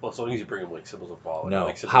 Well, as long as you bring them like symbols of ball. No.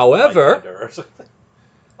 Like symbols However- of Lycander or something.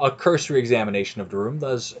 a cursory examination of the room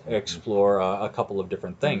does explore a couple of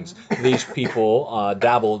different things. These people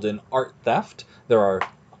dabbled in art theft. There are,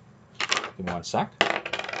 give me one sec,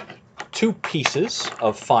 2 pieces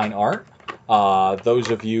of fine art.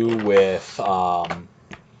 Those of you with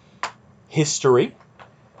history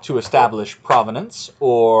to establish provenance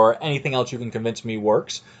or anything else you can convince me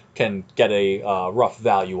works can get a rough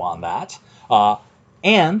value on that.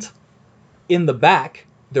 And in the back,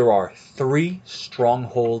 there are 3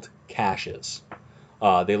 stronghold caches.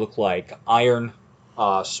 They look like iron,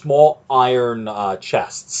 small iron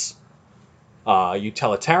chests.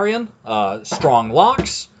 Utilitarian, strong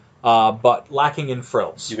locks, but lacking in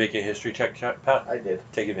frills. You make a history check, Pat? I did.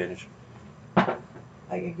 Take advantage. I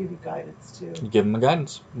can give you guidance too. You give them the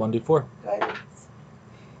guidance. 1d4. Guidance.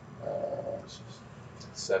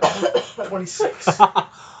 7. 26.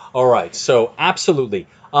 All right, so absolutely.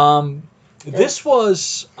 This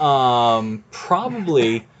was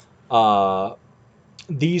probably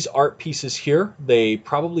these art pieces here. They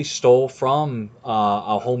probably stole from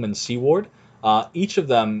a home in Seaward. Each of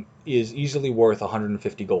them is easily worth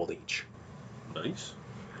 150 gold each. Nice.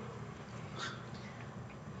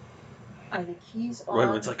 Are the keys on?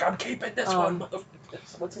 Rowan's like, I'm keeping this one.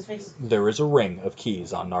 What's his face? There is a ring of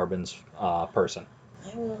keys on Narbin's person.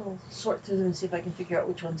 I will sort through them and see if I can figure out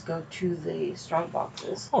which ones go to the strong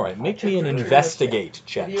boxes. All right, make me an investigate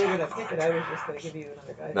check. If you were gonna pick it, I was just gonna give you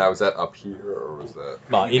another guidance. Now, is that up here or was that?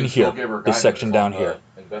 In here, this section down here.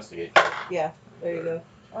 Investigate. Yeah, there you go.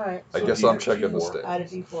 All right. I So guess do I'm you- checking the do you- stairs. Add a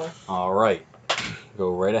D4. All right,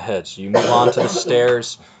 go right ahead. So you move on to the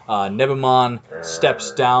stairs. Nebamon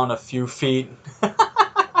steps down a few feet.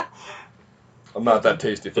 I'm not that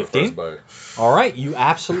tasty for 15? first bite. All right, you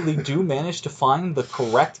absolutely do manage to find the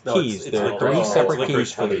correct No, keys. it's There are licorice. 3 It's separate licorice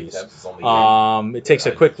keys for honey. these. Attempts is only It takes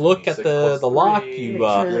a quick look at the lock. Make You Make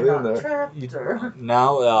sure Get they're in not there. trapped You- or...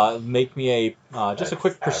 now make me a just a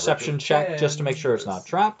quick Average perception of check just to make sure it's not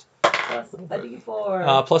trapped. Plus a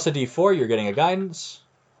D4. Plus a D4, you're getting a guidance.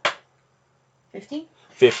 15?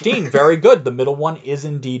 15, very good. The middle one is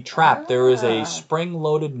indeed trapped. There is a Ah.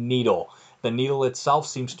 spring-loaded needle. The needle itself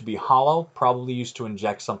seems to be hollow, probably used to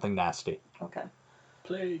inject something nasty. Okay.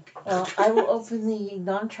 Plague. Well, I will open the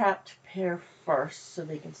non-trapped pair first so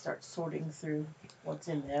they can start sorting through what's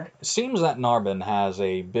in there. It seems that Narbin has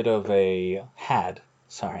a bit of had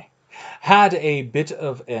a bit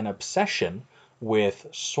of an obsession with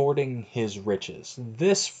sorting his riches.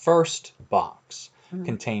 This first box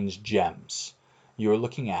contains gems. You're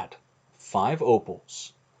looking at 5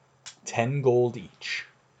 opals, 10 gold each,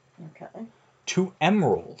 Okay. 2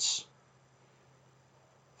 emeralds,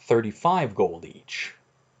 35 gold each,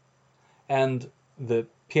 and the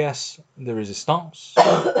pièce de résistance,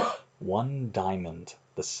 1 diamond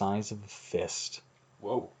the size of a fist,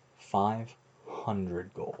 Whoa.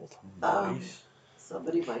 500 gold. Nice.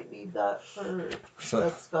 Somebody might need that for So-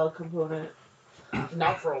 the spell component.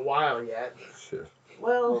 Not for a while yet. Shit.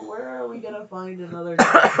 Well, where are we gonna find another?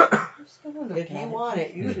 Just gonna look If you at want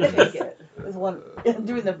it, you should take it. With one,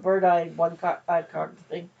 doing the bird-eyed one-eyed card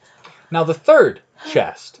thing. Now the third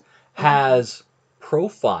chest has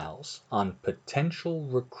profiles on potential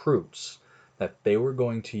recruits that they were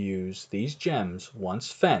going to use these gems,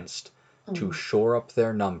 once fenced, to shore up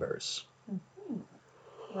their numbers.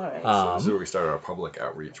 All right. So this is where we start our public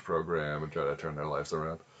outreach program and try to turn their lives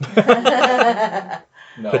around.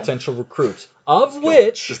 No. Potential recruits, of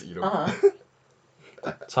which Just eat them.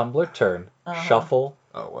 Tumbler Turn, Uh-huh. Shuffle,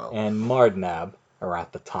 Oh, well. and Mardnab are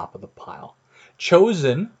at the top of the pile.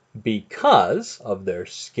 Chosen because of their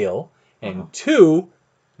skill, and 2,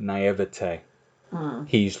 naivete.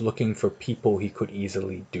 He's looking for people he could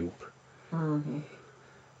easily dupe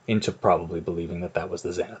into probably believing that was the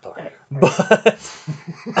Xanathar. Right. But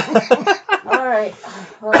All right.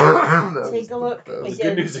 Well, take a look. The Again,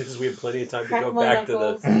 good news is we have plenty of time to crack go my back to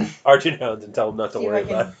knuckles, the Argent Hounds and tell them not to see if worry I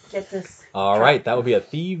about can it. get this. all right, that would be a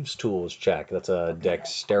thieves' tools check. That's a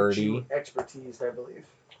dexterity. Expertise, I believe.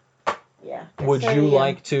 Yeah. Would you dexterity,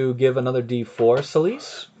 like to give another D4,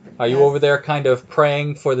 Celise? Are you Yes. over there kind of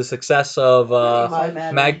praying for the success of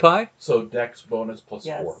Magpie. Magpie? So Dex bonus plus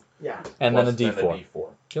Yes. 4. Yeah. And then a Plus D4. D4.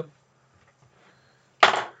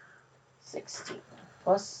 16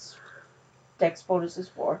 plus dex bonus is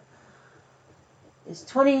 4 is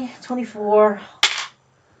 20, 24,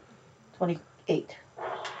 28.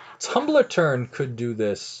 Tumbler Turn could do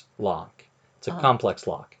this lock. It's a complex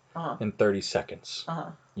lock Uh-huh. in 30 seconds.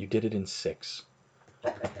 Uh-huh. You did it in 6.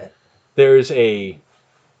 There's a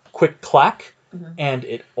quick clack, and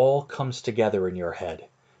it all comes together in your head.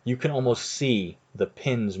 You can almost see the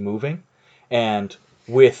pins moving, and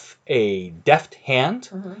with a deft hand,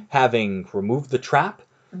 having removed the trap,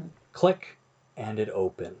 click, and it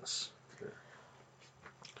opens.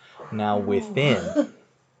 Now within,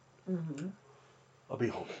 I'll be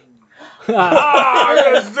home.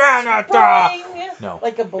 Boing! No.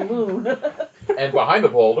 Like a balloon. And behind the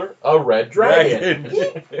boulder, a red dragon.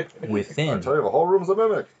 I Within, tell you, the whole room's a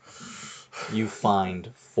mimic. you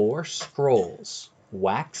find 4 scrolls,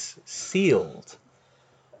 wax sealed.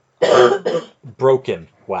 Broken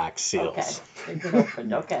wax Okay. seals. They've been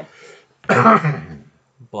opened. Okay.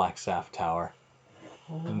 Blackstaff Tower.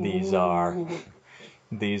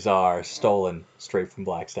 These are stolen straight from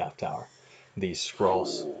Blackstaff Tower. These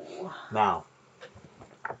scrolls. Now,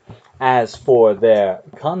 as for their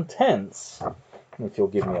contents, if you'll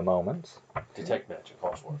give me a moment. Detect magic,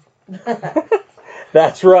 all 4.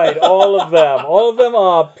 That's right, all of them. All of them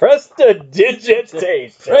are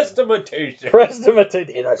prestidigitation. Prestidigitation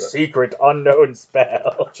in a secret unknown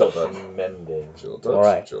spell. Chill touch. Mending. Chill touch. All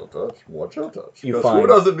right. Chill touch. More chill touch. You 'Cause find who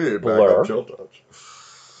doesn't need Blur. backup chill touch?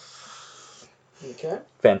 Okay.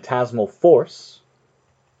 Phantasmal Force.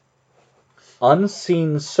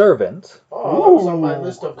 Unseen Servant. Oh, that was on my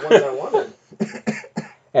list of ones I wanted.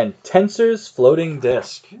 And Tensor's Floating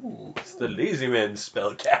Disc. It's the lazy man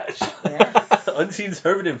spell cache. Yeah. Unseen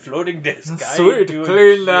servant and floating disc. I ain't Sweet, doing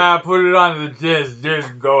clean shit. that, put it on the disc,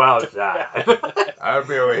 just go outside. I'll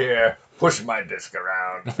be over here. Push my disc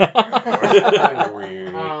around.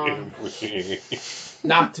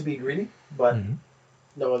 Not to be greedy, but Mhm.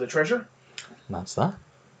 no other treasure. That's that.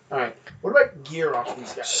 All right. What about gear off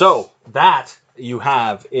these guys? So that you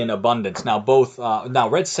have in abundance. Now both now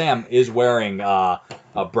Red Sam is wearing a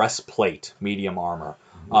breastplate, medium armor.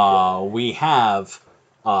 We have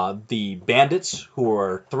the bandits, who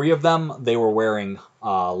are 3 of them. They were wearing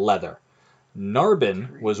leather.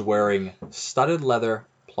 Narbin was wearing studded leather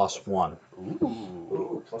 +1.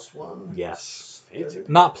 Ooh, +1. Yes. Fancy.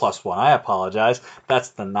 Not +1. I apologize.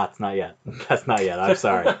 That's not yet. That's not yet. I'm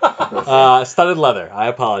sorry. Studded leather. I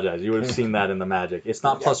apologize. You would have seen that in the magic. It's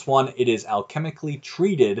not +1. It is alchemically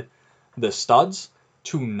treated, the studs,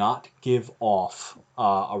 to not give off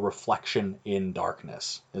a reflection in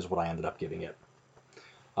darkness, is what I ended up giving it.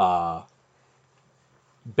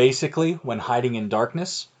 Basically, when hiding in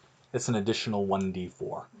darkness, it's an additional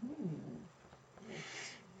 1d4.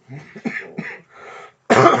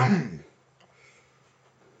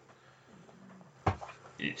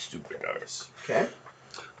 You stupid arse. Okay.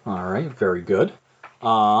 All right, very good.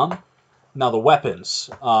 Now the weapons.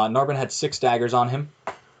 Narbin had 6 daggers on him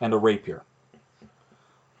and a rapier.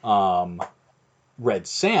 Red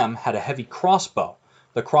Sam had a heavy crossbow.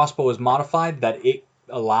 The crossbow is modified that it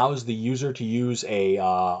allows the user to use a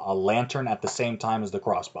lantern at the same time as the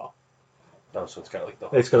crossbow. Oh, so it's got like the.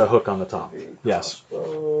 It's got a hook on the top. Yes.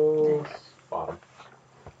 Oh. Bottom.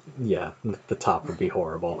 Yeah, the top would be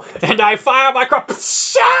horrible. And I fire my crossbow.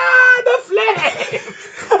 Shine the flame!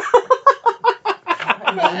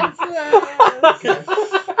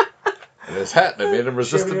 And his hat that made him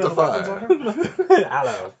resistant to fire.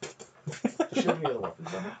 Hello.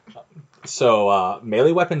 So,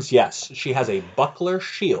 melee weapons, yes. She has a buckler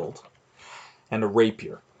shield and a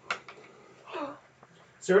rapier.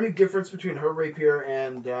 Is there any difference between her rapier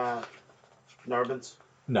and Narbin's?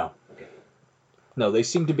 No. No, they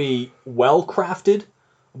seem to be well crafted,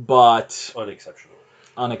 but Unexceptional.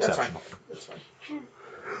 unexceptional. That's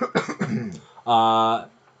fine.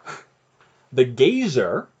 The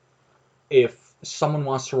gazer, if someone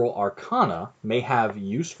wants to roll Arcana, may have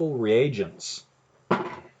useful reagents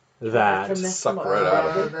that Suck right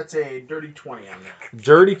out of it. That's a dirty 20 on that.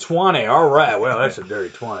 dirty 20. All right, well that's a dirty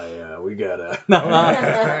 20. Yeah, we gotta.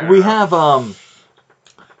 No, we have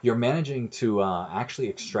You're managing to actually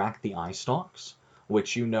extract the eye stalks,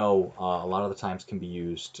 which a lot of the times can be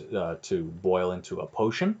used to boil into a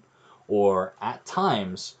potion, or at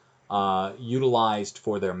times utilized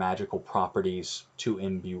for their magical properties to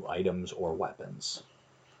imbue items or weapons.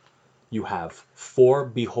 You have 4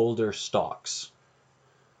 beholder stalks.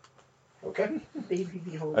 Okay. Baby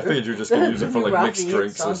beholder. I figured you were just going to use it for like mixed Rocky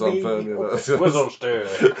drinks or song, baby something. You know? Swizzle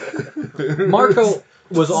stir. Marco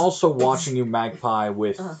was also watching you, Magpie,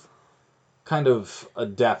 with kind of a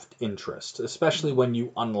depth interest, especially when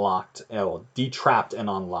you detrapped and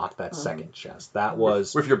unlocked that second chest. That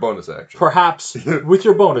was With your bonus action. perhaps with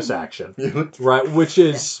your bonus action, right? Which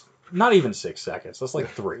is not even 6 seconds. That's like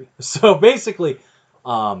 3. So basically,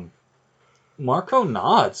 Marco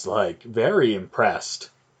nods, like very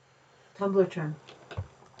impressed. Tumblr turn.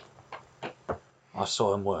 I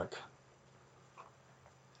saw him work.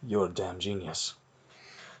 You're a damn genius.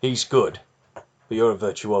 He's good, but you're a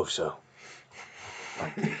virtuoso.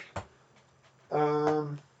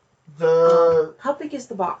 How big is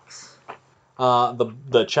the box?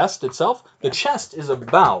 The chest itself? The chest is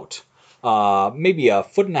about maybe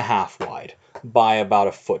 1.5 feet wide by about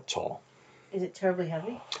 1 foot tall. Is it terribly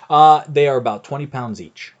heavy? They are about 20 pounds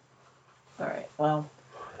each. All right. Well,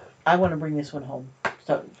 I want to bring this one home.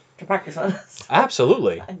 So to practice on this.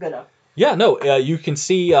 Absolutely. I'm gonna. Yeah, no, you can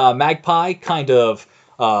see Magpie kind of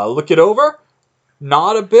look it over,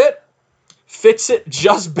 nod a bit, fits it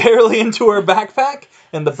just barely into her backpack,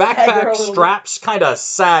 and the Sag her a backpack little straps kind of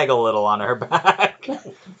sag a little on her back.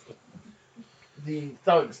 The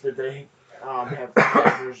thugs, did they have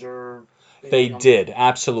daggers or? They anything on did,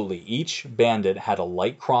 absolutely. Each bandit had a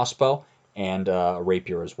light crossbow and a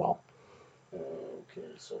rapier as well. Okay,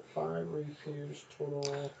 so 5 rapiers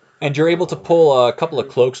total. And you're able to pull a couple of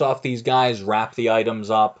cloaks off these guys, wrap the items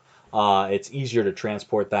up. It's easier to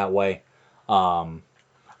transport that way.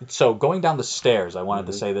 So going down the stairs, I wanted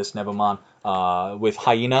to say this, Nebamon, with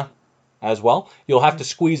Hyena as well. You'll have to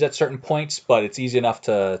squeeze at certain points, but it's easy enough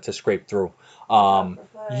to scrape through.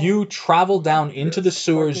 You travel down into the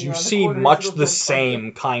sewers. You see much the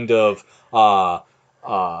same kind of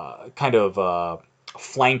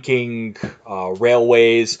flanking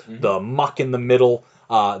railways, the muck in the middle.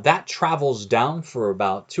 That travels down for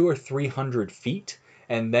about 200 or 300 feet,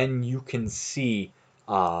 and then you can see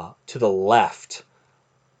to the left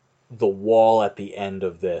the wall at the end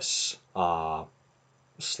of this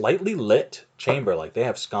slightly lit chamber. Like they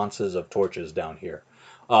have sconces of torches down here.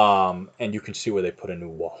 And you can see where they put a new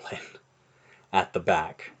wall in at the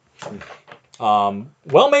back.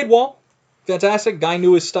 Well-made wall. Fantastic. Guy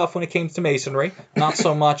knew his stuff when it came to masonry. Not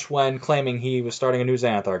so much when claiming he was starting a new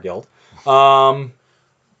Xanathar guild.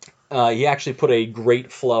 He actually put a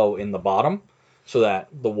great flow in the bottom so that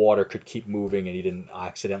the water could keep moving and he didn't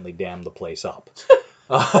accidentally dam the place up.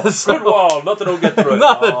 Good wall, nothing will get through it.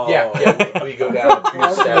 Nothing. Oh. Yeah, we go down a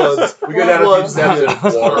few steps. We go down a few steps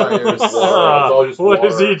and water. It's all just What water.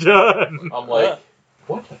 has he done? I'm like,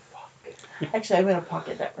 what the fuck? Actually, I'm gonna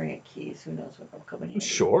pocket that ring of keys. Who knows what will come in handy.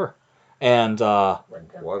 Sure. And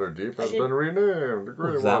Waterdeep has been renamed. The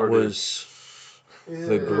Great that Waterdeep. was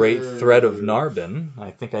the Great Thread of Narbin.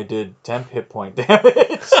 I think I did 10 hit point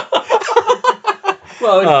damage.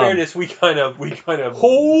 Well, in fairness, we kind of.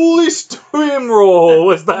 Holy steamroll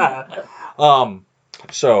was that?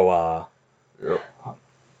 Yep.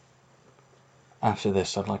 After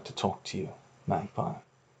this, I'd like to talk to you, Magpie.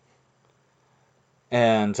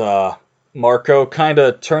 And Marco kind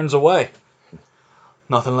of turns away.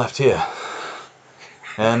 Nothing left here.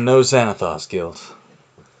 And no Xanathar's guild.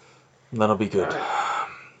 That'll be good.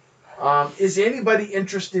 Is anybody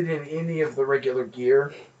interested in any of the regular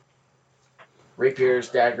gear? Rapiers,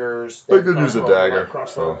 daggers. I could use a dagger,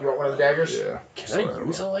 Crossbow. so- You want one of the daggers? Yeah. Can I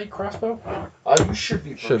use a light crossbow? You should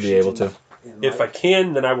be. Should be able to. If I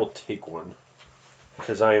can, then I will take one.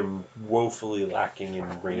 Because I am woefully lacking in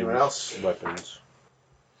Anyone ranged else? weapons.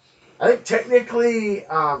 I think technically,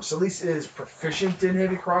 Celise is proficient in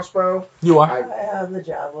heavy crossbow. You are. I have the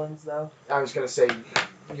javelins though. I was gonna say,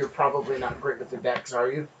 you're probably not great with the dex,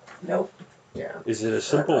 are you? Nope. Yeah. Is it a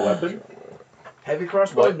simple weapon? Heavy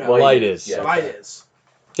crossbow? Light- No. Light is. Yeah. Light is.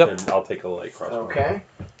 Yep. Then I'll take a light crossbow. Okay.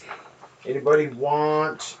 Anybody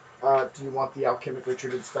want? Do you want the alchemically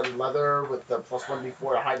treated studded leather with the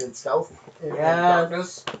 +1d4 to hide in stealth in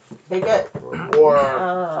darkness? They get. Or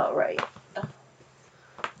Right.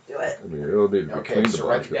 Do it. I mean, it'll need to be Okay, cleaned so a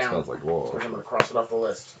write bunch. it It down. smells like I'm walls. gonna cross it off the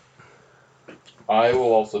list. I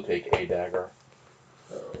will also take a dagger.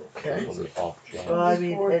 Okay. It'll be off chance. Well, I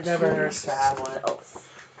mean, it never hurts to have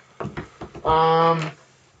one.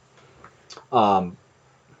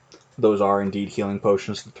 Those are indeed healing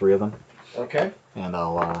potions, the 3 of them. Okay. And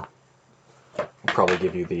I'll probably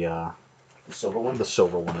give you the silver one. The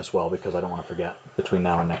silver one as well, because I don't want to forget between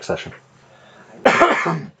now and next session.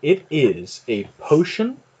 It is a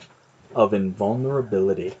potion of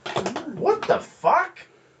invulnerability. What the fuck?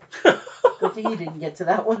 Good thing you didn't get to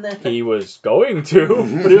that one then. He was going to,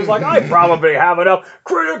 but he was like, I probably have enough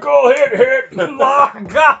critical hit. You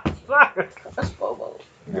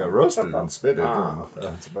got roasted and spit it.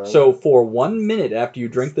 That's about So for 1 minute after you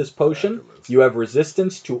drink this potion, you have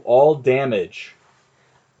resistance to all damage.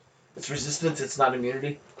 It's resistance. It's not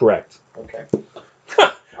immunity. Correct. Okay.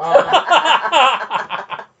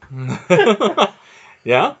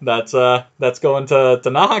 Yeah, that's going to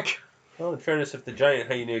knock. Well, in fairness, if the giant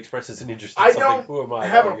hyena expresses an interest in I something, don't who am I?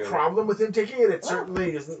 have I'll a go. problem with him taking it. It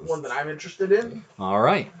certainly isn't one that I'm interested in. All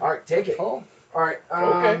right. All right, take it. All right.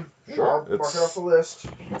 Okay, sure. I'll mark It's- it off the list.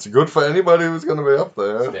 It's good for anybody who's going to be up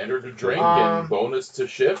there. Standard to drink Um, and bonus to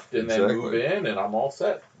shift and then move exactly. in, and I'm all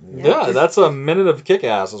set. Yeah, that's a minute of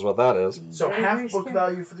kick-ass is what that is. So half book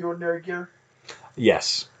value for the ordinary gear.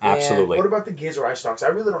 Yes, And absolutely. what about the Gazer eye stalks? I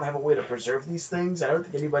really don't have a way to preserve these things. I don't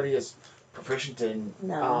think anybody has proficient in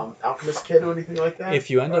No. alchemist kit or anything like that? If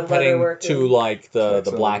you end Or up heading leatherworking. to like the That's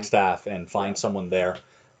Blackstaff and find someone there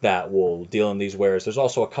that will deal in these wares, there's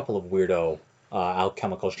also a couple of weirdo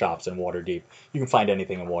alchemical shops in Waterdeep. You can find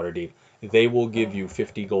anything in Waterdeep. They will give you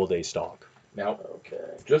 50 gold a stock. Now, Okay.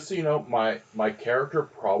 just so you know, my character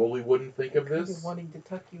probably wouldn't think of Kind this, of wanting to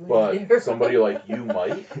tuck you in but there. somebody like you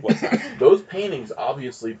might. Those paintings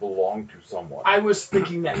obviously belong to someone. I was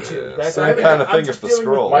thinking that too. Yeah, That's same I mean, kind of I'm thing just as the dealing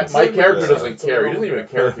with- scroll. My dealing with character the- doesn't it's a care. He little doesn't even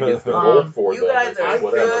bit- care if he gets the gold for You them. guys It's are a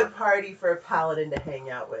whatever. good party for a paladin to hang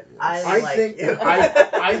out with. I I like think you.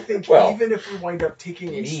 I think Well, even if we wind up taking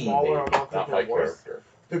a Me, smaller maybe, amount not than my they're worth, character.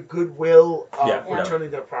 the goodwill of Yeah, yeah. returning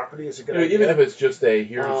their property is a good You know, idea. even if it's just a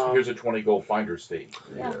here's Um, here's a 20 gold finder's fee.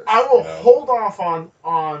 Yes. I will you know. hold off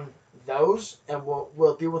on those, and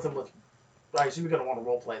we'll deal with them with. I assume you're gonna want to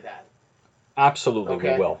role play that. Absolutely,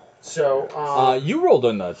 Okay. we will. So You rolled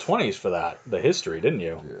in the 20s for that, the history, didn't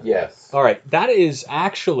you? Yeah. Yes. All right, that is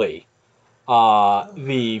actually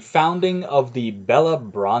the founding of the Bella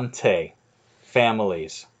Bronte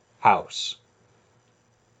family's house.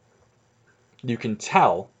 You can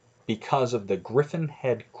tell because of the griffin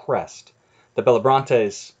head crest. The Bella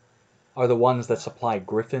Brontes are the ones that supply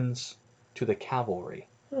griffins to the cavalry.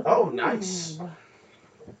 oh, nice.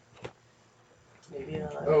 Maybe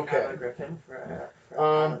I'll Okay. have a griffin for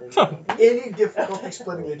Um, paladin. Any difficulty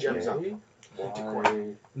splitting the gems up?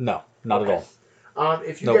 Why- No, not Okay. at all.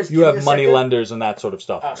 If you No, guys you give me have a money second, lenders and that sort of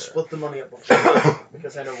stuff. I'll split the money up before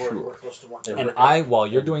because I know we're close to one. And while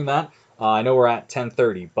you're doing that, I know we're at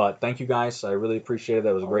 10:30, but thank you guys. I really appreciate it.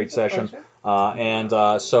 That was a great session.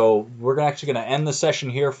 So we're actually going to end the session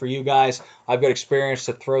here for you guys. I've got experience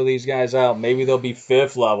to throw these guys out. Maybe they'll be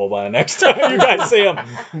 5th level by the next time you guys see them.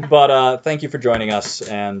 But thank you for joining us,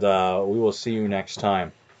 and we will see you next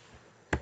time.